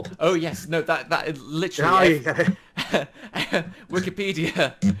 A-level. Oh yes, no, that is Now literally... you get it.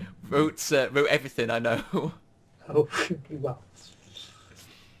 Wikipedia wrote everything I know. Oh, well.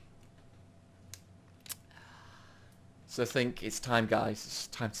 So I think it's time, guys. It's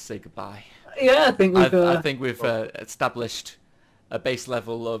time to say goodbye. Yeah, I think we've... I think we've established a base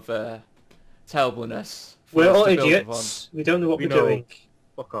level of terribleness. for we're us all to build idiots. We don't know what We we're know. doing.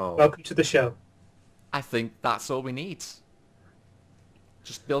 Fuck off. Welcome to the show. upon. I think that's all we need.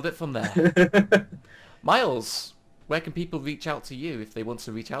 Just build it from there. Miles, where can people reach out to you if they want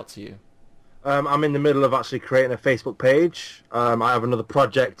to reach out to you? I'm in the middle of actually creating a Facebook page. I have another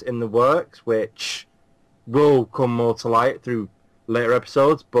project in the works, which will come more to light through later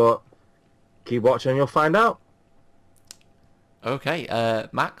episodes, but keep watching and you'll find out. Okay,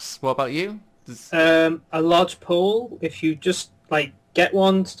 Max, what about you? A large pole, if you just, like, get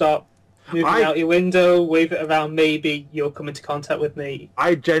one, start moving out your window, wave it around, maybe you'll come into contact with me.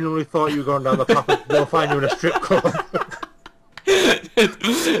 I genuinely thought you were going down the path of they'll find you in a strip club.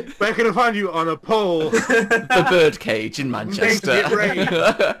 Where can I find you? On a pole. The birdcage in Manchester. Making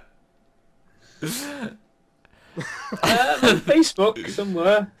it Facebook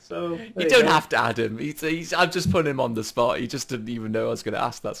somewhere, so... You don't have to add him. I'm just putting him on the spot. He just didn't even know I was going to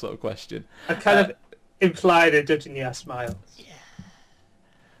ask that sort of question. I kind of implied it, didn't you, Miles?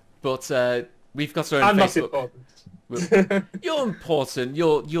 But we've got our own I'm not Facebook. important. You're important.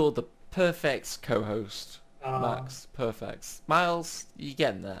 You're the perfect co-host, Max. Perfect. Miles, you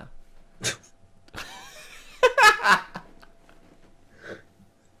getting there?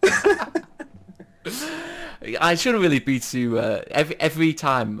 I shouldn't really be too every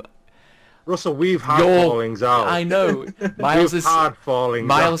time. Russell, we've had fallings out. I know. Miles We've is had fallings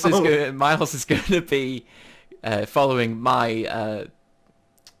Miles out. is going to be following my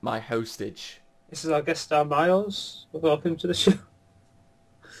my hostage. This is our guest star, Miles. Welcome to the show.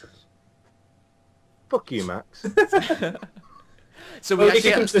 Fuck you, Max. So Well, we if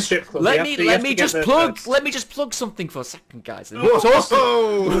you come to the strip club, let me just plug something for a second, guys, and,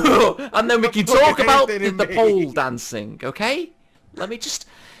 Whoa! and then we can Plug talk about anything the in me. pole dancing, okay? Let me just...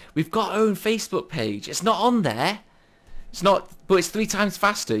 We've got our own Facebook page. It's not on there. It's not... But it's 3 times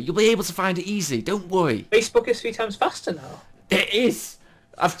faster. You'll be able to find it easy. Don't worry. Facebook is 3 times faster now. It is.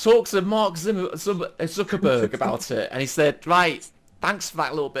 I've talked to Mark Zuckerberg about it, and he said, right, thanks for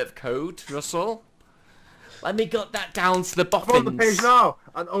that little bit of code, Russell. Let me get that down to the boffins. I'm on the page now,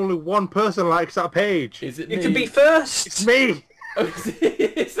 and only one person likes that page. Is it You me? can be first. It's me.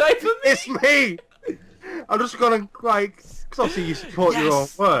 It's not even me. It's me. I'm just gonna like, because obviously you support your own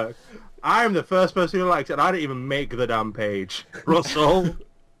work. I'm the first person who likes it, and I didn't even make the damn page. Russell.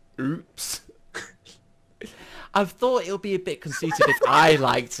 Oops. I thought it would be a bit conceited if I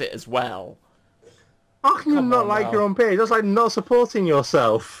liked it as well. How can you Come not on like now. your own page? That's like not supporting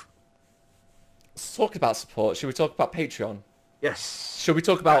yourself. Let's talk about support. Should we talk about Patreon? Yes. Should we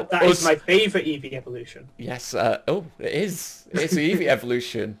talk about That us? is my favourite Eevee evolution. Yes. Oh, it is. It's the Eevee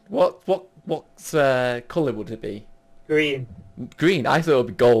evolution. What colour would it be? Green. Green. I thought it would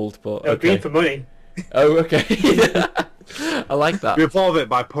be gold, but No, okay. green for money. Oh, okay. I like that. We evolve it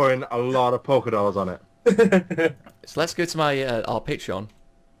by putting a lot of polka dots on it. So let's go to my our Patreon.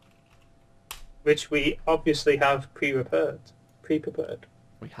 Which we obviously have pre-prepared.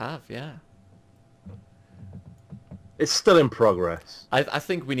 We have, yeah. It's still in progress. I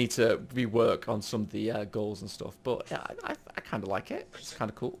think we need to rework on some of the goals and stuff, but yeah, I kind of like it. It's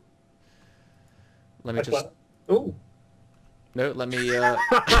kind of cool. Let me just... Ooh. No, let me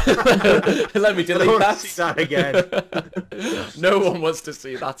let me delete that. See that again. No one wants to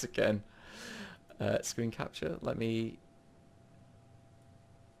see that again. Screen capture. Let me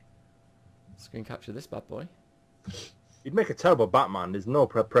screen capture this bad boy. You'd make a terrible Batman. There's no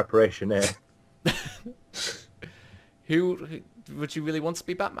preparation here. Who would you really want to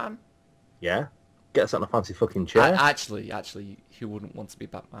be Batman? Yeah. Get us on a fancy fucking chair. Actually, who wouldn't want to be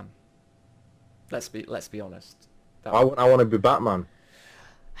Batman? Let's be honest. I want to be Batman.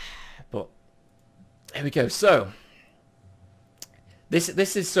 But here we go. So this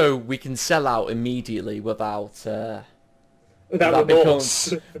is so we can sell out immediately without Without being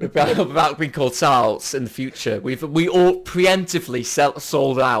remorse. without being called sellouts in the future. We all preemptively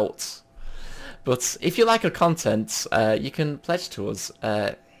sold out. But if you like our content, you can pledge to us.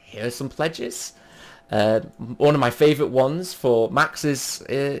 Here are some pledges. One of my favourite ones for Max is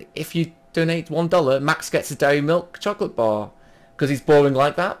if you donate $1, Max gets a dairy milk chocolate bar because he's boring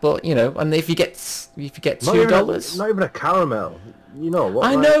like that. But you know, and if you get $2, Not even a caramel. You know what?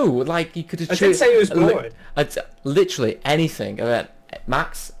 I know. Like you could have. I didn't say it was boring. Literally anything. I went,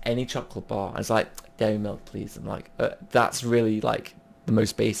 Max, any chocolate bar. I was like, dairy milk, please. I'm like, that's really like the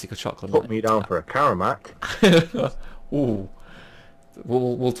most basic of chocolate. Put me down for a Caramac. Ooh.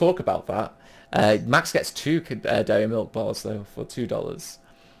 We'll talk about that. Max gets 2 dairy milk bars though for $2.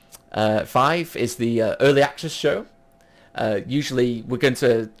 5 is the early access show. Usually we're going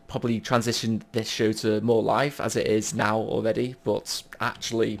to probably transition this show to more live as it is now already, but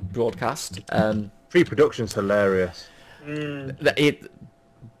actually broadcast. Pre-production's hilarious.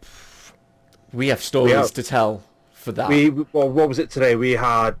 We have stories to tell for that. Well, what was it today? We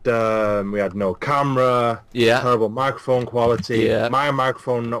had no camera. Yeah. Terrible microphone quality. Yeah. My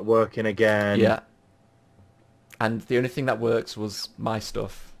microphone not working again. Yeah. And the only thing that works was my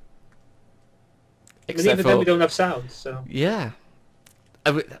stuff. But even then we don't have sound, so... Yeah.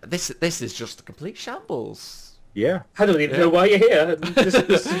 This is just a complete shambles. Yeah. I don't even know why you're here.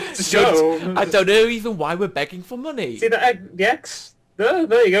 This show. I don't know even why we're begging for money. See the X? No,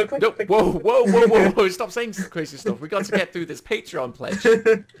 there you go. Click, No, click. whoa! Stop saying some crazy stuff. We got to get through this Patreon pledge.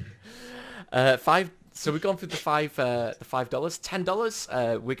 5. So we've gone through the $5,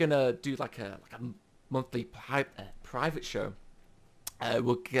 $10. We're gonna do like a monthly private show.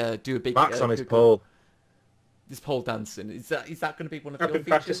 We'll do a big. Max on his pole. This pole dancing. Is that going to be one of I've your been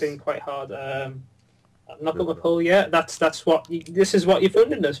features? practicing quite hard. I'm not got the pole yet. This is what you're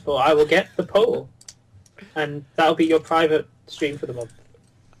funding us for. I will get the pole, and that'll be your private stream for the month.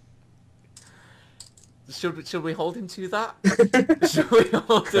 Should we hold him to that? Should we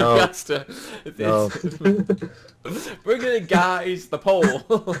hold him to this? Bring it in, guys. The pole.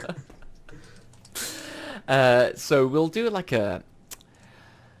 So we'll do like a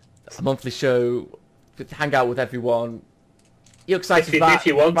monthly show, hang out with everyone. You excited for that? If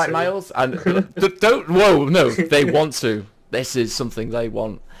you want right, to. Miles? And don't. Whoa, no, they want to. This is something they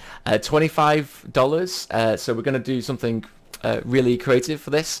want. $25. So we're going to do something really creative for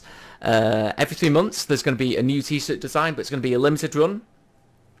this. Every 3 months, there's going to be a new T-shirt design, but it's going to be a limited run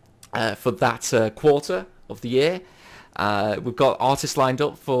for that quarter of the year. We've got artists lined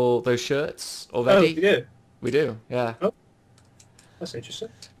up for those shirts already. Oh, we do? We do, yeah. Oh, that's interesting.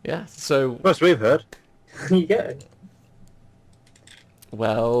 Yeah, so... First we've heard. Yeah.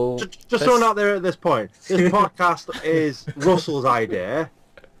 Well, just throwing out there at this point, this podcast is Russell's idea.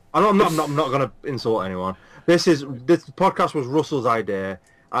 I'm not going to insult anyone. This podcast was Russell's idea,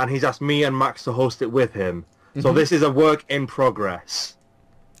 and he's asked me and Max to host it with him. So this is a work in progress.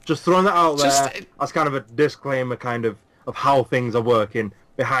 Just throwing that out there as kind of a disclaimer, kind of how things are working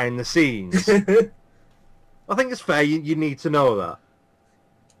behind the scenes. I think it's fair. You need to know that.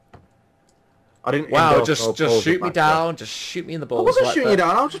 I didn't. Wow, just shoot me down. Just shoot me in the balls. I wasn't shooting you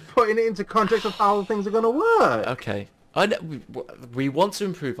down. I was just putting it into context of how things are going to work. Okay. I know, we want to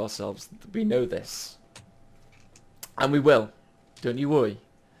improve ourselves. We know this. And we will. Don't you worry.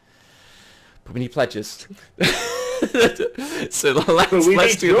 But we need pledges. So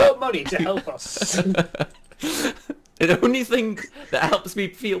let's do your money to help us. The only thing that helps me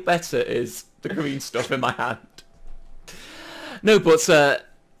feel better is the green stuff in my hand. No, but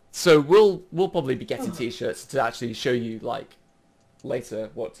so we'll probably be getting t-shirts to actually show you like later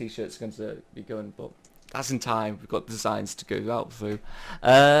what t-shirts are going to be going, but that's in time. We've got designs to go out through.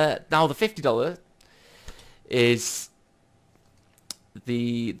 Now the $50 is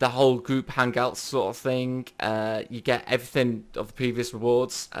the whole group hangouts sort of thing. You get everything of the previous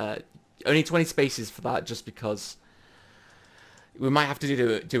rewards. Only 20 spaces for that, just because we might have to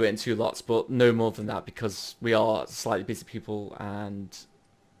do it in 2 lots, but no more than that, because we are slightly busy people, and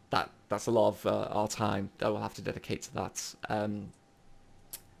that's a lot of our time that we'll have to dedicate to that.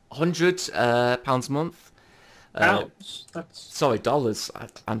 £100 a month. Pounds? Sorry, dollars.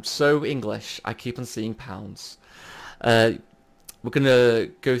 I'm so English. I keep on seeing pounds. We're going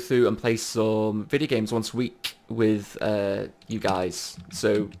to go through and play some video games once a week with you guys.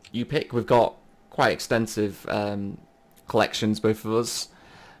 So you pick. We've got quite extensive collections, both of us.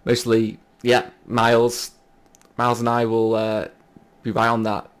 Mostly, yeah, Miles. Miles and I will be right on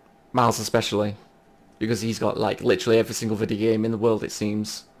that. Miles especially, because he's got like literally every single video game in the world, it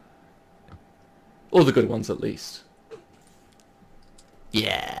seems. All the good ones, at least.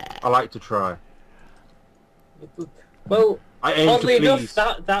 Yeah. I like to try. Well, oddly enough,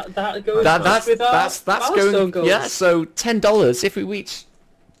 that goes with our that's going goals. Yeah. So $10 if we reach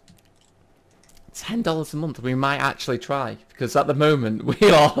 $10 a month, we might actually try, because at the moment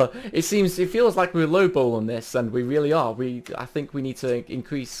we are. It feels like we're lowball on this, and we really are. I think we need to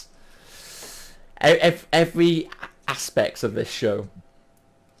increase every aspect of this show.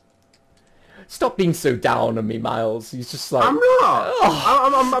 Stop being so down on me, Miles. He's just like... I'm not!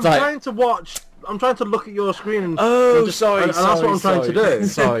 I'm like, trying to watch... I'm trying to look at your screen and... Oh, sorry, and that's what I'm trying to do.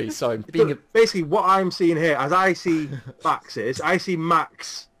 Sorry. Basically, what I'm seeing here, as I see Max's, I see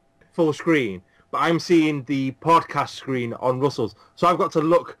Max full screen, but I'm seeing the podcast screen on Russell's. So I've got to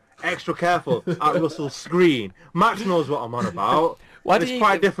look extra careful at Russell's screen. Max knows what I'm on about. It's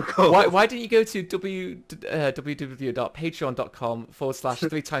quite difficult. Why didn't you go to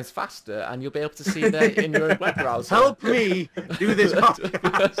www.patreon.com/3xfaster, and you'll be able to see that in your web browser? Help me do this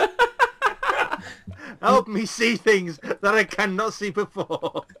podcast. Help me see things that I cannot see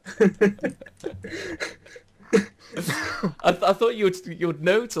before. I thought you'd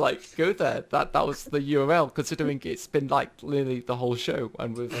know to like go there. That was the URL, considering it's been like literally the whole show,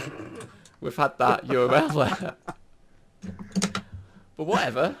 and we've had that URL there. But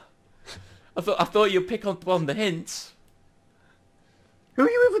whatever. I thought you'd pick up on the hints. Who are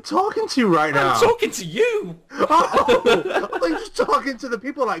you even talking to right now? I'm talking to you! Oh! I thought you were just talking to the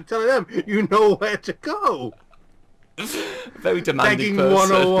people, like, telling them you know where to go. Very demanding Begging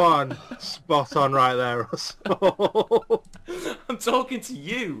person. 101. Spot on right there, Russell. I'm talking to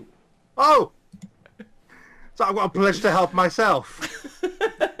you. Oh! So I've got a pledge to help myself.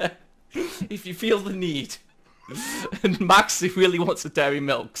 If you feel the need. And Max really wants a dairy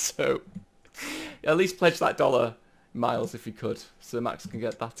milk, so at least pledge that $1, Miles, if you could, so Max can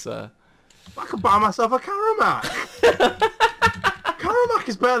get that. I could buy myself a Karamak. Karamak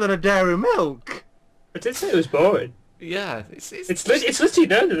is better than a dairy milk. I did say it was boring. Yeah, it's literally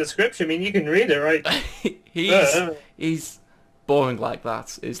there in the description. I mean, you can read it, right? he's boring like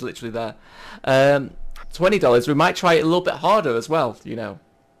that. It's literally there. $20. We might try it a little bit harder as well. 3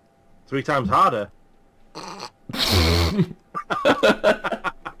 times harder.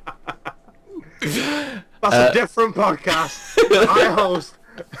 That's a different podcast I host.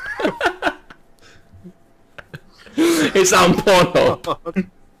 It's on porno.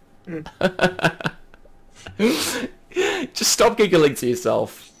 Just stop giggling to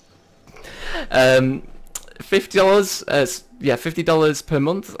yourself. $50. $50 per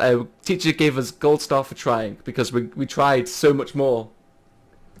month. Teacher gave us gold star for trying, because we tried so much more.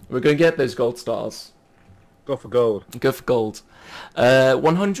 We're going to get those gold stars. Go for gold. Go for gold.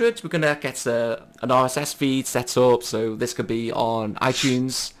 100, we're going to get an RSS feed set up, so this could be on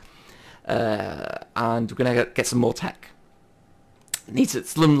iTunes, and we're going to get some more tech. Needs a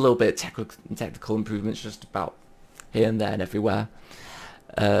little bit of technical improvements just about here and there and everywhere.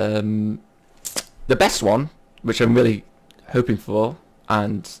 The best one, which I'm really hoping for,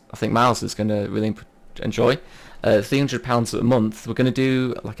 and I think Miles is going to really enjoy, £300 a month, we're going to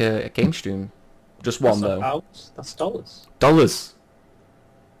do like a game stream. Just one, though. Pounds. That's dollars. Dollars.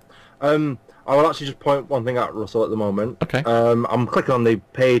 I will actually just point one thing out, Russell, at the moment. Okay. I'm clicking on the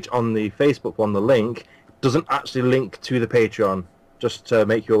page on the Facebook one. The link doesn't actually link to the Patreon, just to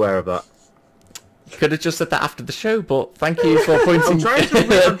make you aware of that. Could have just said that after the show, but thank you for pointing.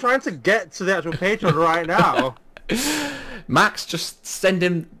 I'm trying to get to the actual Patreon right now. Max, just send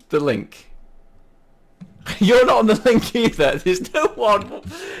him the link. You're not on the link either. There's no one.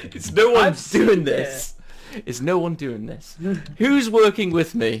 It's no one doing this. It's no one doing this. Who's working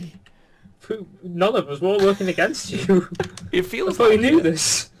with me? None of us. We're all working against you. It feels I thought like you knew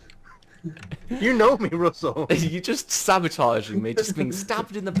this. You know me, Russell. You're just sabotaging me, just being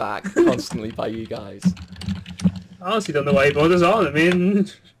stabbed in the back constantly by you guys. I honestly don't know why he bothers on. I mean...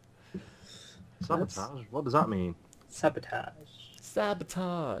 Sabotage? What does that mean? Sabotage.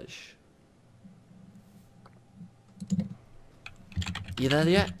 Sabotage. You there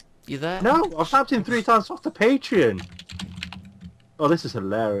yet? You there? No, I've tapped in 3 times off the Patreon. Oh, this is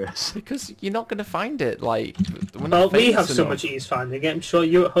hilarious. Because you're not going to find it, like... Well, we have so much ease finding it. I'm sure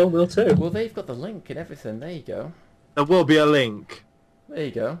you at home will too. Well, they've got the link and everything. There you go. There will be a link. There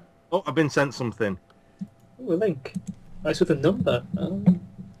you go. Oh, I've been sent something. Ooh, a link. That's with a number.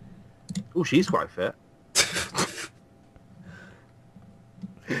 Oh, she's quite fit.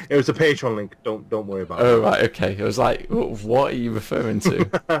 It was a Patreon link. Don't worry about it. Oh, right, okay. It was like, what are you referring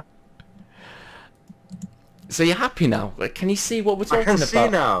to? So you're happy now? Like, can you see what we're talking about? I can see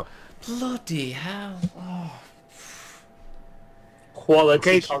now. Bloody hell. Oh. Quality In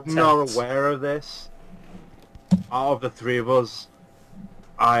case content. you're not aware of this, out of the 3 of us,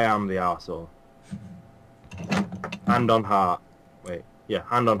 I am the arsehole. Hand on heart. Wait, yeah,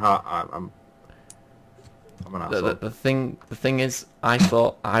 hand on heart, I'm an arsehole. The thing is, I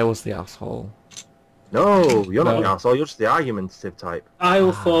thought I was the asshole. No, you're not the arsehole, you're just the argumentative type. I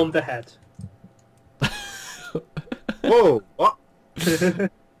will form the head. Whoa, what?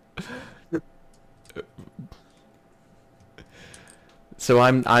 So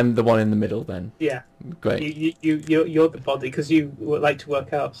I'm the one in the middle then. Yeah. Great. You're the body because you like to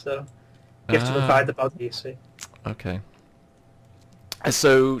work out, so you have to provide the body. You see. Okay.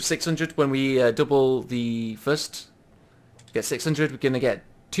 So 600 when we double the first. Get 600. We're gonna get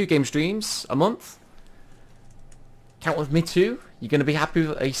 2 game streams a month. Count with me too. You're gonna be happy?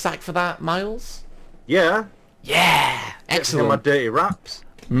 Are you psyched for that, Miles? Yeah. Yeah. Excellent. My dirty raps.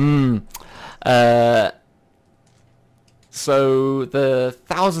 So the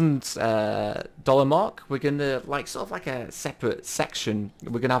 $1,000 mark, we're gonna like sort of like a separate section.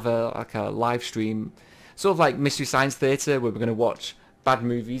 We're gonna have a live stream, sort of like Mystery Science Theatre, where we're gonna watch bad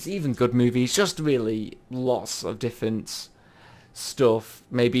movies, even good movies, just really lots of different stuff,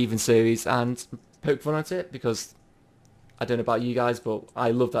 maybe even series, and poke fun at it because I don't know about you guys, but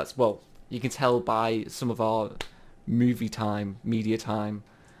I love that. Well, you can tell by some of our movie time, media time,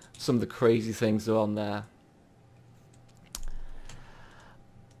 some of the crazy things are on there.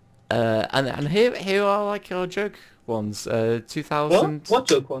 And here are like our joke ones. 2000. What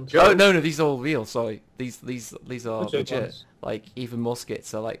joke ones? Oh no, these are all real. Sorry, these are What joke legit. ones? Like even more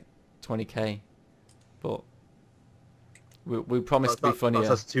skits are like 20k, but we promise to be funnier.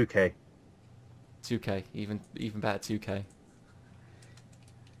 That's 2k. 2k, even better 2k.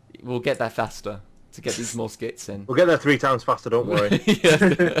 We'll get there faster to get these more skits in. We'll get there 3 times faster, don't worry.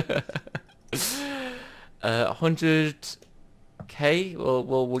 100k.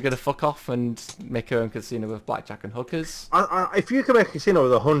 Well, we're gonna fuck off and make our own casino with blackjack and hookers. If you can make a casino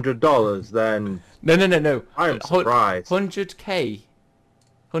with $100, then No. I am surprised. 100k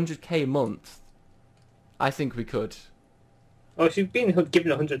a month. I think we could. Oh, if you've been given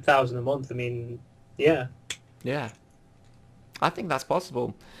 100,000 a month, I mean, yeah. Yeah. I think that's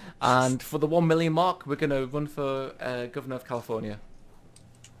possible. And for the 1 million mark, we're going to run for Governor of California.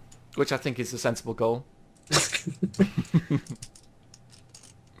 Which I think is a sensible goal.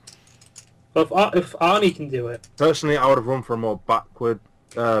 Well, if Arnie can do it. Personally, I would have run for a more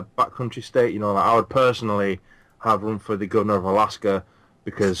backcountry state. You know, like I would personally have run for the Governor of Alaska,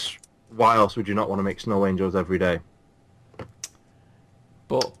 because why else would you not want to make snow angels every day?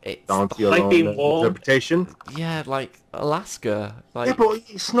 But it's Down to your Like own being warm. interpretation. yeah, like Alaska. Like Yeah, but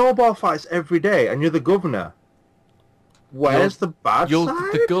snowball fights every day, and you're the governor. Where's the bad You're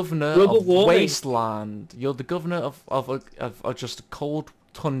side? the governor Global of warming. wasteland. You're the governor of just a cold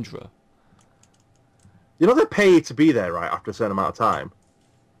tundra. You know they're paid to be there, right, after a certain amount of time?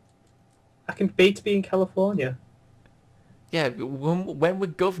 I can pay to be in California. Yeah, when we're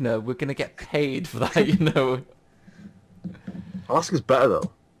governor, we're gonna get paid for that, you know. Alaska's better,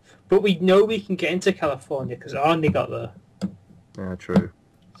 though. But we know we can get into California because Arnie got there. Yeah, true.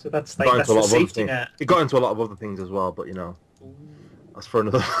 So that's Got like into that's a the lot of other safety things. net. It got into a lot of other things as well, but, you know, that's for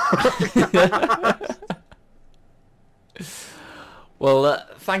another... Well,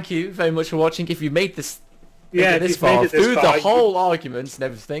 thank you very much for watching. If you made this Yeah, this if you've made far it this through far, the whole arguments and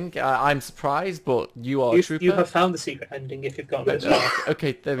everything, I'm surprised, but you are a trooper. You have found the secret ending if you've got this far.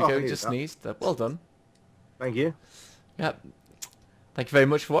 Okay, there we Oh, go. I knew Just that. sneezed. Well done. Thank you. Yep. Thank you very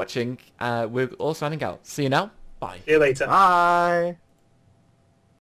much for watching. We're all signing out. See you now. Bye. See you later. Bye.